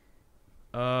ties?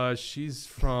 She's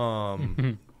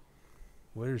from...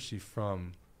 where is she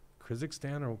from?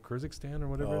 Kyrgyzstan or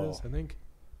whatever it is, I think.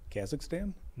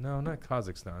 Kazakhstan? No, not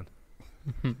Kazakhstan.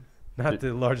 Not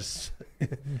the largest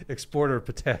exporter of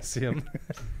potassium.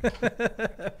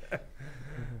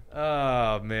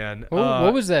 Oh, man.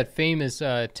 What was that famous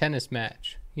tennis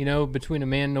match, between a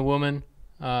man and a woman?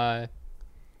 You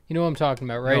know what I'm talking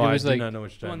about, right? No, it was I do not know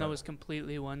what you're The one talking that about. was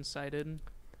completely one-sided.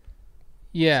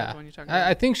 Yeah. The one you're talking about?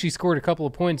 I think she scored a couple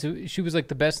of points. She was like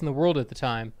the best in the world at the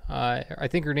time. I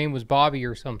think her name was Bobby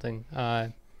or something.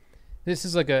 This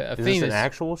is like a famous... Is this an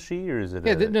actual she, or is it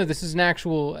no, this is an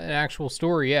actual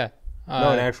story, yeah.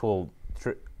 an actual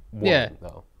woman,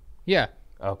 though? Yeah.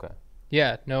 Okay.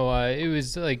 Yeah, no, it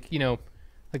was like,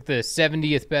 like the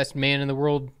 70th best man in the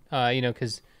world,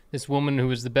 because this woman who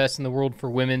was the best in the world for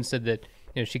women said that,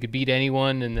 she could beat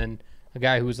anyone, and then a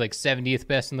guy who was like 70th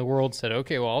best in the world said,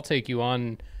 okay, well, I'll take you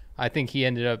on. I think he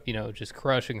ended up, just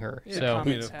crushing her. Yeah, so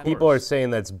comments had People are saying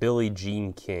that's Billie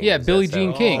Jean King. yeah, Is Billie that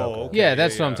Jean so? King. Oh, okay. Yeah,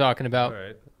 that's Yeah, what I'm talking about. All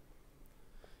right.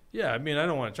 Yeah, I mean, I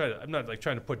don't want to try to... I'm not,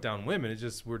 trying to put down women. It's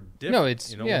just we're different. No,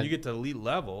 it's... when you get to elite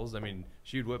levels, I mean,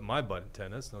 she'd whip my butt in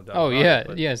tennis, no doubt Oh, about yeah, it.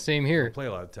 But yeah, same I here. don't play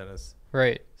a lot of tennis.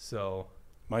 Right. So...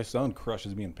 My son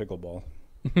crushes me in pickleball.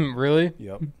 Really?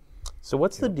 Yep. So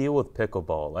what's the deal with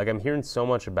pickleball? Like, I'm hearing so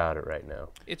much about it right now.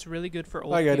 It's really good for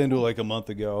old I got people. into it like a month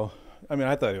ago. I mean,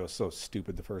 I thought it was so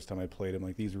stupid the first time I played it.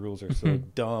 Like, these rules are so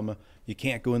dumb. You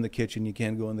can't go in the kitchen. You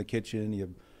can't go in the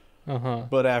kitchen.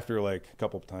 But after like a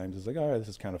couple of times, it's like, all right, this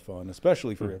is kind of fun,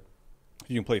 especially for if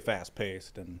you can play fast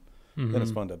paced, and then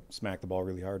it's fun to smack the ball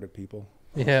really hard at people.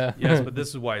 Yeah. Yes, but this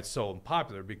is why it's so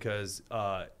popular, because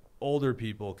older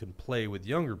people can play with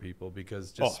younger people,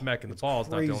 because just smacking the ball is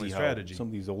not the only Crazy how strategy. some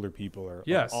of these older people are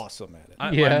Yes. awesome at it.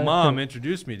 My mom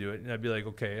introduced me to it, and I'd be like,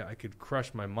 okay, I could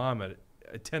crush my mom at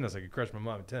tennis. I could crush my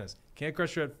mom at tennis. Can't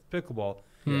crush her at pickleball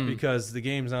because the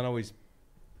game's not always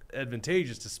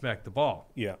advantageous to smack the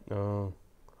ball. Yeah. Oh.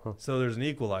 So there's an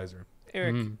equalizer.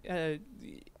 Eric,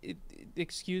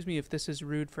 excuse me if this is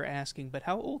rude for asking, but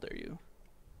how old are you?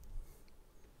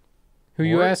 Who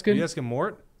you Mort? asking? Are you asking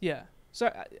Mort? Yeah.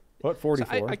 Sorry. What,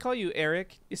 44? So I call you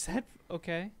Eric. Is that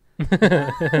okay?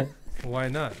 Why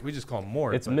not? We just call him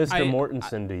Mort. It's but- Mr.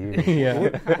 Mortensen to you.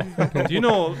 Yeah. Do you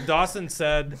know Dawson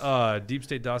said, Deep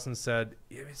State Dawson said,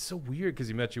 yeah, it's so weird because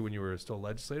he met you when you were still a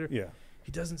legislator. Yeah.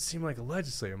 He doesn't seem like a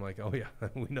legislator. I'm like, oh, yeah,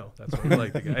 we know. That's why we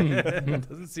like the guy.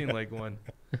 Doesn't seem like one.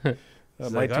 Am I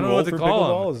like, I too don't know old what to for call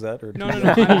pickleball? him. Is that or No.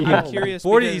 I'm curious.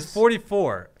 40, because, he's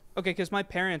 44. Okay, because my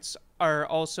parents are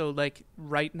also like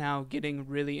right now getting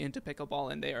really into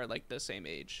pickleball, and they are like the same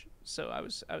age. So I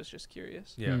was just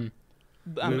curious. Yeah.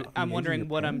 I'm age wondering of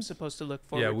your what I'm parents? supposed to look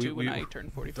forward to when we- I turn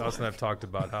 44. Dawson and I've talked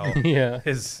about how Yeah.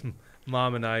 his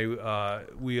mom and I,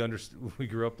 we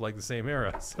grew up like the same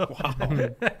era. So.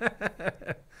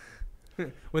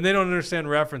 When they don't understand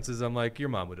references, I'm like, your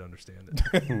mom would understand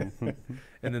it.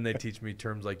 And then they teach me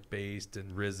terms like based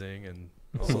and rizzing and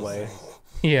all those Slay. things.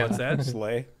 Yeah. What's that?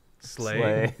 Slay?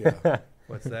 Slay. Yeah.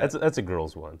 What's that? That's a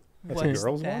girl's one. That's a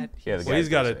girl's one? Yeah, the Well, he's guys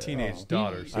got don't a say it. teenage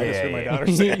daughter. So. I just Yeah, heard my yeah. daughter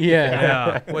say it. Yeah.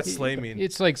 Yeah. What's slay mean?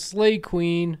 It's like Slay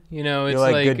Queen, it's You're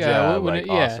like, like good job, when like,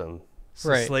 yeah, awesome. So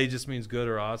right. slay just means good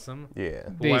or awesome. Yeah.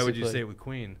 But why would you Basically. say it with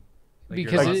queen? Like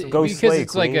you're because awesome? Go because slay,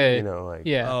 it's like queen, a you know, like.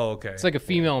 yeah, Oh, okay. it's like a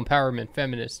female empowerment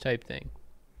feminist type thing.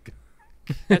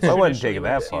 That's I wouldn't take traditionally it what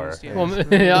that it's far. used, yeah.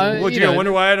 Well, Well, you gee, I know,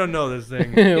 wonder why I don't know this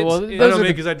thing. well, It's- I those don't are know the-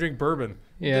 because I drink bourbon.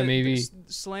 yeah, The maybe.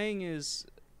 slang is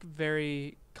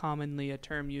very commonly a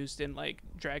term used in like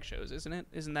drag shows, isn't it?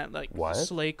 Isn't that like What?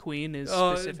 slay queen is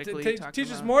Oh, specifically talking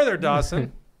teach us about? more there,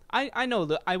 Dawson. I know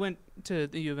that I went to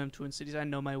the U of M Twin Cities. I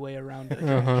know my way around a drag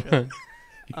Uh-huh.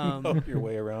 show. Know your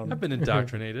way around. I've been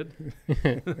indoctrinated.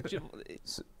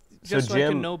 Just So so I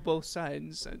can Jim- know both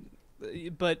sides,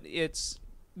 but it's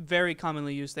very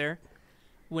commonly used there.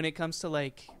 When it comes to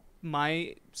like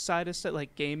my side of stuff,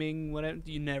 like gaming, whatever,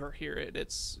 you never hear it.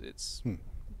 It's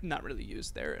not really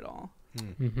used there at all.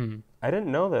 I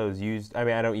didn't know that was used. I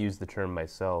mean, I don't use the term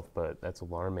myself, but that's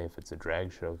alarming if it's a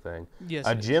drag show thing. Yes.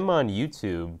 Jim on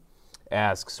YouTube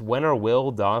asks, when are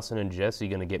Will, Dawson, and Jesse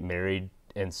going to get married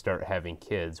and start having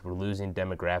kids? We're losing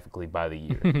demographically by the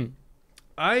year.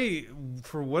 I,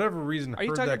 for whatever reason, Are you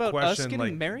heard talking that about question. us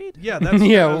getting married? Yeah, that's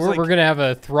Yeah, we're gonna have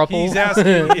a throuple. He's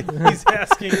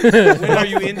asking, when are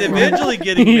you individually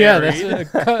getting married? Yeah,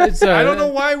 it's I don't know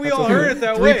why we all heard it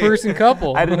that way. 3-person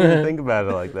couple. I didn't even think about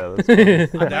it like that.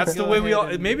 That's funny. That's the way we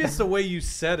all. Maybe it's the way you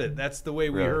said it. That's the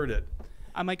way we heard it.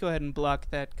 I might go ahead and block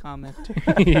that comment.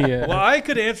 Yeah. Well, I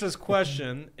could answer this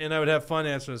question, and I would have fun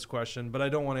answering this question, but I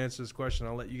don't want to answer this question.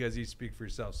 I'll let you guys each speak for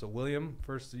yourself. So, William,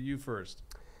 you first.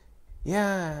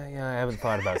 Yeah, I haven't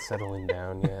thought about settling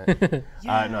down yet.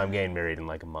 No, I'm getting married in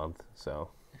like a month, so.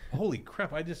 Holy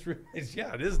crap! I just realized.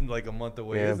 Yeah, it isn't like a month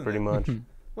away. Yeah, isn't pretty it? much.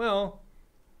 Well.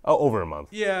 Oh, over a month.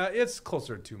 Yeah, it's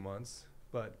closer to 2 months,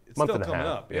 but it's Month still and a coming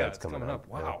half. up. Yeah, It's coming up.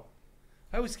 Wow.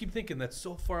 Yeah. I always keep thinking that's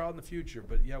so far out in the future,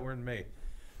 but yeah, we're in May.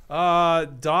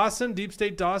 Dawson, Deep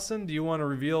State Dawson, do you want to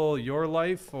reveal your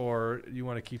life or you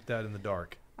want to keep that in the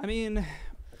dark? I mean,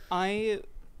 I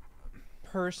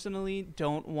personally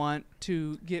don't want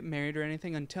to get married or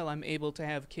anything until I'm able to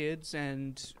have kids,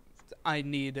 and I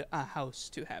need a house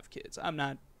to have kids. I'm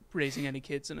not raising any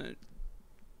kids in a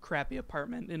crappy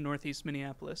apartment in Northeast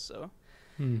Minneapolis, so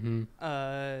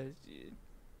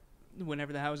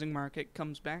whenever the housing market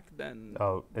comes back, then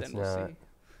we'll see.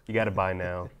 You got to buy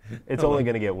now. It's only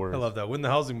going to get worse. I love that. When the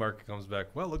housing market comes back,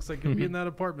 well, looks like you'll be in that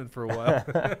apartment for a while.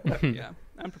 Yeah,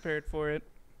 I'm prepared for it.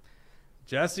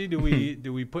 Jesse,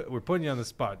 we're putting you on the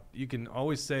spot. You can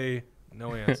always say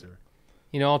no answer.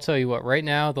 I'll tell you what, right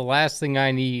now, the last thing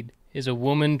I need is a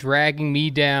woman dragging me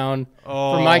down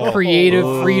for my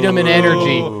creative freedom and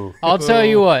energy. I'll tell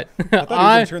you what. I thought he was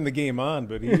going to turn the game on,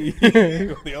 but he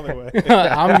went the other way.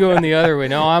 I'm going the other way.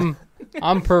 No,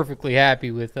 I'm perfectly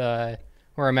happy with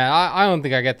where I'm at. I don't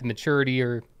think I got the maturity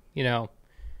or,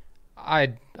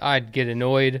 I'd get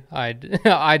annoyed.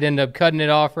 I'd end up cutting it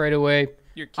off right away.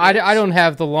 I don't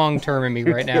have the long term in me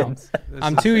right now.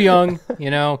 I'm too young,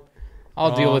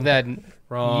 I'll deal with that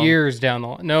years down the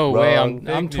line. No way.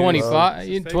 I'm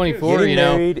 25, 24, Getting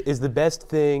married is the best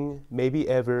thing maybe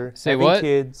ever. Say Having what?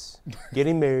 kids,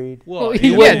 getting married. Well,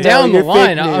 yeah, down the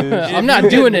line. I'm not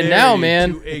doing it now,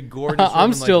 man.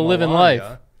 I'm still living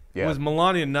life. Yeah. Was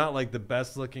Melania not like the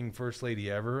best looking first lady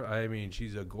ever? I mean,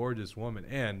 she's a gorgeous woman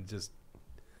and just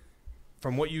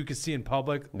from what you could see in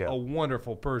public, a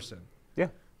wonderful person. Yeah.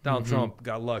 Donald Trump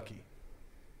got lucky.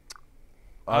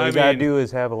 All you gotta do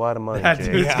is have a lot of money. That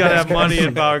dude's gotta have money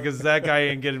and power because that guy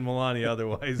ain't getting Melania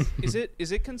otherwise. Is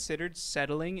it considered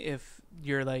settling if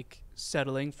you're like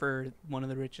settling for one of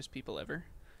the richest people ever?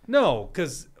 No,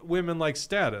 because women like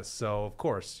status. So of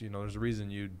course, there's a reason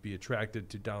you'd be attracted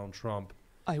to Donald Trump.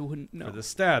 I wouldn't know for the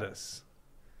status.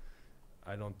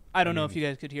 I don't know if you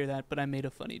guys could hear that, but I made a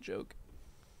funny joke.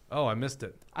 Oh, I missed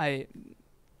it.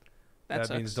 That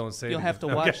means don't say it. You'll have to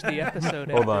watch the episode.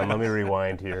 Hold on, let me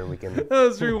rewind here. We can.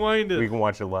 Let's rewind it. We can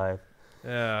watch it live.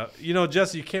 Yeah,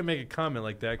 Jesse, you can't make a comment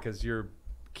like that because your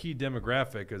key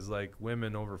demographic is like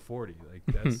women over 40. Like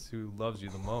that's who loves you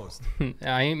the most.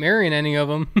 I ain't marrying any of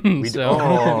them. So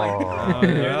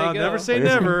never say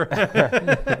never.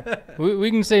 we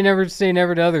can say never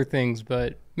to other things,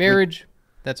 but marriage.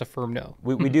 That's a firm no.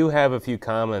 We do have a few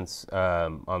comments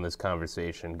on this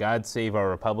conversation. God Save Our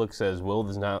Republic says, Will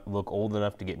does not look old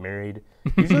enough to get married.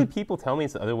 Usually people tell me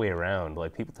it's the other way around.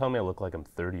 Like, people tell me I look like I'm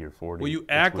 30 or 40. Well, you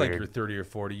act like you're 30 or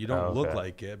 40. You don't look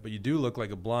like it, but you do look like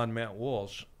a blonde Matt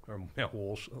Walsh. Matt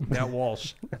Walsh.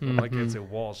 I can't say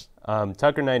Walsh.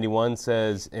 Tucker91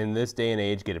 says, in this day and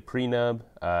age, get a prenup.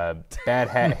 Bad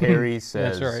Hat Harry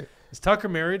says... That's right. Is Tucker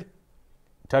married?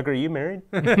 Tucker, are you married?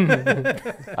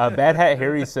 Bad Hat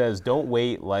Harry says, don't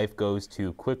wait, life goes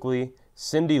too quickly.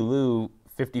 Cindy Lou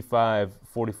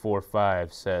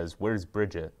 55445 says, where's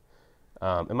Bridget?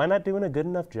 Am I not doing a good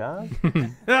enough job?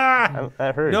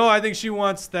 That hurts. No, I think she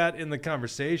wants that in the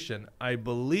conversation. I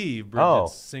believe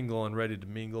Bridget's single and ready to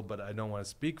mingle, but I don't want to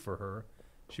speak for her.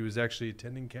 She was actually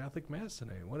attending Catholic Mass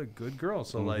tonight. What a good girl.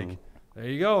 So, there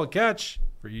you go, a catch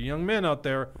for you young men out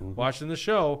there watching the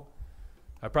show.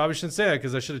 I probably shouldn't say that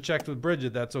because I should have checked with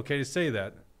Bridget. That's okay to say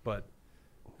that, but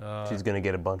she's gonna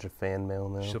get a bunch of fan mail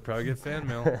now. She'll probably get fan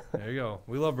mail. There you go.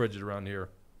 We love Bridget around here.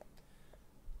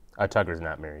 Tucker's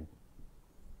not married.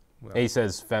 Well, he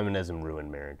says feminism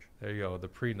ruined marriage. There you go. The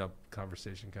prenup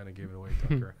conversation kind of gave it away,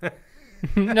 Tucker.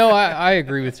 No, I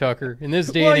agree with Tucker. In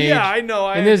this day and age, yeah, I know.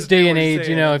 In this day and age,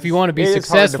 if you want to be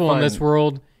successful in this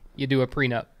world, you do a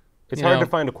prenup. It's hard to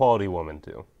find a quality woman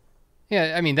too.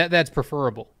 Yeah, I mean that's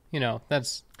preferable.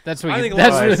 That's what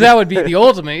that would be the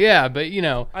ultimate. Yeah, but I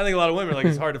think a lot of women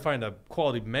it's hard to find a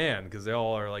quality man because they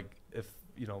all are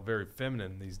very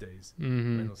feminine these days.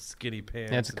 Those skinny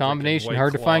pants. Yeah, it's a combination.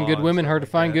 Hard to find good women. Hard to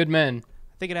find good men.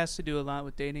 I think it has to do a lot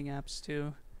with dating apps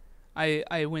too.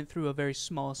 I went through a very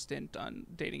small stint on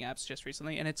dating apps just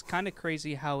recently, and it's kind of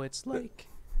crazy how it's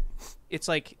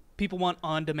like people want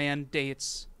on-demand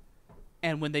dates,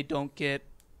 and when they don't get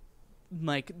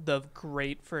the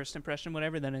great first impression,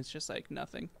 whatever, then it's just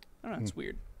nothing. I don't know. It's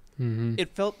weird.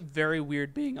 It felt very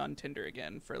weird being on Tinder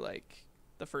again for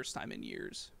the first time in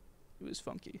years. It was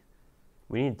funky.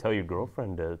 We need to tell your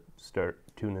girlfriend to start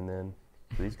tuning in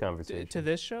to these conversations. To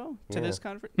this show? Yeah. To this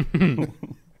conference?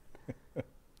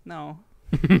 No.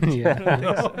 Yeah. I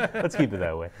don't think so. Let's keep it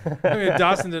that way. I mean, if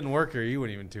Dawson didn't work here, you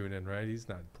wouldn't even tune in, right? He's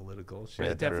not political.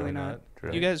 Shit, Definitely not.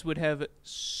 True. You guys would have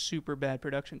super bad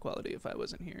production quality if I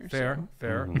wasn't here. Fair.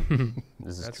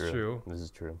 This is That's true. true. This is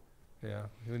true. Yeah,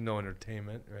 no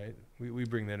entertainment, right? We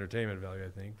bring the entertainment value, I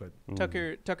think, but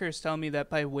Tucker is telling me that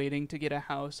by waiting to get a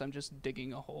house, I'm just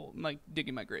digging a hole,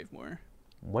 digging my grave more.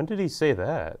 When did he say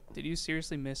that? Did you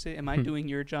seriously miss it? Am I doing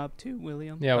your job too,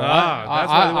 William? Yeah, well, that's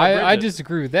why they want I Bridget.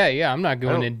 disagree with that. Yeah, I'm not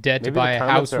going in debt to maybe buy the a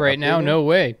comments house are right now. updated? No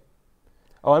way.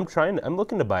 Oh, I'm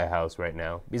looking to buy a house right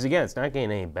now because again, it's not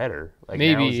getting any better.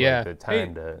 Maybe, now's, yeah. the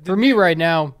time to. For me right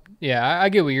now, yeah, I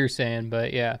get what you're saying,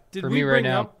 but yeah, did for we me right bring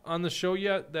now. up on the show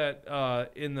yet that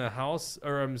in the House,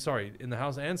 in the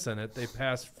House and Senate, they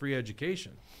passed free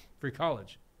education, free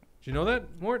college? Did you know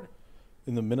that, Mort?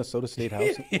 In the Minnesota State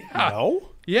House? Yeah. No?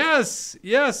 Yes.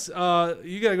 You got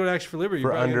to go to Action for Liberty. For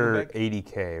You probably gotta under go back.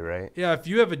 80K, right? Yeah, if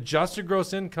you have adjusted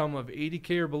gross income of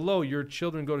 80K or below, your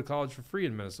children go to college for free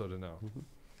in Minnesota now.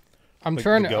 I'm Like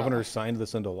trying the to. governor signed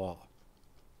this into law.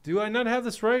 Do I not have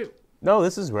this right? No,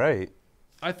 this is right.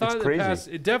 I thought It's it crazy. passed.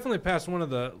 It definitely passed one of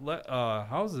the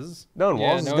houses. No, and Yeah,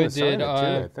 Walls is no, going it to sign did, it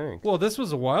too. I think. Well, this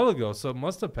was a while ago, so it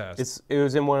must have passed. It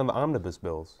was in one of the omnibus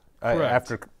bills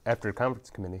Correct. after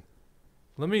conference committee.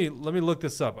 Let me look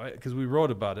this up because we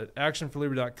wrote about it.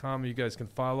 Actionforliberty.com. You guys can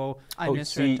follow. I misread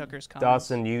see, Tucker's comments.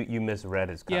 Dawson, you misread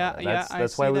his comment. Yeah, That's I why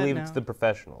see we that leave it now. to the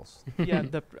professionals. Yeah,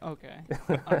 okay.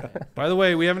 All right. By the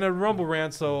way, we haven't had a Rumble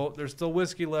Rant, so there's still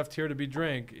whiskey left here to be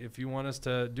drank. If you want us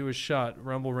to do a shot,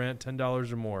 Rumble Rant,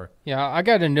 $10 or more. Yeah, I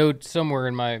got a note somewhere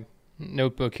in my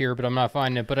notebook here, but I'm not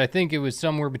finding it. But I think it was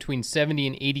somewhere between 70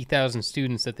 and 80,000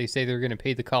 students that they say they're going to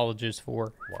pay the colleges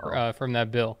for from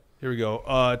that bill. Here we go.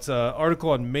 It's an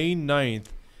article on May 9th.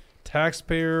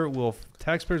 Taxpayers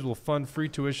will fund free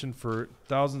tuition for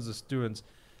thousands of students.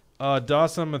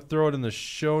 Dawson, I'm going to throw it in the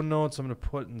show notes. I'm going to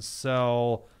put in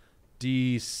cell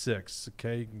D6.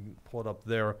 Okay, you can pull it up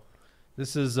there.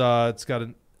 This is it's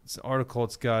an article.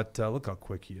 It's got look how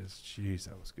quick he is. Jeez,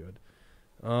 that was good.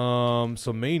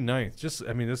 So May 9th. This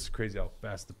is crazy how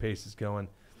fast the pace is going.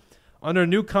 Under a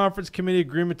new conference committee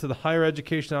agreement to the Higher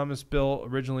Education Omnibus Bill,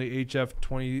 originally HF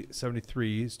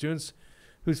 2073, students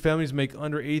whose families make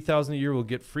under $80,000 a year will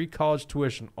get free college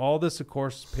tuition. All this, of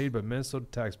course, is paid by Minnesota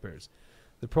taxpayers.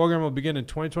 The program will begin in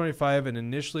 2025 and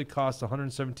initially cost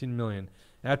 $117 million.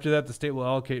 After that, the state will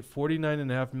allocate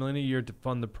 $49.5 million a year to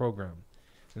fund the program.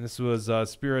 And this was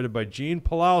spearheaded by Gene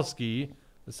Pawlowski,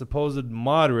 the supposed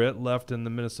moderate left in the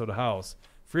Minnesota House.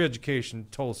 Free education,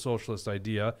 total socialist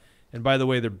idea. And by the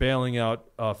way, they're bailing out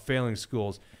failing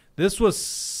schools. This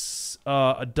was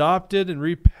adopted and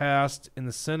repassed in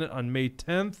the Senate on May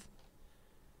 10th.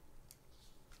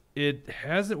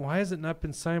 Why has it not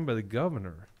been signed by the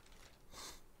governor?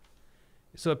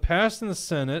 So it passed in the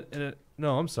Senate, and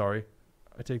no, I'm sorry.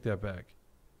 I take that back.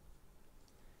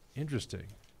 Interesting.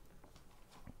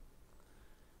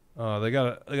 They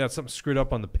got something screwed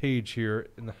up on the page here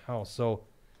in the House. So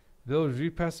the bill was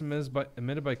repassed and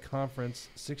amended by conference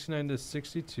 69 to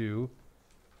 62.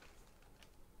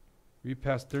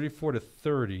 Repassed 34 to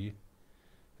 30.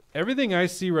 Everything I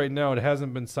see right now, it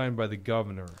hasn't been signed by the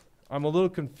governor. I'm a little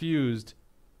confused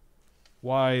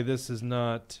why this has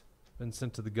not been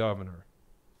sent to the governor.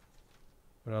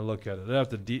 When I look at it, I have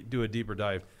to do a deeper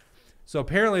dive. So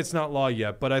apparently it's not law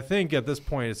yet, but I think at this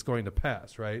point it's going to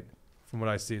pass, right? From what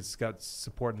I see, it's got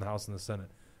support in the House and the Senate.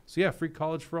 So yeah, free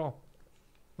college for all.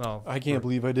 No, I can't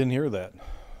believe I didn't hear that.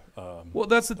 Well,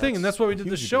 that's the thing, and that's why we did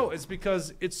the huge show. deal. It's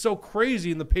because it's so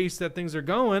crazy in the pace that things are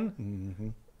going. Mm-hmm.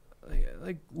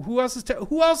 Like who else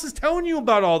is telling you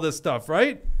about all this stuff,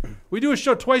 right? We do a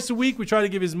show twice a week. We try to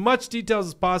give you as much details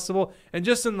as possible, and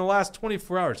just in the last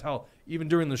 24 hours, hell, even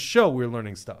during the show, we're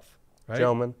learning stuff. Right?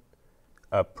 Gentlemen,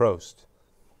 Prost.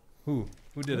 Who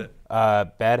did it?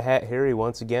 Bad Hat Harry,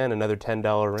 once again, another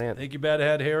 $10 rant. Thank you, Bad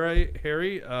Hat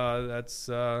Harry. That's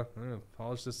I'm gonna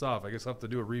polish this off. I guess I'll have to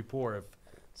do a re-pour if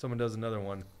someone does another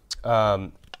one.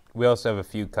 We also have a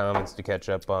few comments to catch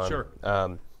up on. Sure.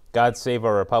 God Save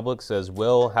Our Republic says,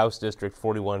 Will, House District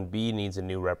 41B needs a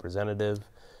new representative.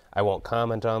 I won't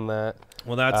comment on that.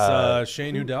 Well, that's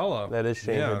Shane Udella. That is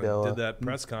Shane Udella. Did that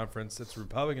press conference. It's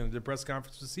Republican. Did a press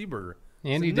conference with Seeberger.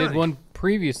 And he did one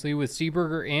previously with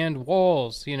Seeberger and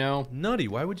Walls, Nutty.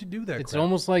 Why would you do that? It's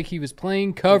almost like he was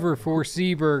playing cover for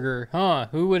Seeberger. Huh?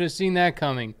 Who would have seen that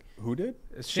coming? Who did?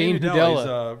 Shane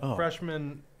Udella. He's a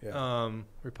freshman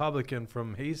Republican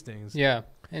from Hastings. Yeah.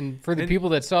 And for the people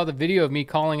that saw the video of me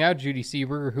calling out Judy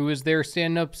Seeberger, who was there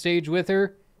standing up stage with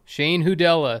her, Shane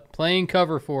Udella playing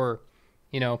cover for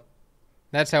her.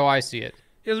 That's how I see it.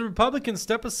 As a Republican,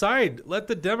 step aside. Let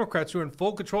the Democrats who are in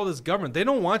full control of this government. They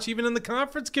don't want you even in the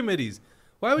conference committees.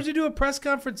 Why would you do a press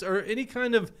conference or any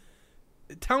kind of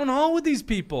town hall with these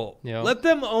people? Yep. Let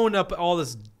them own up all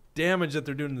this damage that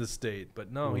they're doing to the state.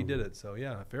 But no, he did it. So,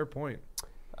 yeah, fair point.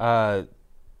 So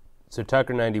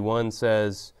Tucker91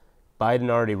 says,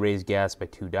 Biden already raised gas by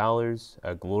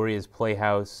 $2. Gloria's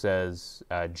Playhouse says,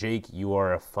 Jake, you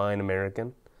are a fine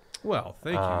American. Well,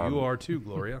 thank you. You are too,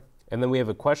 Gloria. And then we have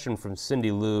a question from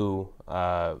Cindy Lou,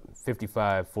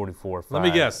 5544. Let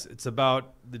me guess. It's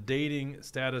about the dating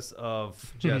status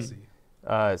of Jesse.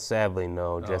 Sadly,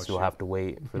 no. Jesse will have to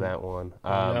wait for that one.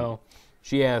 No.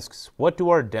 She asks, what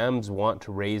do our Dems want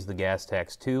to raise the gas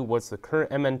tax to? What's the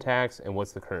current MN tax and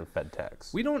what's the current Fed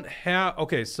tax? We don't have...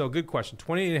 Okay, so good question.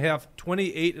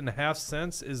 28.5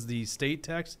 cents is the state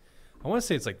tax. I want to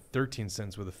say it's like 13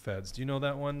 cents with the feds. Do you know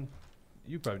that one?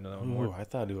 You probably know that one more. I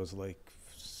thought it was like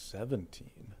 17.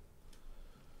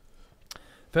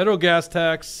 Federal gas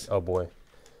tax. Oh, boy.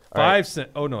 5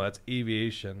 cents. Oh, no, that's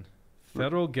aviation.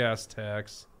 Federal gas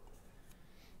tax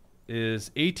is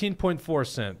 18.4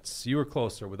 cents. You were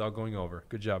closer without going over.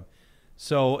 Good job.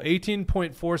 So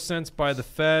 18.4 cents by the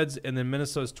feds, and then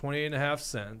Minnesota's 28.5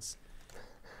 cents.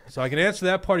 So I can answer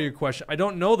that part of your question. I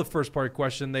don't know the first part of your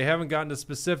question. They haven't gotten to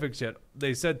specifics yet.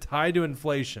 They said tied to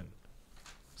inflation.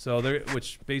 So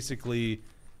which basically,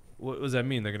 what does that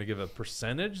mean? They're going to give a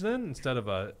percentage then instead of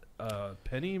a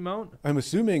penny amount? I'm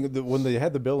assuming that when they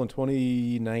had the bill in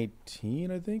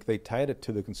 2019, I think, they tied it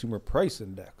to the consumer price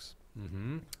index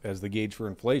as the gauge for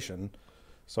inflation.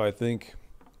 So I think,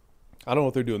 I don't know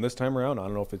what they're doing this time around. I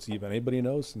don't know if it's even anybody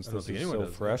knows since this is so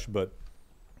fresh, but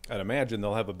I'd imagine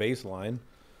they'll have a baseline.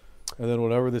 And then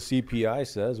whatever the CPI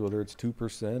says, whether it's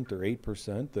 2% or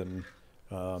 8%, then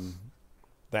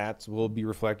that will be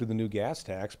reflected in the new gas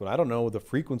tax. But I don't know the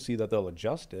frequency that they'll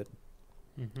adjust it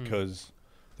because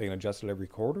they can adjust it every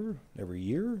quarter, every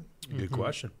year. Good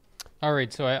question. All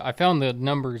right, so I found the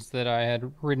numbers that I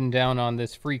had written down on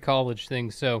this free college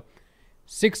thing. So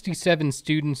 67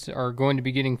 students are going to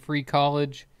be getting free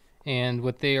college, and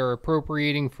what they are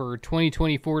appropriating for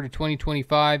 2024 to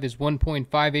 2025 is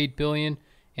 $1.58 billion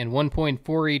and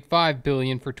 $1.485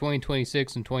 billion for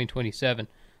 2026 and 2027.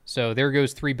 So there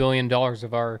goes $3 billion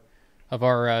of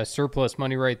our surplus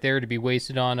money right there to be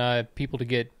wasted on people to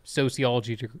get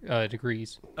sociology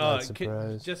degrees.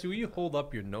 Jesse, will you hold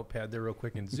up your notepad there real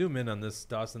quick and zoom in on this,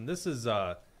 Dawson? This is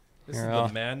the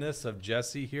madness of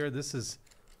Jesse here. This is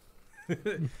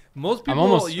most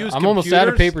people use computers. I'm almost out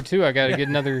of paper too. I got to get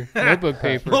another notebook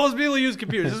paper. Most people use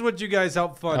computers. This is what you guys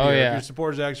help fund here. Yeah. Your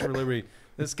supporters Action for Liberty.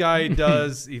 This guy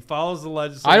does. He follows the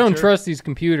legislature. I don't trust these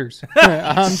computers.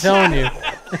 I'm telling you.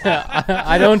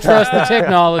 I don't trust the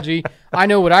technology. I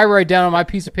know what I write down on my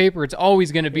piece of paper. It's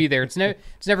always going to be there. It's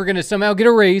never going to somehow get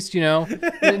erased.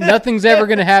 Nothing's ever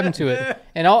going to happen to it.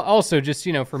 And also, just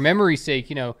for memory's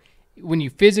sake, when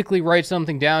you physically write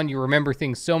something down, you remember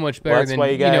things so much better that's than why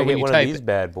you gotta when get you one type of these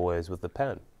bad boys with the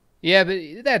pen. Yeah,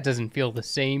 but that doesn't feel the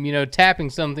same. Tapping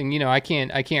something. I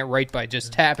can't write by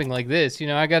just tapping like this.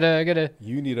 I gotta.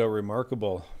 You need a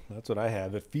remarkable. That's what I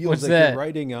have. It feels What's like that? you're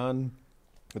writing on.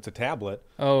 It's a tablet.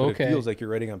 Oh, but okay. It feels like you're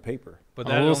writing on paper. But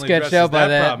I'm that a little only sketched addresses out by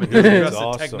that. problem. It doesn't address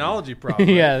Awesome. the technology problem.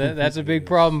 Yeah, that's a big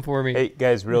problem for me. Hey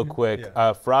guys, real quick,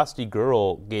 Frosty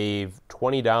Girl gave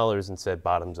 $20 and said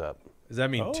bottoms up. Does that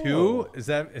mean two? Is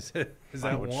that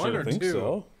one or think two?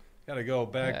 So. Gotta go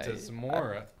back to some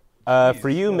more. For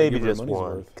you, maybe give her just money's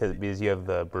one, worth. because you have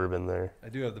the bourbon there. I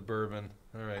do have the bourbon.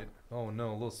 All right. Oh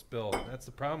no, a little spill. That's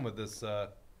the problem with this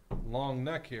long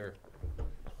neck here.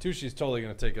 Tushy's totally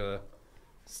gonna take a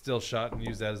still shot and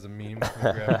use that as a meme.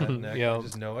 Grab that neck. Yeah. I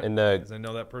just know it. And, because I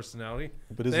know that personality.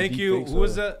 But is Thank you. Who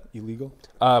was that? Illegal?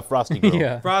 Frosty Girl.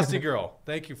 Yeah. Frosty Girl.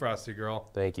 Thank you, Frosty Girl.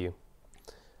 Thank you.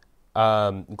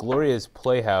 Gloria's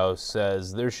Playhouse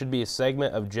says there should be a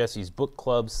segment of Jesse's book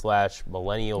club /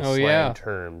 millennial slang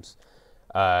terms.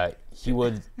 He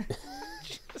would.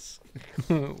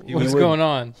 What's going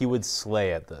on? He would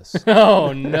slay at this.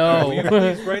 Oh no! Will you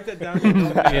please write that down?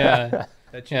 Yeah.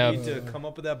 that you need to come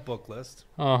up with that book list.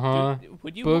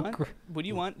 Would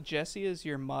you want Jesse as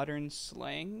your modern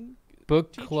slang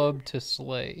book teacher? club to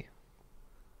slay?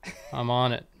 I'm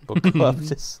on it. Book club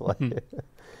to slay.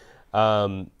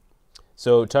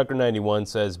 So Tucker91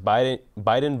 says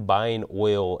Biden buying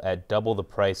oil at double the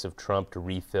price of Trump to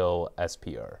refill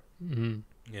SPR.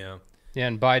 Yeah. Yeah,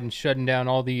 and Biden's shutting down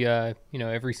all the,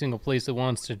 every single place that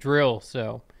wants to drill.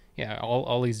 So, yeah,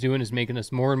 all he's doing is making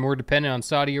us more and more dependent on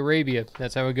Saudi Arabia.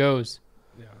 That's how it goes.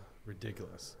 Yeah,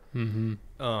 ridiculous.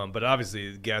 But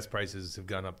obviously, gas prices have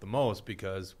gone up the most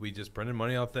because we just printed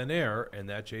money out thin air, and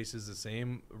that chases the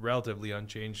same relatively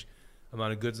unchanged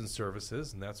amount of goods and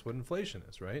services, and that's what inflation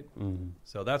is, right?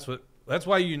 So that's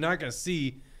why you're not going to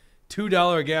see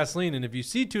 $2 gasoline, and if you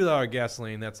see $2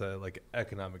 gasoline, that's like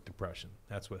economic depression.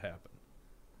 That's what happened.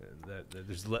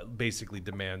 There's basically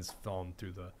demands falling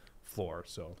through the floor,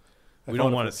 so we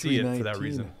don't want to see it for that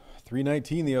reason.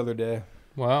 $3.19 the other day.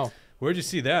 Wow. Where'd you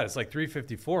see that? It's like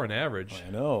 $3.54 on average.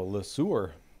 I know, Le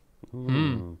Sueur.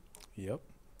 Yep.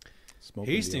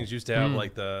 Smoking Hastings deal. used to have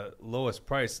like the lowest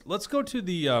price. Let's go to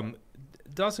the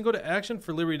Dawson. Go to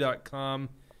actionforliberty.com.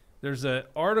 There's an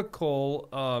article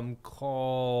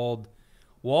called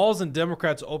 "Walls and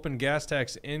Democrats Open Gas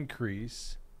Tax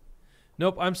Increase."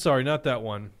 Nope, I'm sorry, not that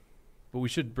one. But we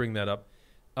should bring that up.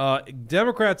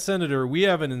 Democrat Senator, we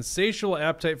have an insatiable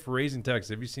appetite for raising taxes.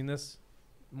 Have you seen this,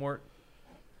 Mort?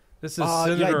 This is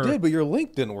Senator. Yeah, I did, but your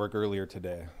link didn't work earlier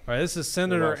today. All right, this is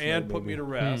Senator Ann put me to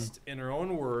rest in her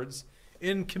own words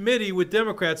in committee with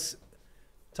Democrats,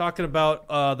 talking about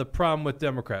the problem with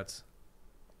Democrats.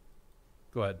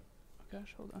 Go ahead. Oh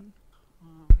gosh, hold on.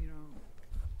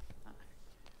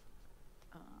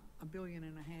 $1.5 billion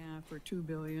or $2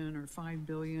 billion or $5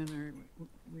 billion, or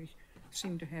we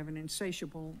seem to have an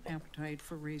insatiable appetite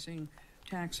for raising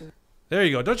taxes. There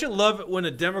you go. Don't you love it when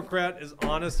a Democrat is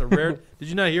honest? A rare. Did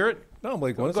you not hear it? No, I'm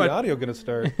like, when's the audio going to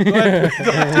start? Go ahead.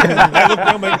 I looked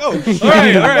down, I'm like, oh, shit.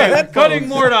 All right. Cutting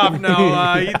Mort off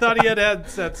now. He thought he had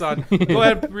headsets on. Go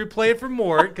ahead, replay it for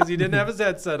Mort because he didn't have his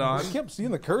headset on. I kept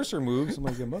seeing the cursor moves. I'm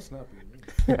like, it must not be me.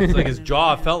 It's like his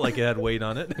jaw felt like it had weight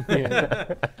on it.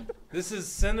 This is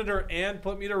Senator Ann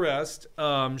put me to rest.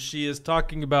 She is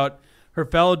talking about her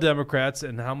fellow Democrats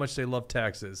and how much they love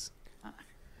taxes.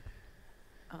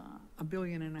 $1.5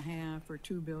 billion or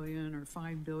 $2 billion or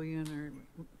 $5 billion, or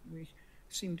we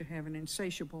seem to have an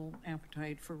insatiable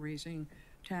appetite for raising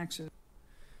taxes.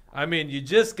 I mean, you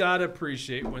just gotta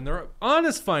appreciate when they're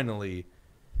honest finally.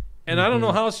 And I don't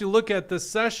know how else you look at this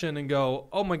session and go,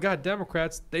 oh my God,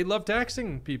 Democrats, they love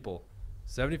taxing people.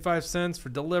 75 cents for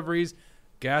deliveries,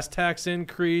 gas tax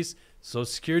increase, Social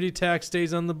Security tax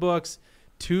stays on the books,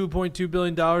 $2.2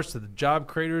 billion to the job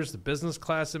creators, the business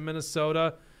class in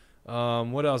Minnesota.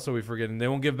 What else are we forgetting? They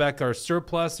won't give back our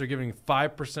surplus. They're giving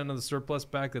 5% of the surplus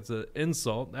back. That's an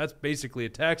insult. That's basically a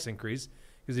tax increase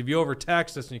because if you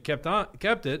overtaxed us and you kept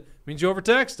it, it means you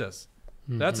overtaxed us.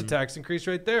 That's a tax increase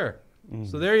right there.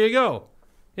 So there you go.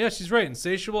 Yeah, she's right.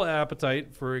 Insatiable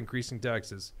appetite for increasing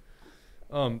taxes.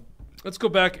 Let's go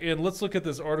back and let's look at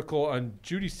this article on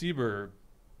Judy Seeberger,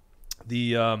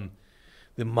 the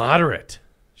moderate.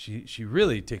 She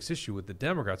really takes issue with the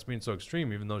Democrats being so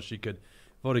extreme, even though she could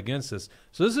vote against this.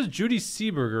 So this is Judy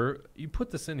Seeberger. You put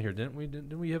this in here, didn't we?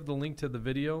 Didn't we have the link to the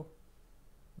video?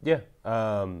 Yeah.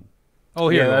 Oh,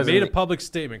 here. Yeah, made a public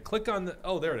statement. Click on the.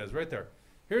 Oh, there it is, right there.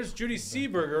 Here's Judy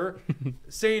Seeberger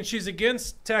saying she's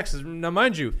against taxes. Now,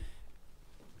 mind you,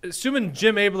 assuming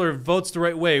Jim Abler votes the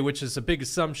right way, which is a big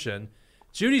assumption,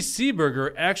 Judy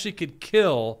Seeberger actually could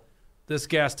kill this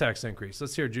gas tax increase.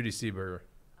 Let's hear Judy Seeberger.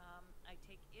 I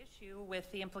take issue with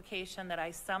the implication that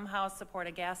I somehow support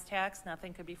a gas tax.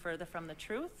 Nothing could be further from the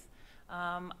truth.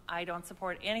 I don't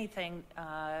support anything,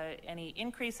 any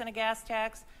increase in a gas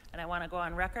tax, and I want to go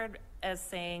on record as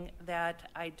saying that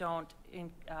I don't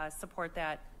support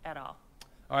that at all.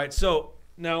 All right, so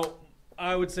now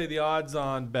I would say the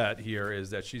odds-on bet here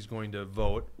is that she's going to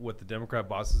vote what the Democrat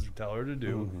bosses tell her to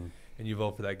do, and you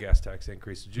vote for that gas tax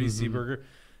increase. So Judy Seeberger,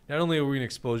 not only are we going to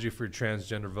expose you for your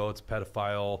transgender votes,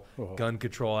 pedophile, gun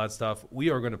control, that stuff, we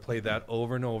are going to play that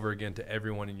over and over again to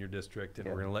everyone in your district, and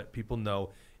we're going to let people know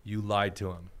you lied to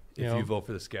them if you vote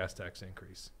for this gas tax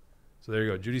increase. So there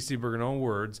you go. Judy Seeberger, in own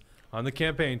words, on the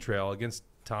campaign trail against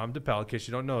Tom DePel. In case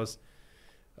you don't know this,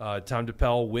 Tom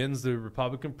DePel wins the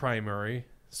Republican primary.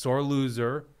 Sore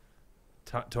loser,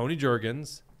 Tony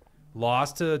Jurgens,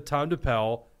 lost to Tom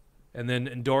DePel, and then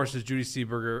endorses Judy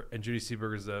Seeberger, and Judy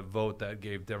Seeberger's a vote that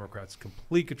gave Democrats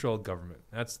complete control of government.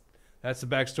 That's the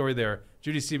backstory there.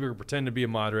 Judy Seeberger pretended to be a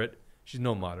moderate. She's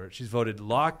no moderate. She's voted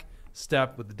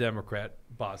lockstep with the Democrat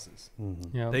bosses.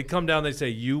 Mm-hmm. Yep. They come down, they say,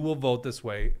 you will vote this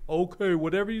way. Okay,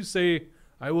 whatever you say,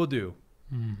 I will do.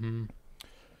 Mm-hmm.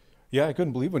 Yeah, I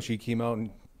couldn't believe when she came out and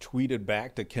tweeted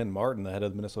back to Ken Martin, the head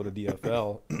of the Minnesota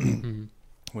DFL,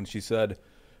 when she said,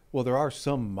 well, there are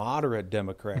some moderate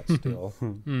Democrats still.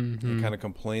 They kind of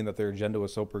complain that their agenda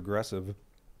was so progressive.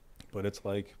 But it's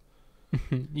like,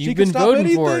 You've been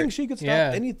voting for it. She could stop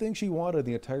anything she wanted in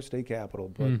the entire state capitol.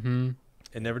 But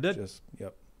It never did.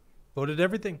 Yep. Voted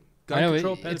everything. Gun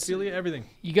control, pedophilia, everything.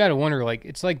 You got to wonder, like,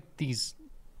 it's like these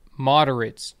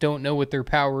moderates don't know what their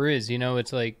power is. You know,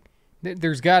 it's like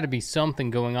there's got to be something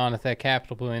going on at that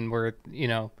Capitol building where, you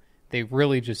know, they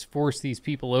really just force these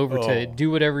people over to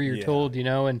do whatever you're told, you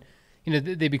know, and, you know,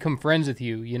 they become friends with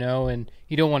you, you know, and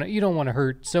you don't want to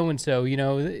hurt so-and-so, you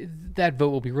know, that vote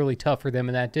will be really tough for them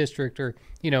in that district, or,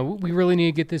 you know, we really need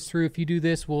to get this through. If you do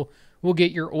this, we'll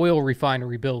get your oil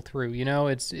refinery bill through, you know.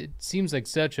 It seems like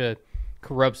such a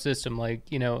corrupt system. Like,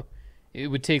 you know, it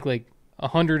would take like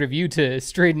 100 of you to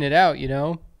straighten it out, you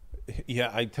know.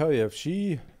 Yeah, I tell you, if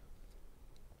she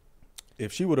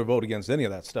would have voted against any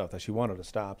of that stuff that she wanted to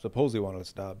stop, supposedly wanted to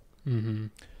stop,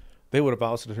 they would have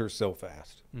ousted her so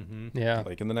fast. Yeah.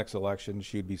 Like in the next election,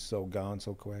 she'd be so gone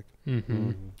so quick.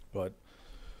 But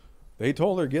they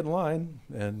told her, get in line,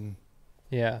 and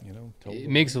yeah, you know, it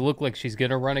makes it look like she's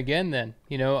gonna run again. Then,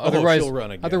 you know, otherwise, she'll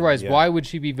run again. Otherwise, why would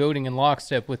she be voting in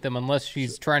lockstep with them unless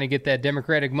she's trying to get that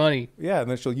Democratic money? Yeah, and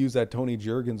then she'll use that Tony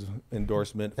Jurgens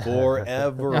endorsement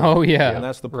forever. Oh yeah, and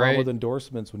that's the problem with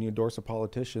endorsements. When you endorse a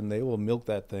politician, they will milk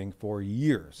that thing for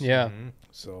years. Yeah.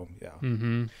 So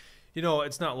yeah. You know,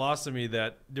 it's not lost on me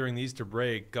that during the Easter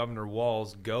break, Governor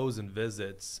Walz goes and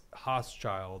visits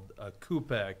Hochschild,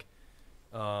 Kupek,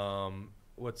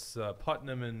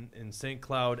 Putnam in St.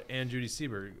 Cloud, and Judy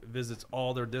Seberg, visits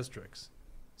all their districts.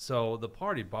 So the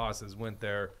party bosses went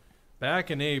there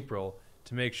back in April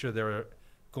to make sure they're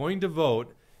going to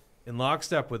vote in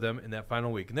lockstep with them in that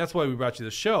final week. And that's why we brought you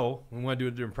the show. We want to do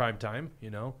it during prime time, you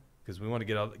know, because we want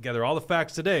to gather all the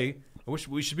facts today. I wish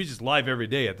we should be just live every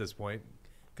day at this point,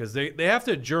 because they have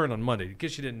to adjourn on Monday. In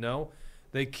case you didn't know,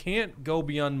 they can't go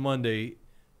beyond Monday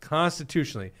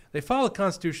constitutionally. They follow the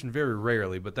Constitution very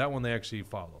rarely, but that one they actually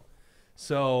follow.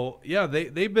 So, yeah,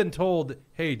 they've been told,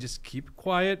 hey, just keep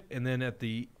quiet, and then at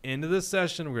the end of the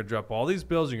session, we're going to drop all these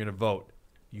bills, you're going to vote.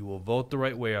 You will vote the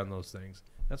right way on those things.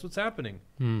 That's what's happening.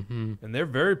 And they're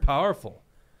very powerful.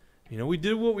 You know, we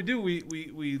do what we do.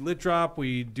 We lit drop,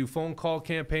 we do phone call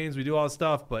campaigns, we do all this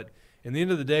stuff, but in the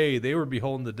end of the day, they were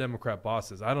beholden to Democrat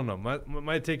bosses. I don't know.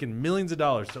 Might have taken millions of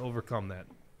dollars to overcome that.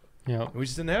 Yeah. We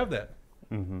just didn't have that.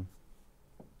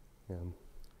 Yeah.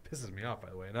 Pisses me off,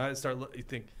 by the way. And I you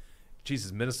think,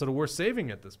 Jesus, Minnesota worth saving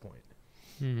at this point.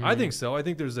 I think so. I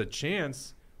think there's a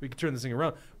chance we could turn this thing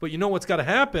around. But you know what's got to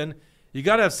happen? You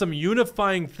got to have some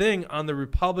unifying thing on the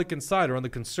Republican side or on the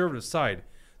conservative side.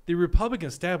 The Republican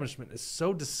establishment is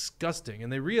so disgusting,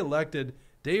 and they reelected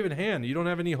David Hand. You don't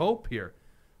have any hope here.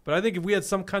 But I think if we had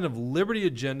some kind of liberty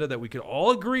agenda that we could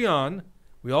all agree on,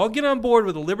 we all get on board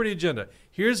with a liberty agenda.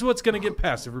 Here's what's going to get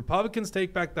passed. If Republicans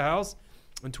take back the House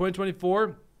in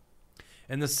 2024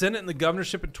 and the Senate and the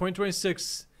governorship in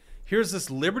 2026, here's this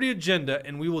liberty agenda,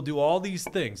 and we will do all these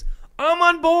things. I'm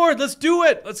on board. Let's do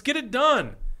it. Let's get it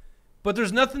done. But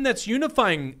there's nothing that's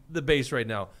unifying the base right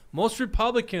now. Most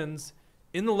Republicans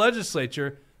in the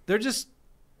legislature, they're just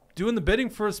doing the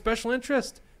bidding for a special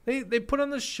interest. They put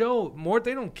on the show.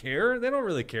 They don't care. They don't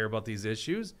really care about these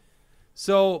issues.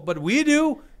 So, but we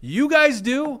do. You guys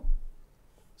do.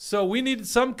 So we need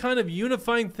some kind of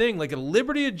unifying thing, like a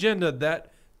liberty agenda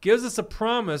that gives us a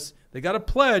promise. They got a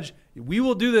pledge. We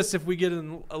will do this if we get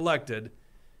elected.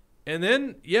 And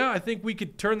then, yeah, I think we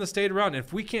could turn the state around. And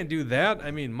if we can't do that,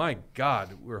 I mean, my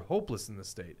God, we're hopeless in this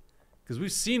state. Because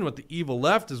we've seen what the evil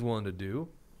left is willing to do.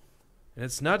 And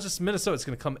it's not just Minnesota. It's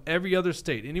going to come every other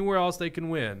state. Anywhere else they can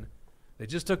win. They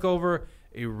just took over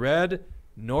a red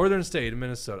northern state in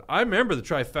Minnesota. I remember the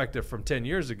trifecta from 10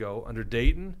 years ago under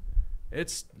Dayton.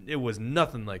 It was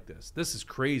nothing like this. This is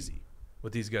crazy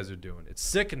what these guys are doing. It's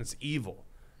sick and it's evil.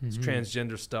 It's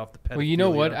transgender stuff. The pedophilia. Well, you know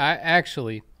what?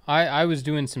 I was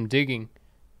doing some digging.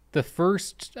 The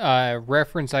first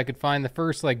reference I could find, the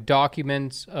first like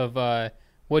documents of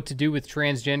what to do with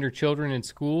transgender children in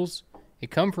schools, it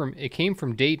came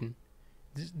from Dayton.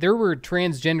 There were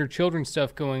transgender children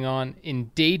stuff going on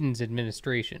in Dayton's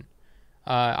administration.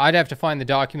 I'd have to find the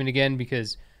document again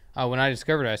because when I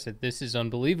discovered it, I said, this is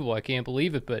unbelievable. I can't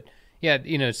believe it. But yeah,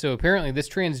 you know, so apparently this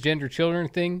transgender children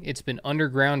thing, it's been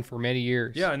underground for many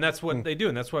years. Yeah, and that's what they do.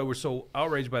 And that's why we're so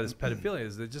outraged by this pedophilia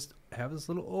is they just have this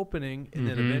little opening and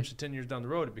then eventually 10 years down the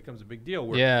road, it becomes a big deal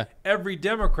where every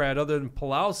Democrat other than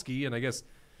Pulowski and I guess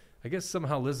I guess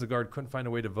somehow Liz Lagarde couldn't find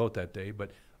a way to vote that day,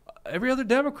 but every other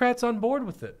Democrat's on board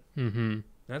with it. Mm-hmm.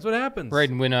 That's what happens. Right,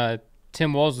 and when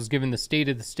Tim Walz was given the State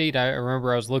of the State, I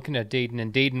remember I was looking at Dayton,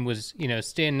 and Dayton was,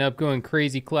 standing up, going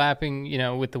crazy, clapping,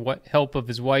 with the help of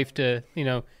his wife to,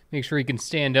 make sure he can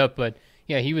stand up. But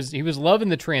yeah, he was loving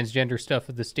the transgender stuff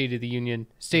of the State of the Union,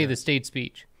 State of the State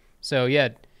speech. So yeah,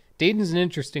 Dayton's an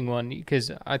interesting one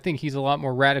because I think he's a lot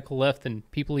more radical left than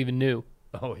people even knew.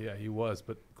 Oh yeah, he was.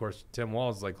 But of course, Tim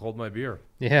Walz is like, hold my beer,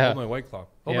 yeah, hold my White Claw,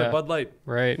 hold my Bud Light.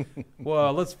 Right.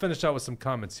 Well, let's finish out with some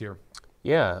comments here.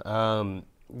 Yeah.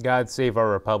 God Save Our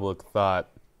Republic thought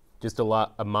just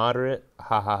a moderate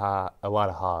ha ha ha, a lot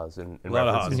of ha's. And a lot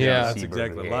of ha's. Yeah, that's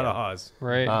exactly. A lot of ha's.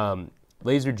 Right.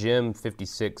 Laser Jim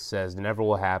 56 says never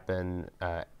will happen.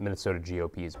 Minnesota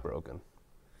GOP is broken.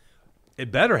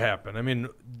 It better happen. I mean,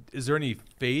 is there any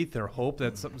faith or hope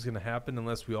that something's going to happen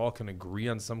unless we all can agree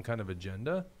on some kind of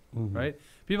agenda? Mm-hmm. Right?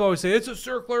 People always say it's a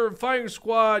circular firing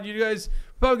squad. You guys,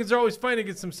 Republicans are always fighting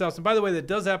against themselves. And by the way, that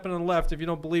does happen on the left. If you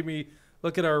don't believe me,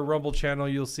 look at our Rumble channel.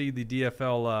 You'll see the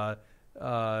DFL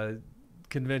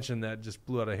convention that just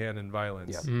blew out of hand in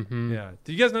violence. Yeah. Mm-hmm. Yeah.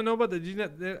 Did you guys not know about that?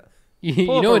 You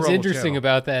know what's interesting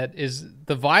about that is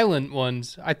the violent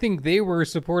ones. I think they were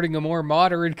supporting a more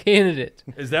moderate candidate.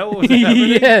 Is that what was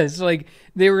happening? Yes, like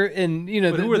they were, and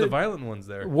but who were the violent ones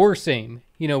there? Warsame.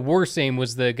 Warsame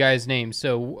was the guy's name.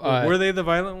 So were they the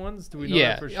violent ones? Do we know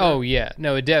that for sure? Oh yeah,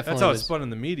 no, it definitely. That's how it's spun in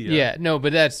the media. Yeah, no,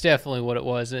 but that's definitely what it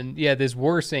was. And yeah, this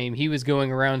Warsame, he was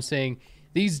going around saying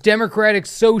these Democratic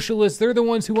socialists, they're the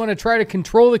ones who want to try to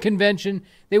control the convention.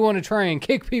 They want to try and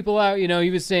kick people out.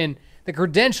 He was saying the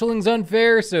credentialing's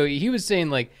unfair. So he was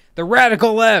saying like the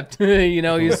radical left, he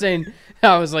was saying,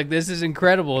 I was like, this is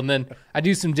incredible. And then I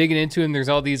do some digging into him. There's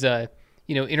all these,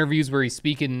 interviews where he's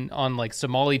speaking on like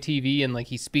Somali TV and like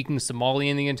he's speaking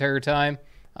Somalian the entire time.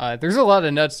 There's a lot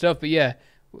of nut stuff, but yeah,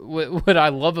 what I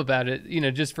love about it,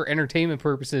 just for entertainment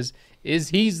purposes, is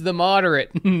he's the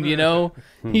moderate,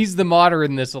 he's the moderate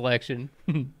in this election.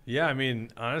 Yeah, I mean,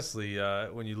 honestly,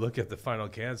 when you look at the final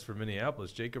candidates for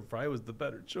Minneapolis, Jacob Fry was the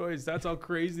better choice. That's how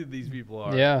crazy these people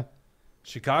are. Yeah.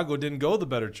 Chicago didn't go the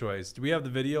better choice. Do we have the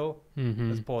video? Mm-hmm.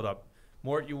 Let's pull it up.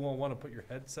 Mort, you won't want to put your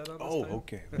headset on this time?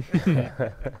 Okay.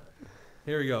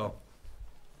 Here we go.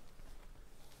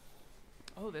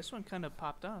 Oh, this one kind of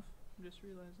popped off. I'm just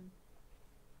realizing.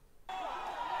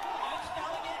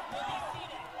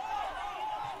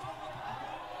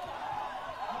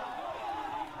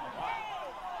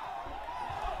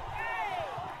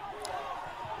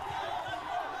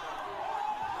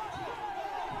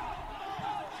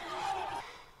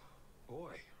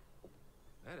 Boy,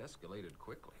 that escalated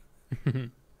quickly.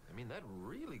 I mean, that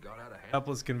really got out of hand.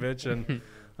 Minneapolis convention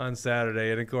on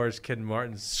Saturday, and of course, Ken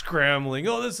Martin scrambling.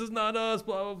 Oh, this is not us.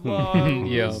 Blah blah blah.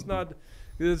 Yeah. It's not.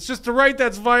 It's just the right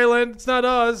that's violent. It's not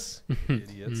us.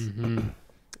 Idiots.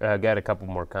 Got a couple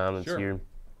more comments Sure. here.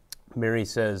 Mary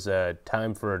says,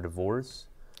 time for a divorce.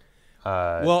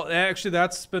 Well, actually,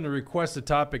 that's been a requested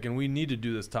topic, and we need to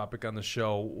do this topic on the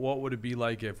show. What would it be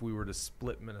like if we were to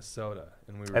split Minnesota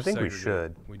and we were? I think we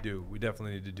segregated? should. We do. We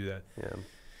definitely need to do that. Yeah.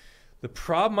 The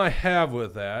problem I have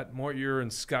with that, Mort, you're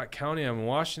in Scott County, I'm in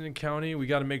Washington County. We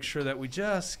got to make sure that we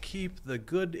just keep the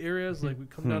good areas. Like we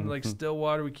come down to like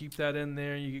Stillwater, we keep that in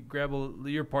there. You can grab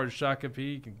your part of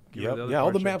Shakopee. You can give Yep. the other Yeah,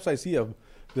 all part the of maps I see of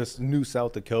this new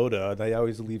South Dakota, they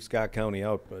always leave Scott County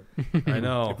out. But I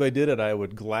know. if they did it, I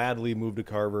would gladly move to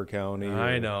Carver County.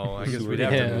 I know. I guess we'd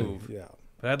have to move. Yeah.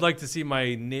 But I'd like to see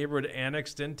my neighborhood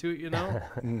annexed into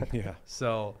it, Yeah.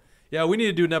 So, yeah, we need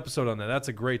to do an episode on that. That's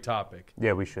a great topic.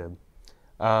 Yeah, we should.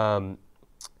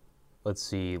 Let's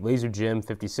see. Laser Jim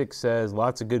 56 says,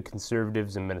 lots of good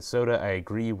conservatives in Minnesota. I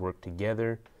agree. Work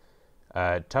together.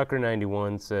 Tucker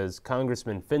 91 says,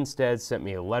 Congressman Finstad sent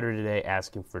me a letter today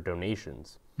asking for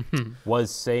donations.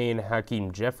 Was saying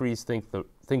Hakeem Jeffries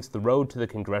thinks the road to the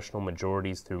congressional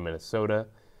majority is through Minnesota.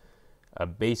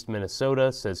 Based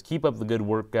Minnesota says, keep up the good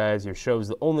work, guys. Your show is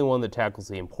the only one that tackles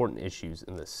the important issues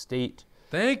in the state.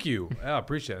 Thank you. I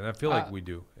appreciate it. I feel like we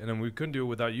do. And then we couldn't do it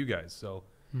without you guys. So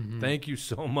thank you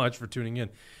so much for tuning in.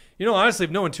 Honestly,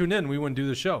 if no one tuned in, we wouldn't do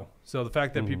the show. So the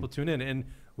fact that people tune in, and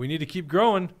we need to keep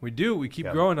growing. We do. We keep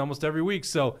growing almost every week.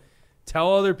 So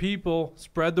tell other people,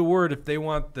 spread the word. If they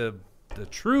want the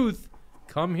truth,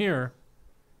 come here.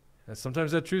 And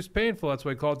sometimes that truth's painful. That's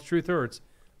why I call it The Truth Hurts.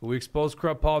 But we expose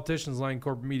corrupt politicians lying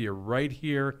corporate media right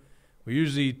here. We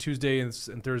usually Tuesday and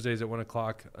Thursdays at 1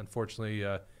 o'clock. Unfortunately,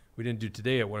 we didn't do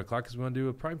today at 1 o'clock because we want to do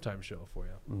a primetime show for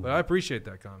you. But I appreciate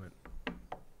that comment.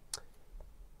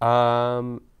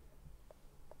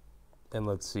 And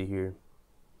let's see here.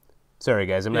 Sorry,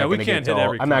 guys. I'm not we going to can't get hit to all.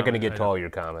 every I'm not going to comment, get I to know. all your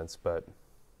comments, but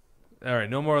All right,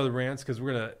 no more of the rants because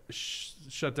we're gonna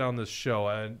shut down this show.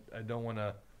 I don't want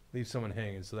to leave someone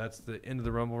hanging. So that's the end of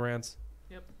the Rumble rants.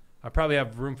 Yep. I probably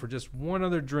have room for just one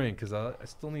other drink because I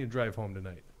still need to drive home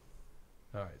tonight.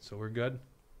 All right, so we're good.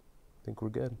 I think we're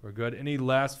good. We're good. Any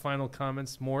last final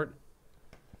comments, Mort?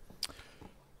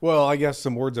 Well, I guess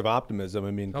some words of optimism.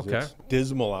 I mean, 'cause Okay. it's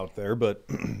dismal out there, but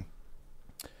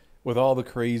with all the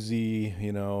crazy,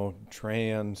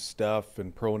 trans stuff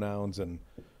and pronouns, and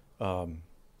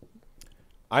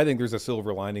I think there's a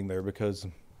silver lining there because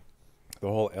the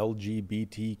whole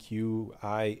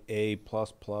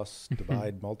LGBTQIA++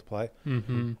 divide, multiply.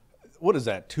 Mm-hmm. What is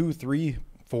that? 2, 3,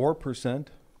 4%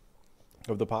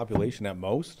 of the population at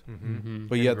most? Mm-hmm.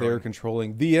 But yet they're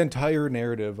controlling the entire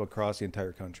narrative across the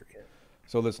entire country.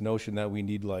 So this notion that we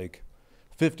need like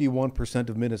 51%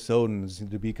 of Minnesotans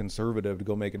to be conservative to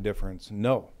go make a difference.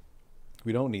 No,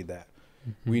 we don't need that.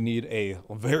 We need a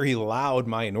very loud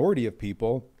minority of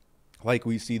people like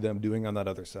we see them doing on that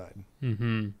other side.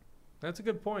 Mm-hmm. That's a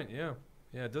good point. Yeah.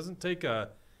 Yeah. It doesn't take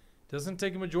a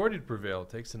majority to prevail. It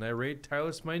takes an irate,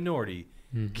 tireless minority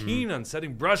keen on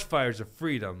setting brush fires of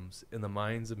freedoms in the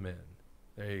minds of men.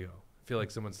 There you go. I feel like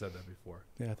someone said that before.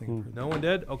 Yeah, I think no one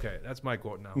did? Okay, that's my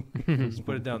quote now. Just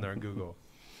put it down there on Google.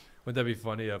 Wouldn't that be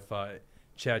funny if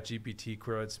ChatGPT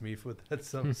quotes me with that?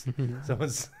 Someone's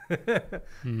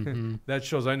that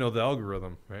shows I know the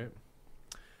algorithm, right?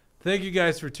 Thank you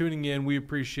guys for tuning in. We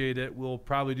appreciate it. We'll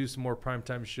probably do some more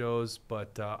primetime shows,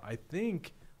 but I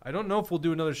don't know if we'll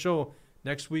do another show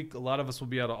next week. A lot of us will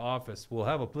be out of office. We'll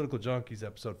have a Political Junkies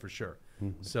episode for sure.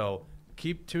 So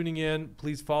keep tuning in.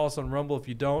 Please follow us on Rumble. If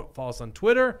you don't, follow us on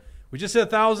Twitter. We just hit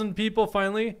 1,000 people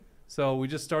finally. So we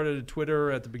just started a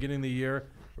Twitter at the beginning of the year.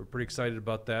 We're pretty excited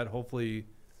about that. Hopefully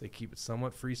they keep it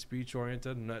somewhat free speech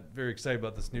oriented. I'm not very excited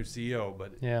about this new CEO,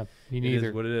 but yeah, me it neither.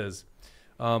 is what it is.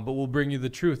 But we'll bring you the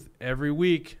truth every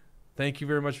week. Thank you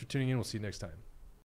very much for tuning in. We'll see you next time.